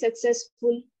phenomenally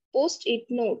successful post-it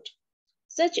note.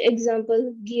 Such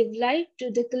examples give life to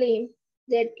the claim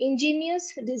that ingenious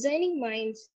designing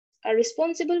minds are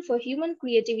responsible for human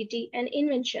creativity and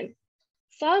invention.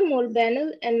 Far more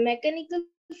banal and mechanical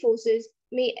forces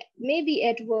may be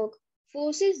at work,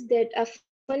 forces that are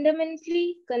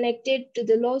fundamentally connected to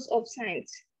the laws of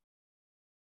science.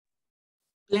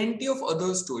 Plenty of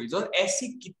other stories, और ऐसी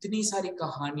कितनी सारी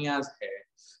कहानियां हैं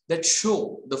that show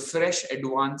the fresh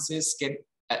advances can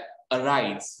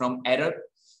arise from error,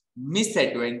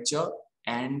 misadventure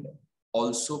and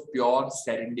also pure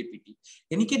serendipity.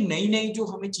 यानी कि नई नई जो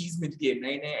हमें चीज मिलती है,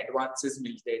 नए नए एडवांसेस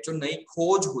मिलते हैं, जो नई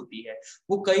खोज होती है,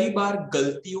 वो कई बार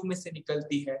गलतियों में से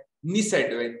निकलती है।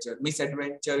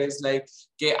 मिसएडवेंचर इज लाइक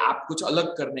कि आप कुछ अलग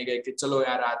करने गए कि चलो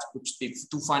यार आज कुछ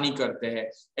तूफानी करते हैं।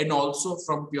 And also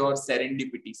from pure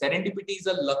serendipity, serendipity is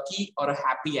a lucky और अ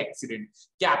हैप्पी एक्सीडेंट,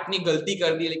 कि आपने गलती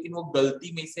कर दी लेकिन वो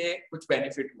गलती में से कुछ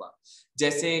बेनिफिट हुआ।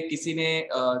 जैसे किसी ने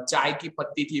चाय की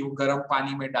पत्ती थी, वो गर्म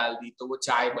पानी में डाल दी तो वो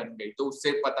चाय बन गई, तो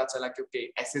उससे पता चला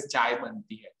कि ऐसे चाय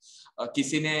बनती है।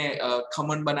 किसी ने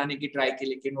खमन बनाने की ट्राई की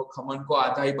लेकिन वो खमन को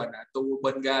आधा ही बना तो वो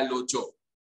बन गया लोचो,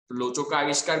 तो लोचो का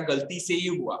आविष्कार गलती से ही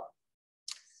हुआ।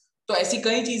 तो ऐसी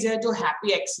कई चीजें हैं जो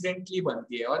हैप्पी एक्सीडेंटली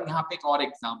बनती है। और यहाँ पे एक और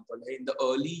एग्जांपल है, इन द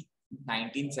अर्ली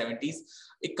 1970s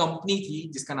एक कंपनी थी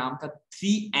जिसका नाम था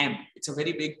 3M. It's a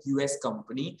very big US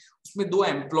company. उसमें 2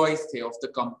 एम्प्लॉयज थे of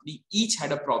the company. Each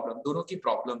had a problem. दोनों की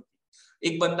प्रॉब्लम थी.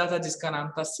 एक बंदा था जिसका नाम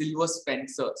था silver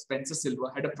Spencer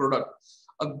silver had a product,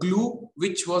 a glue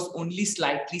which was only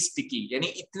slightly sticky. यानी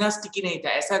इतना स्टिकी नहीं था.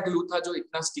 ऐसा ग्लू था जो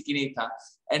इतना स्टिकी नहीं था.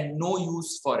 and no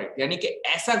use for it. यानी कि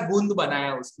ऐसा गूंद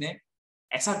बनाया उसने,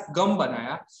 ऐसा गम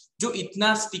बनाया जो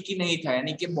इतना स्टिकी नहीं था,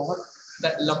 यानी कि बहुत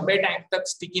लंबे टाइम तक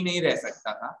स्टिकी नहीं रह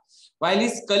सकता था. while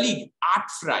his colleague Art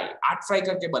Fry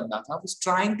करके बंदा था, was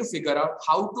trying to figure out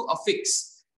how to affix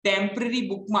temporary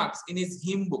bookmarks in his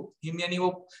hymn book. hymn यानी वो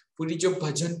पूरी जो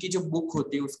भजन की जो बुक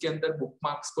होती है उसके अंदर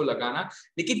बुकमार्क्स को लगाना,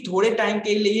 लेकिन थोड़े टाइम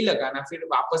के लिए ही लगाना, फिर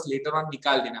वापस लेटर ऑन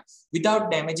निकाल देना विदाउट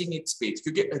डैमेजिंग इट्स पेज.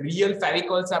 क्योंकि रियल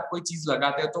फेविकॉल से आप कोई चीज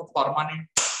लगाते हो तो परमानेंट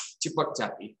चिपक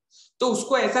जाती है. तो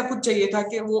उसको ऐसा कुछ चाहिए था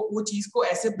कि वो चीज को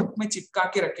ऐसे बुक में चिपका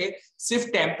के रखे, सिर्फ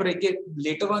टेम्परेरी के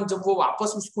लेटर ऑन जब वो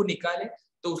वापस उसको निकाले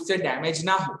तो उससे डैमेज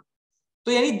ना हो.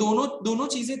 तो यानी दोनों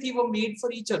चीजें थी वो made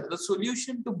for each other. The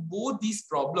solution to both these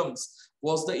problems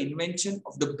was the invention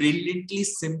of the brilliantly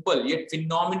simple yet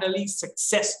phenomenally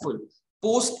successful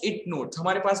post-it notes.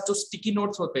 हमारे पास जो स्टिकी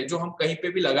नोट्स होते हैं जो हम कहीं पे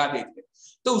भी लगा देते हैं,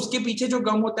 तो उसके पीछे जो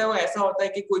गम होता है वो ऐसा होता है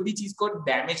कि कोई भी चीज को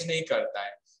डैमेज नहीं करता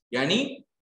है. यानी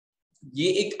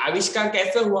ये एक आविष्कार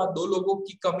कैसे हुआ? 2 लोगों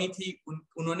की कमी थी,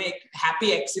 उन्होंने एक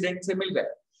हैप्पी एक्सीडेंट से मिल गए.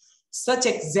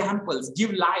 Such examples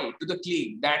give light to the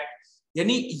claim that,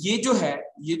 यानी ये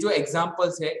जो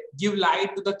एग्जांपल्स है, give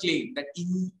light to the claim that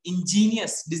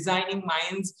Angénieux designing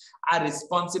minds are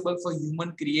responsible for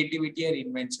human creativity और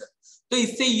इन्वेंशन. तो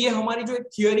इससे ये हमारी जो एक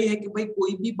थियोरी है कि भाई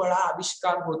कोई भी बड़ा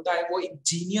आविष्कार होता है वो एक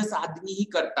जीनियस आदमी ही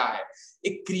करता है,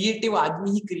 एक क्रिएटिव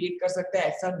आदमी ही क्रिएट कर सकता है,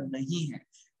 ऐसा नहीं है.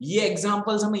 ये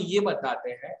एग्जांपल्स हमें ये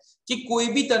बताते हैं कि कोई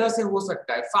भी तरह से हो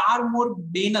सकता है. फार मोर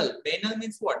बेनल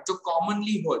मींस व्हाट? जो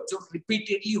कॉमनली हो, जो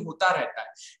रिपीटेडली होता रहता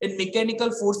है. And mechanical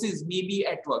forces may be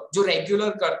at work, जो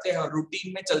रेगुलर करते हैं,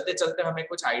 रूटीन में चलते चलते हमें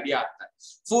कुछ आइडिया आता है.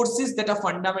 Forces that are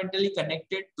fundamentally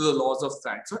connected to the laws of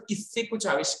science. और इससे कुछ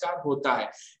आविष्कार होता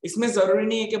है. इसमें जरूरी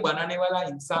नहीं है कि बनाने वाला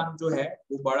इंसान जो है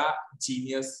वो बड़ा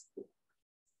जीनियस हो.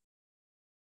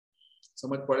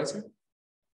 समझ पड़े છે?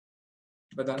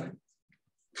 बताना.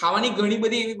 खावानी घणी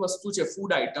बड़ी एवी वस्तु है,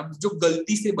 फूड आइटम्स, जो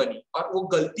गलती से बनी, और वो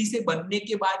गलती से बनने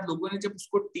के बाद लोगों ने जब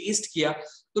उसको टेस्ट किया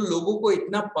तो लोगों को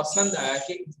इतना पसंद आया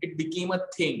कि it became a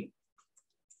thing.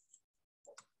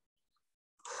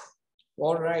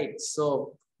 Alright, so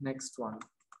next one.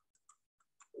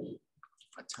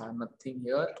 अच्छा, nothing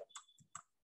here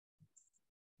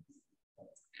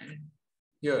and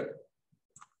here.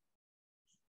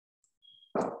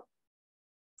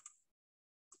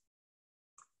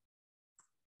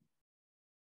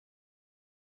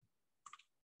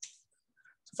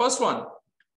 First one,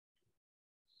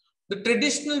 the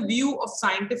traditional view of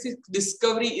scientific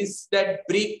discovery is that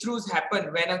breakthroughs happen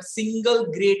when a single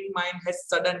great mind has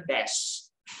sudden dash.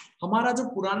 हमारा जो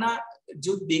पुराना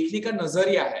जो देखने का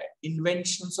नजरिया है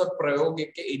inventions और प्रयोग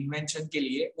के इन्वेंशन के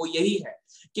लिए, वो यही है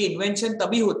कि इन्वेंशन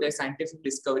तभी होते हैं साइंटिफिक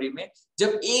डिस्कवरी में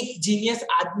जब एक जीनियस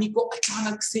आदमी को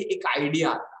अचानक से एक आइडिया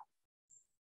आता है.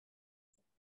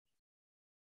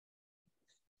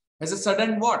 As a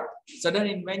sudden what? Sudden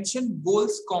invention,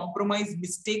 goals, compromise,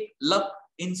 mistake, luck,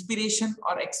 inspiration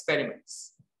or experiments.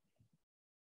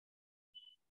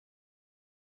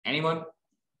 Anyone?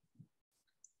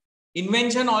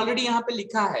 Invention already यहाँ पे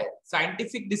लिखा है.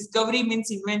 Scientific discovery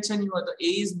means invention ही हुआ, तो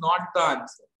A is not the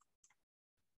answer.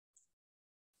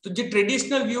 तो जो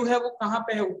ट्रेडिशनल व्यू है वो कहाँ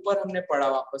पे है? ऊपर हमने पढ़ा,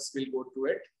 वापस we'll go to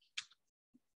it.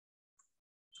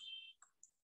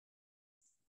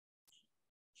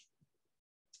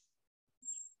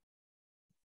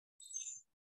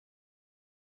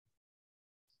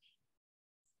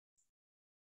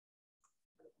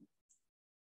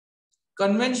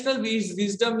 Conventional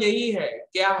wisdom यही है,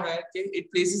 क्या है कि it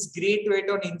places great wait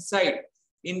on insight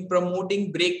in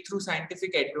promoting break through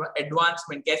scientific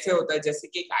advancement. कैसे होता है? जैसे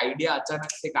कि एक आइडिया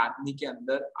अचानक से एक आदमी के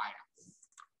अंदर आया,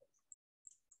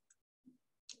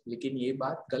 लेकिन ये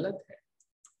बात गलत है.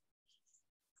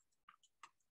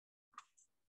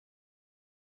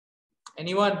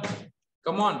 Anyone?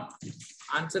 Come on,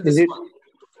 answer this one.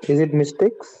 Is it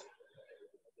mistakes?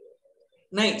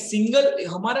 नहीं, सिंगल.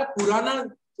 हमारा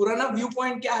पुराना व्यू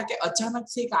पॉइंट क्या है कि अचानक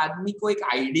से एक आदमी को एक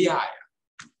आइडिया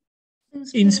आया.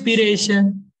 Inspiration.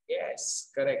 Yes,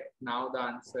 correct. Now the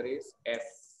answer is F.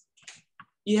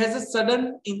 He has a sudden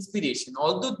inspiration.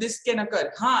 Although this can occur,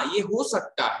 हाँ ये हो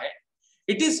सकता है.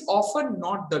 It is often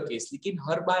not the case. लेकिन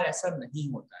हर बार ऐसा नहीं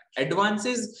होता है.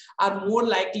 Advances are more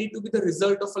likely to be the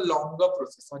result of a longer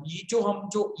process. और ये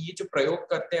जो प्रयोग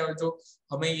करते हैं और जो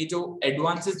हमें ये जो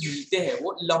advances मिलते हैं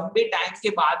वो लंबे टाइम के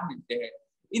बाद मिलते हैं.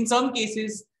 In some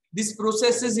cases this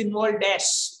processes involve dash.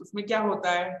 उसमें क्या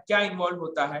होता है, क्या इन्वॉल्व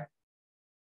होता है,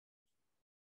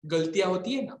 गलतियां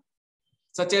होती है ना,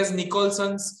 such as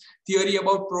Nicholson's theory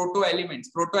about proto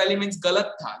elements. Proto elements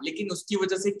गलत था लेकिन उसकी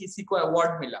वजह से किसी को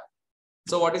अवार्ड मिला.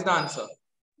 So what is the answer?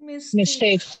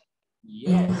 Mistake.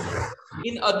 Yes.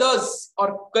 In others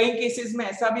और कई केसेस में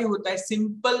ऐसा भी होता है,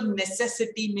 सिंपल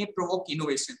नेसेसिटी में प्रोवोक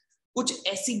इनोवेशन. कुछ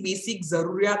ऐसी बेसिक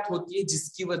जरूरियात होती है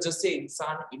जिसकी वजह से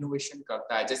इंसान इनोवेशन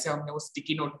करता है. जैसे हमने वो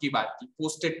स्टिकी नोट की बात की,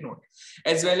 post-it note,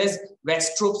 as well as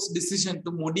वेस्ट्रोप्स decision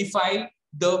to modify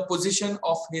the position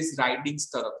of his riding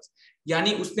स्टर्रप्स.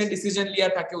 यानी उसने डिसीजन लिया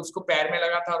था कि उसको पैर में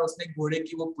लगा था और उसने घोड़े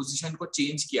की वो पोजीशन को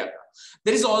चेंज किया था.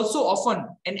 There is also often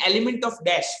an element of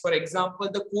dash, for example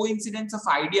the coincidence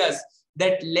of ideas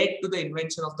that led to the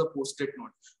invention of the post-it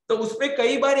note. तो उसमें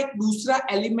कई बार एक दूसरा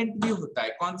एलिमेंट भी होता है.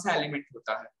 कौन सा एलिमेंट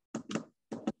होता है?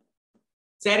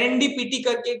 सेरेंडिपिटी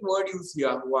करके एक वर्ड यूज किया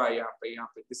हुआ है यहाँ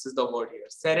पे this is the word here,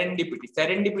 serendipity.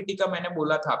 Serendipity का मैंने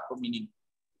बोला था आपको मीनिंग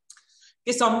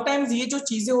कि समटाइम्स ये जो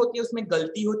चीजें होती है उसमें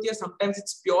गलती होती है, sometimes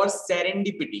it's pure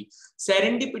serendipity.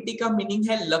 Serendipity का मीनिंग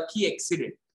है लकी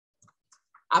एक्सीडेंट.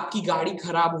 आपकी गाड़ी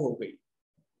खराब हो गई,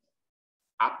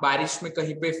 आप बारिश में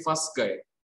कहीं पे फंस गए,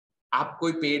 आप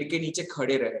कोई पेड़ के नीचे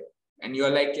खड़े रहे एंड यू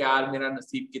आर लाइक यार मेरा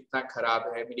नसीब कितना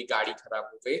खराब है, मेरी गाड़ी खराब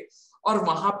हो गई, और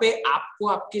वहां पे आपको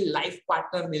आपके लाइफ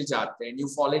पार्टनर मिल जाते हैं, यू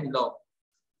फॉल इन लव.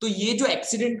 तो ये जो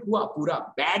एक्सीडेंट हुआ, पूरा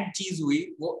बैड चीज हुई,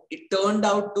 वो it turned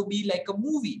out to be like a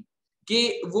movie,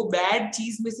 कि वो बैड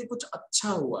चीज में से कुछ अच्छा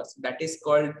हुआ. That is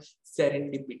called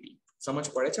serendipity. समझ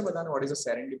पड़े छे बताने what is a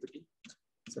serendipity?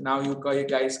 So now you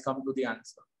guys come to the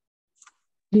answer.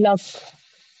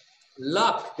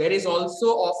 Luck. There is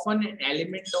also often an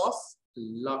element of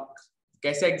luck.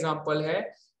 कैसे एग्जांपल है?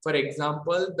 For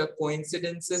example, the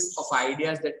coincidences of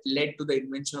ideas that led to the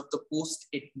invention of the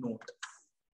post-it note.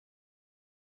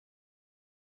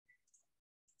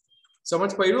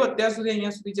 સમજ પડ્યું અત્યાર સુધી?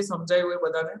 અહીંયા સુધી જે સમજાયું હોય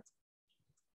બધાને?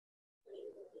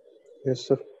 Yes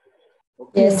sir.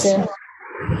 Okay. Yes sir.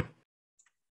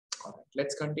 All right,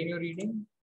 let's continue reading.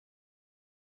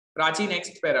 Prachi,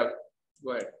 next paragraph.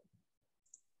 Go ahead.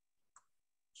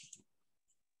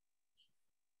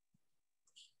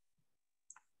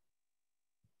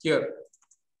 Here.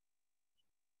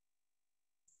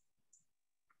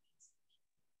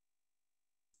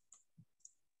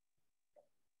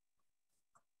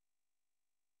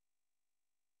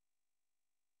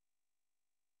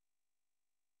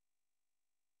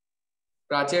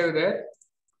 Prachi, are you there?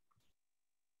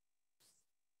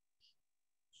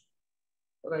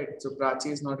 All right, so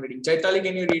Prachi is not reading. Chaitali,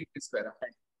 can you read this paragraph?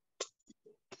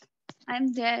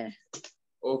 I'm there.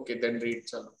 Okay, then read.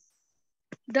 Chalo.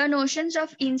 The notions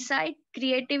of insight,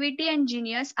 creativity, and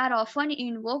genius are often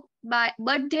invoked,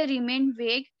 but they remain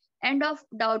vague and of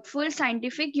doubtful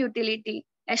scientific utility,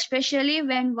 especially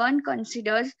when one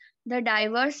considers the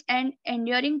diverse and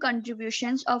enduring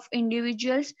contributions of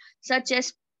individuals such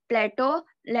as Plato,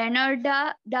 Leonardo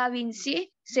da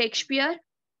Vinci, Shakespeare,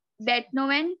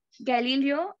 Beethoven,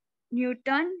 Galileo,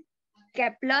 Newton,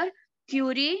 Kepler,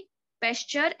 Curie,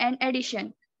 Pasteur, and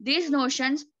Edison. These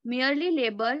notions merely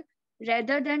label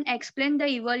rather than explain the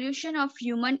evolution of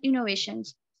human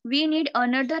innovations. We need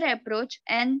another approach,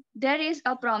 and there is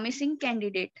a promising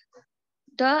candidate.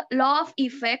 The law of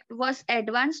effect was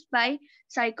advanced by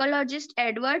psychologist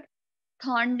Edward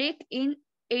Thorndike in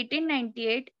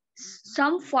 1898,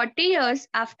 some 40 years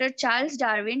after Charles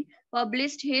Darwin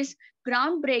published his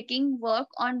groundbreaking work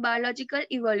on biological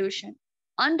evolution.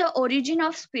 On the origin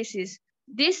of species,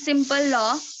 this simple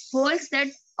law holds that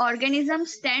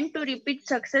organisms tend to repeat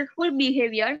successful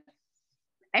behavior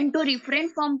and to refrain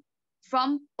from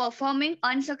performing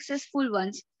unsuccessful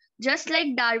ones. Just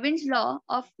like Darwin's law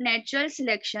of natural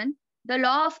selection, the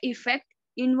law of effect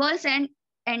involves an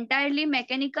entirely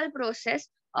mechanical process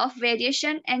of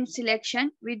variation and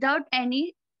selection without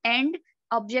any end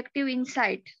objective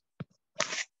insight.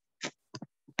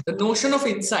 The notion of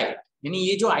insight, यानी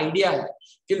ये जो idea है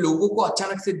कि लोगों को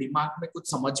अचानक से दिमाग में कुछ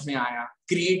समझ में आया,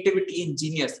 creativity and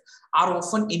genius are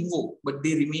often invoked, but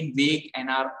they remain vague and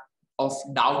are of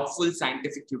doubtful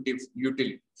scientific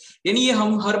utility. यानी ये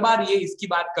हम हर बार ये इसकी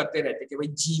बात करते रहते हैं कि भाई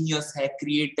जीनियस है,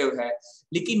 क्रिएटिव है,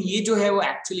 लेकिन ये जो है वो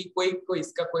एक्चुअली कोई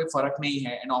इसका कोई फर्क नहीं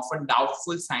है, and often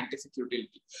doubtful scientific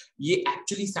utility. ये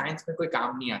एक्चुअली साइंस में कोई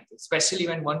काम नहीं आते, especially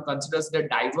when one considers the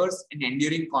diverse and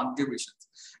enduring contributions.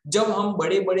 जब हम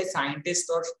बड़े बड़े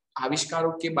साइंटिस्ट और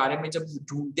आविष्कारों के बारे में जब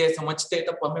ढूंढते समझते हैं,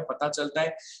 तब हमें पता चलता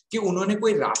है कि उन्होंने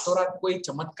कोई रातों रात कोई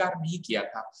चमत्कार नहीं किया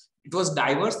था. It was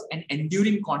diverse and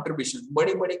enduring contributions.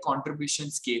 बड़े-बड़े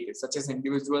contributions किए थे, such as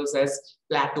individuals as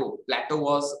Plato. Plato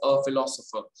was a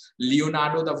philosopher.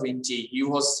 Leonardo da Vinci, he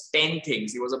was 10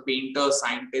 things. He was a painter,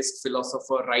 scientist,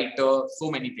 philosopher, writer,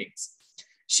 so many things.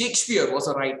 Shakespeare was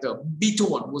a writer.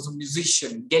 Beethoven was a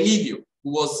musician. Galileo,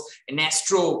 who was an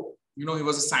astro, he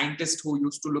was a scientist who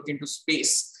used to look into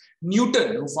space.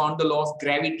 Newton, who found the law of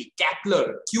gravity.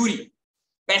 Kepler, Curie,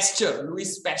 Pasteur,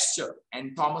 Louis Pasteur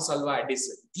and Thomas Alva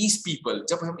Edison. These people,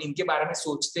 जब हम इनके बारे में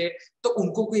सोचते तो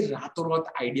उनको कोई रातों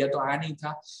रात आइडिया तो आया नहीं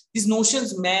था. These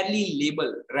notions merely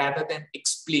label rather than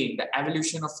explain the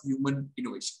evolution of human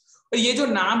innovation. और ये जो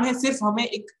नाम है सिर्फ हमें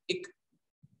एक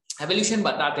एवोल्यूशन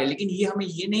बताते हैं, लेकिन ये हमें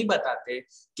ये नहीं बताते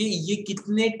कि ये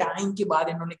कितने टाइम के बाद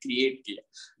इन्होंने क्रिएट किया.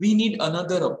 We need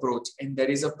another approach and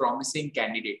there is a promising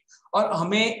candidate. और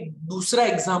हमें दूसरा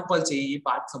एग्जांपल चाहिए ये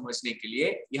बात समझने के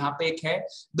लिए. यहाँ पे एक है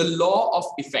the law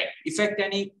of effect. Effect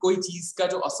यानी कोई चीज का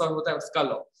जो असर होता है उसका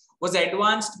law. Was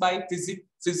advanced bye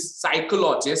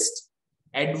psychologist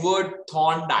Edward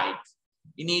Thorndike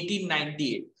इन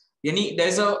 1898. यानी there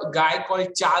is a guy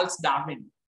called Charles Darwin,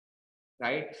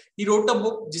 right? He wrote a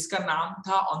book जिसका नाम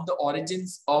था On the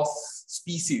Origins of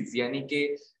Species, यानी कि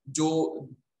जो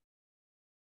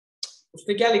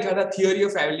उसने क्या लिखा था, थियोरी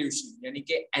ऑफ एवोल्यूशन, यानी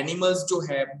कि एनिमल्स जो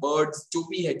है, बर्ड्स जो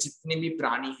भी है, जितने भी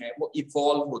प्राणी है, वो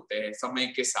इवॉल्व होते हैं समय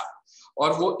के साथ,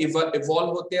 और वो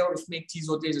इवॉल्व होते हैं. और उसमें एक चीज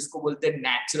होती है जिसको बोलते हैं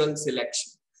नेचुरल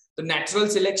सिलेक्शन. तो नेचुरल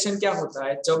सिलेक्शन क्या होता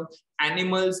है, जब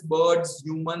एनिमल्स, बर्ड्स,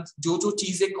 ह्यूमंस जो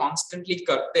चीजें कॉन्स्टेंटली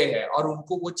करते हैं और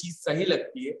उनको वो चीज सही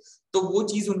लगती है, तो वो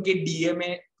चीज उनके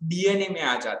डीएनए में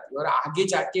आ जाती है और आगे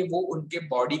जाके वो उनके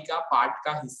बॉडी का पार्ट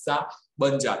का हिस्सा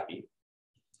बन जाती है.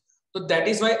 तो that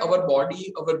is why our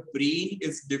body, our brain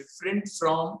is different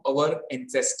from our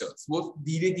ancestors. वो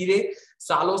धीरे धीरे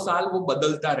सालों साल वो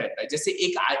बदलता रहता है. जैसे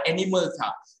एक एनिमल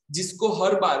था जिसको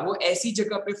हर बार वो ऐसी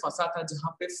जगह पे फंसा था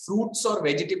जहां पे फ्रूट्स और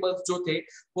वेजिटेबल्स जो थे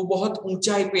वो बहुत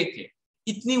ऊंचाई पे थे,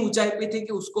 इतनी ऊंचाई पे थे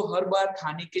कि उसको हर बार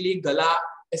खाने के लिए गला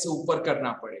ऐसे ऊपर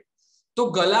करना पड़े. तो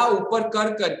गला ऊपर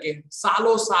कर करके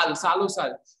सालों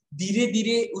साल धीरे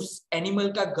धीरे उस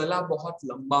एनिमल का गला बहुत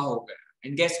लंबा हो गया.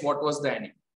 And guess what was the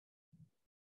animal?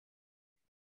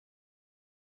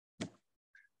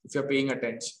 If you're paying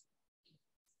attention,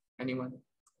 anyone?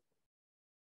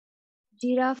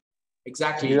 Giraffe.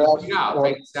 Exactly. Giraffe.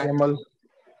 Exactly.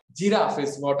 Giraffe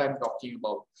is what I'm talking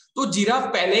about. तो जिराफ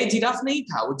पहले जिराफ नहीं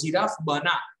था, वो जिराफ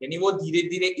बना, यानी वो धीरे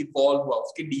धीरे इवॉल्व हुआ,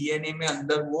 उसके डीएनए में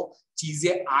अंदर वो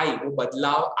चीजें आई, वो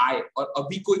बदलाव आए, और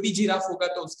अभी कोई भी जिराफ होगा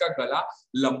तो उसका गला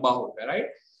लंबा होगा, राइट?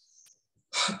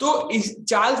 तो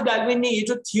चार्ल्स डार्विन ने ये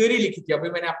जो थियोरी लिखी थी, अभी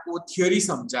मैंने आपको वो थियोरी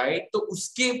समझाई, तो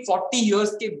उसके 40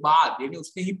 इयर्स के बाद, यानी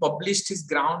उसने ही published his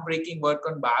ground breaking work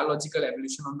on biological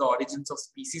evolution on the origins of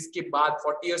species के बाद,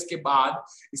 40 इयर्स के बाद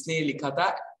इसने ये लिखा था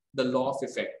द लॉ ऑफ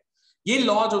इफेक्ट. ये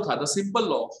लॉ जो था, the simple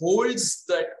law holds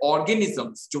that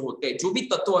organisms जो होते हैं, जो भी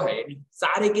तत्व है, यानी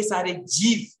सारे के सारे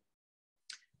जीव,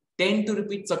 tend to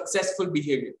repeat successful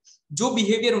behaviour. जो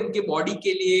बिहेवियर उनके बॉडी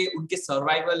के लिए, उनके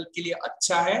सर्वाइवल के लिए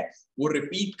अच्छा है, वो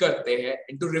रिपीट करते हैं,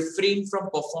 and to refrain from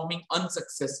performing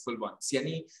unsuccessful once,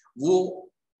 यानी वो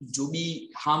जो भी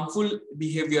हार्मफुल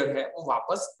बिहेवियर है वो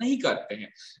वापस नहीं करते हैं.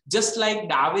 Just like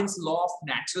Darwin's law of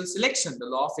natural selection, the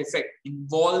law of effect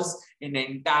involves an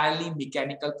entirely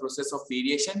mechanical process of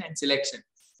variation and selection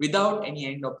without any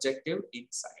and objective in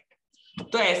site.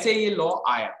 तो ऐसे ये लॉ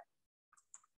आया.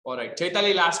 Alright,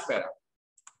 Chaitali, last para.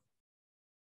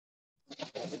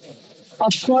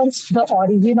 Of course, the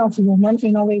origin of human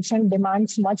innovation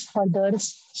demands much further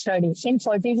study. In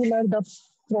particular, the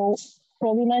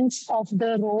provenance of the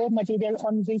raw material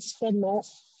on which the law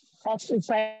of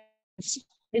effects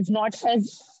is not as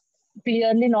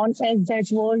clearly known as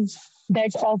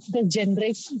that of the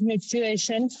generic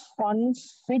mutation on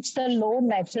which the law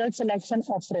natural selection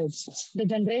operates. The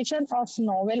generation of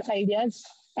novel ideas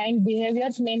and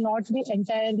behaviors may not be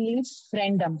entirely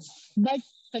random, but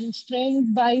constrained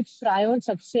by prior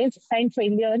success and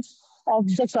failures of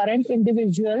the current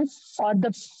individual or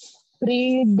the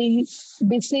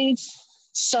predecessors.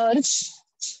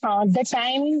 The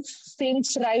time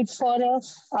seems right for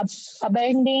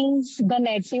abandoning the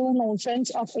native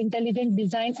notions of intelligent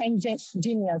design and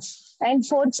genius, and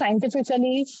for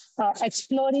scientifically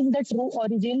exploring the true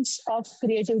origins of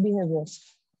creative behavior.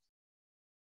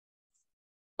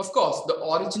 Of course, the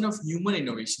origin of human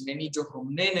innovation, यानी जो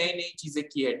हमने नई चीजें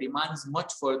की है, demands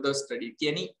much further study.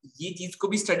 यानी ये चीज को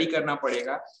भी स्टडी करना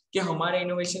पड़ेगा कि हमारे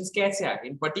innovations कैसे आए.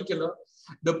 In particular,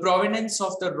 the provenance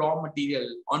of the raw material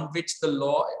on which the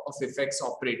law of effects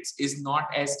operates is not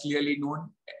as clearly known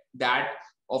that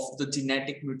of the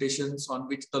genetic mutations on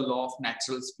which the law of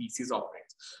natural species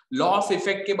operates. Law of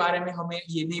effect के बारे में हमें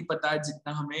ये नहीं पता है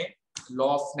जितना हमें law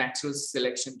of natural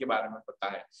selection के बारे में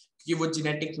पता है, क्योंकि वो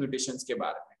genetic mutations के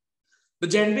बारे में. The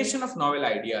generation of novel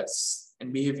ideas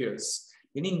and behaviors,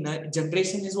 यानी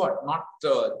generation is what? Not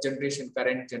generation,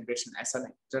 current generation, ऐसा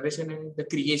नहीं. Generation is the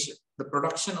creation, the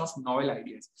production of novel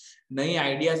ideas. नई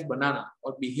ideas बनाना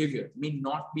और behavior may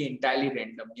not be entirely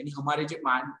random. यानी हमारे जो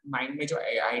mind में जो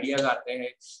ideas आते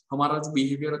हैं, हमारा जो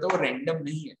behavior होता है वो random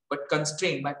नहीं है, but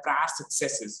constrained by prior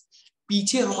successes.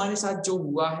 पीछे हमारे साथ जो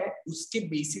हुआ है उसके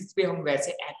बेसिस पे हम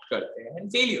वैसे act करते हैं.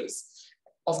 And failures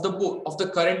of the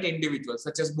current individuals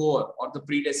such as Bohr or the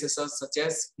predecessors such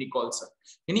as Nicholson.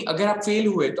 यानी अगर आप फेल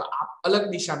हुए तो आप अलग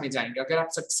दिशा में जाएंगे, अगर आप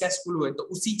सक्सेसफुल हुए तो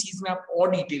उसी चीज में आप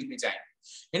और डिटेल में जाएंगे.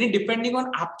 यानी डिपेंडिंग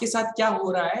ऑन आपके साथ क्या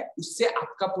हो रहा है उससे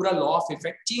आपका पूरा लॉ ऑफ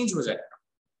इफेक्ट चेंज हो जाएगा.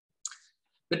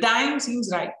 The time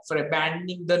seems right for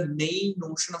abandoning the naive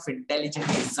notion of intelligent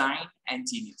design and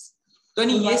genius. तो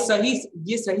यानी ये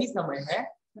सही समय है,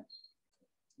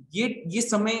 ये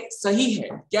समय सही है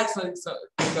क्या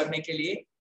करने के लिए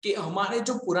कि हमारे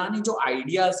जो पुराने जो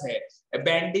आइडियाज है,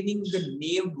 abandoning the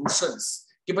naive notions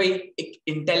कि भाई एक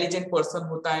इंटेलिजेंट पर्सन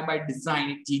होता है बाय डिजाइन,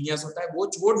 एक जीनियस होता है, वो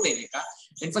छोड़ देने का,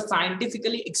 and for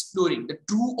scientifically exploring the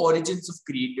true origins of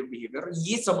creative behavior,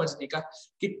 ये समझने का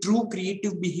कि ट्रू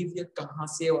क्रिएटिव बिहेवियर कहां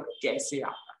से और कैसे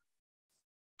आता है.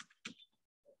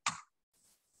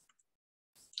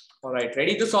 All right,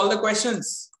 ready to solve the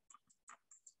questions?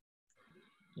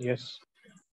 Yes.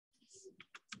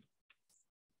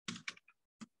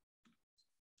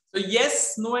 So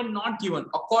yes, no and not given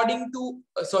according to,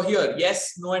 so here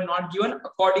yes, no and not given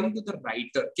according to the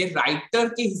writer. के writer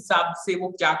के हिसाब से वो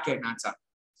क्या कहना चाहता.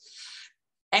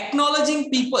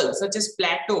 Acknowledging people such as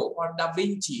Plato or Da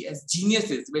Vinci as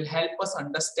geniuses will help us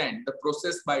understand the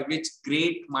process by which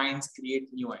great minds create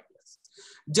new ideas.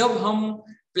 जब हम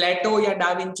प्लेटो या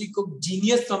डा विंची को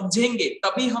जीनियस समझेंगे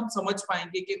तभी हम समझ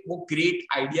पाएंगे कि वो ग्रेट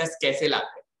आइडियाज कैसे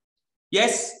लाते हैं.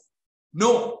 Yes,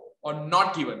 no और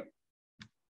not given.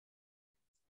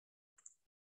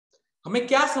 हमें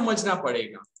क्या समझना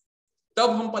पड़ेगा तब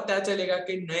हम पता चलेगा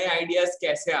कि नए आइडियाज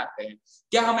कैसे आते हैं.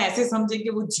 क्या हम ऐसे समझे कि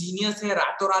वो जीनियस है,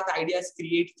 रातों रात आइडियाज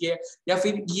क्रिएट किए, या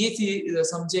फिर ये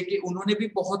समझे कि उन्होंने भी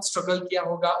बहुत स्ट्रगल किया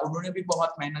होगा, उन्होंने भी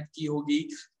बहुत मेहनत की होगी,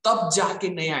 तब जाके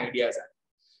नए आइडियाज आए.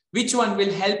 Which one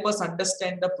will help us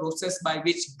understand the process by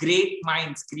which great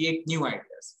minds create new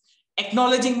ideas?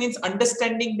 Acknowledging means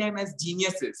understanding them as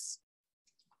geniuses.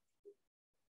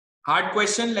 Hard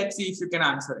question. Let's see if you can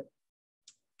answer it.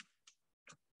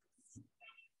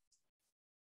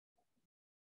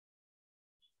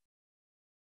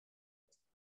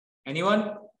 Anyone?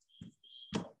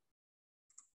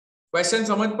 Question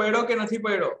समझ पड़ो कि नहीं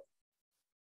पड़ो?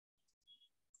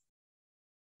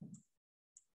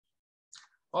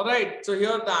 All right, so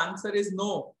here the answer is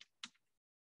no.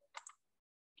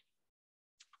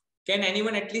 Can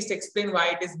anyone at least explain why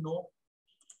it is no?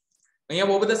 અહીંયા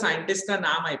બહુ બધા scientist ના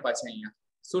નામ આપ્યા છે. અહીંયા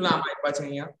શું નામ આપ્યા છે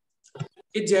અહીંયા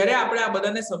કે જ્યારે આપણે આ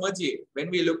બધાને સમજીએ,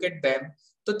 when we look at them,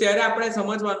 તો ત્યારે આપણે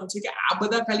સમજવાનું છે કે આ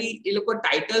બધા ખાલી એ લોકો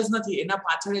ટાઇટલ્સ નથી, એના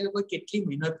પાછળ એ લોકો કેટલી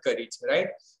મહેનત કરી છે,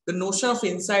 right? The notion of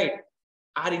insight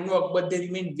are invoked but they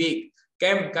remain vague.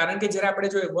 કેમ? કારણ કે જ્યારે આપણે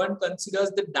જોઈએ one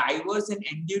considers the diverse and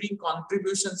enduring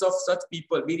contributions of such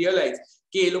people, we realize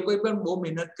કે એ લોકોએ પણ બહુ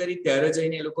મહેનત કરી ત્યારે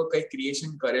જઈને એ લોકો કંઈ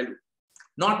ક્રિએશન કરેલું.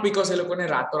 Not because એ લોકોને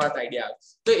રાતોરાત આઈડિયા આવે.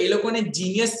 તો એ લોકોને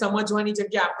જીનિયસ સમજવાની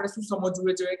જગ્યાએ આપણે શું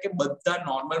સમજવું જોઈએ કે બધા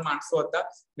નોર્મલ માણસો હતા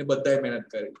ને બધાએ મહેનત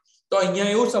કરી. તો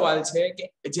અહીંયા એવો સવાલ છે કે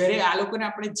જ્યારે આ લોકોને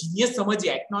આપણે જીનિયસ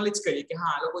સમજીએ, એક્નોલેજ કરીએ કે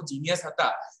હા આ લોકો જીનિયસ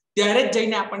હતા, ત્યારે જ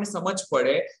જઈને આપણને સમજ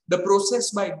પડે the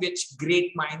process by which great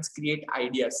minds create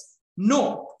ideas. No,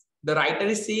 the writer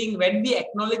is saying when we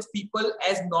acknowledge people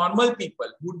as normal people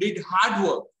who did hard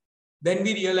work, then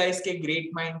we realize that great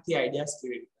mind the ideas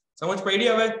create. समझ पड़ी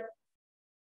हवे?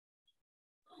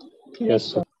 Yes,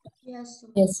 sir. Yes, sir.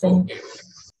 Yes, sir. Okay.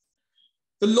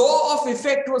 The law of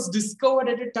effect was discovered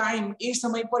at a time, ए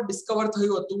समय पर discover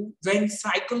थયું હતું when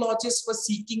psychologists were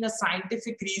seeking a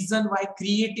scientific reason why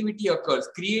creativity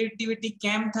occurs. Creativity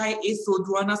કેમ થાય એ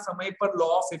શોધવાના સમય પર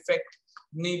law of effect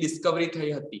ની discovery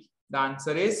થઈ હતી. The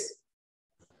answer is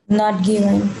Not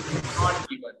given. not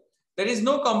given. There is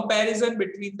no comparison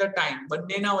between the time.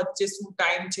 બંનેના વચ્ચે શું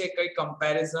time છે, કઈ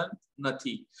comparison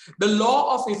નથી. The law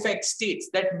of effect states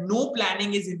that no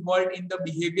planning is involved in the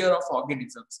behavior of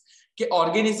organisms. કે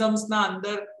organisms ના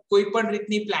અંદર કોઈ પણ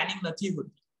રીતની planning નથી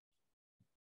હોતી.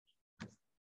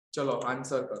 ચલો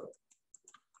આન્સર કરો.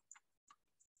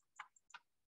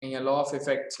 અહીંયા law of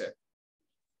effect છે.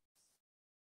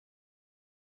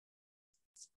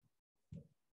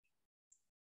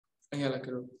 અહીંયા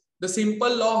લખેલું The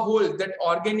simple law holds that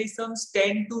organisms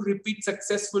tend to repeat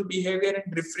successful behavior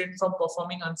and refrain from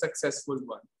performing unsuccessful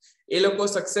one. એ લોકો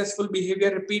સક્સેસફુલ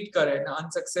બિહેવિયર રિપીટ કરે અને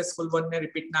અનસક્સેસફુલ વન ને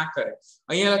રિપીટ ના કરે.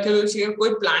 અહીંયા લખેલું છે કે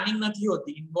કોઈ પ્લાનિંગ નથી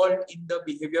હોતી involved in the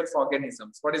behaviour of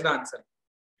organisms. What is the answer?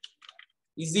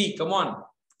 Easy, come on.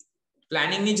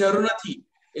 Planning ની જરૂર નથી.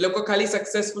 એ લોકો ખાલી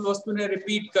સક્સેસફુલ વસ્તુને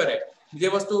રિપીટ કરે. જે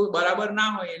વસ્તુ બરાબર ના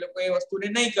હોય એ લોકો એ વસ્તુને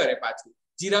નહીં કરે પાછું.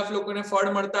 જીરાફ લોકોને ફળ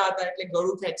મળતા હતા એટલે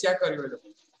ગળું ખેંચ્યા કર્યું એ લોકો.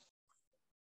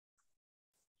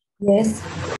 Yes.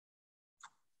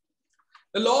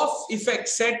 The law of effect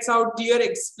sets out clear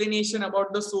explanation about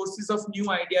the sources of new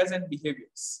ideas and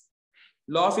behaviors.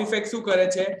 Law of effect શું કરે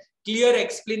છે? Clear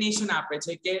explanation આપે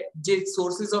છે કે જે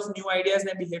sources of new ideas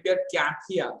and behavior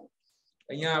ક્યાંથી આવે.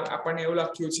 અહીંયા આપણને એવું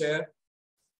લખ્યું છે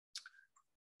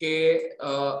કે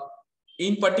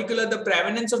in particular the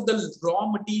prevalence of the raw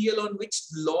material on which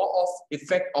law of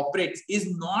effect operates is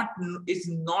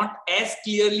not as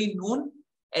clearly known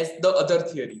as the other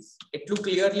theories. એટલું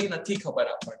clearly નથી ખબર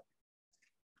આપણને.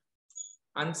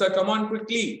 Answer, come on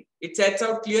quickly. It sets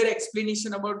out clear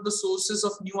explanation about the sources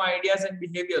of new ideas and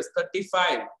behaviors.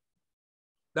 35.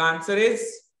 The answer is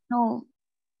No.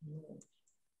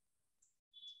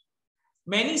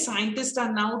 Many scientists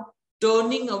are now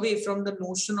turning away from the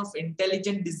notion of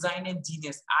intelligent design and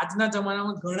genius. આજના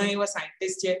જમાનામાં ઘણા એવા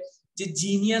scientist છે જે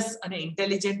genius અને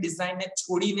intelligent design ને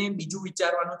છોડીને બીજું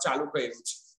વિચારવાનું ચાલુ કર્યું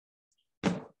છે.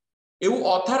 એવું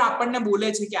ઓથર આપણને બોલે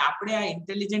છે કે આપણે આ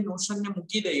ઇન્ટેલિજન્ટ નોશન ને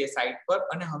મૂકી દઈએ સાઈડ પર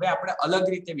અને હવે આપણે અલગ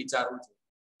રીતે વિચારવું છે.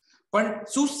 પણ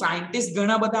શું સાયન્ટિસ્ટ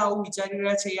ઘણા બધા આવું વિચારી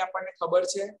રહ્યા છે એ આપણને ખબર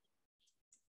છે?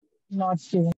 Not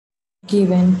given.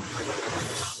 Given.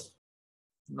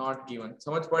 Not given.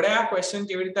 સમજ પડે આ ક્વેશ્ચન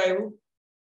કેવી રીતે આવ્યું?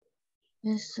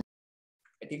 Yes, sir.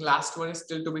 I think last one is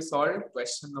still to be solved.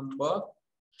 Question number.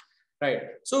 Right.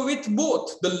 So with both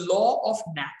the law of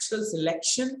natural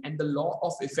selection and the law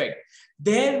of effect,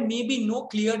 there may be no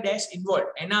clear dash involved.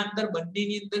 એના અંદર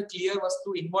બંનેની અંદર clear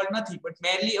વસ્તુ involved નથી, but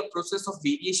merely a process of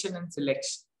variation and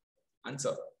selection.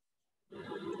 Answer.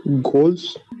 Goals.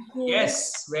 Yes,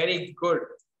 very good.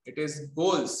 It is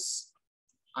goals.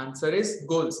 Answer is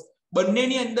goals.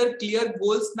 બંનેની અંદર clear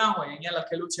goals ના હોય. અહીંયા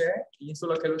લખેલું છે, અહીંયા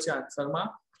શું લખેલું છે આન્સરમાં?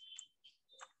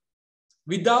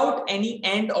 Without any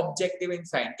end objective in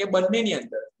sight. કે બંનેની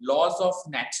અંદર laws of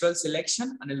natural selection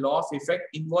and law of effect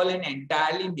involve an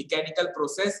entirely mechanical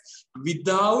process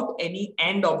without any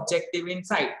end objective in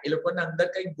sight. એ લોકોના અંદર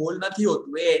કઈ ગોલ નથી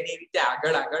હોતું, એ એની રીતે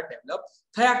આગળ ડેવલપ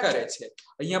થયા કરે છે.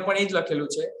 અહીંયા પણ એ જ લખેલું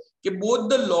છે કે both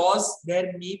the laws there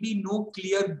may be no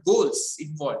clear goals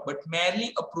involved but merely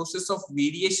a process of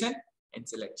variation and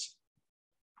selection.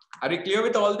 Are you clear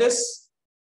with all this?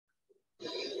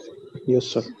 Yes,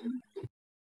 sir.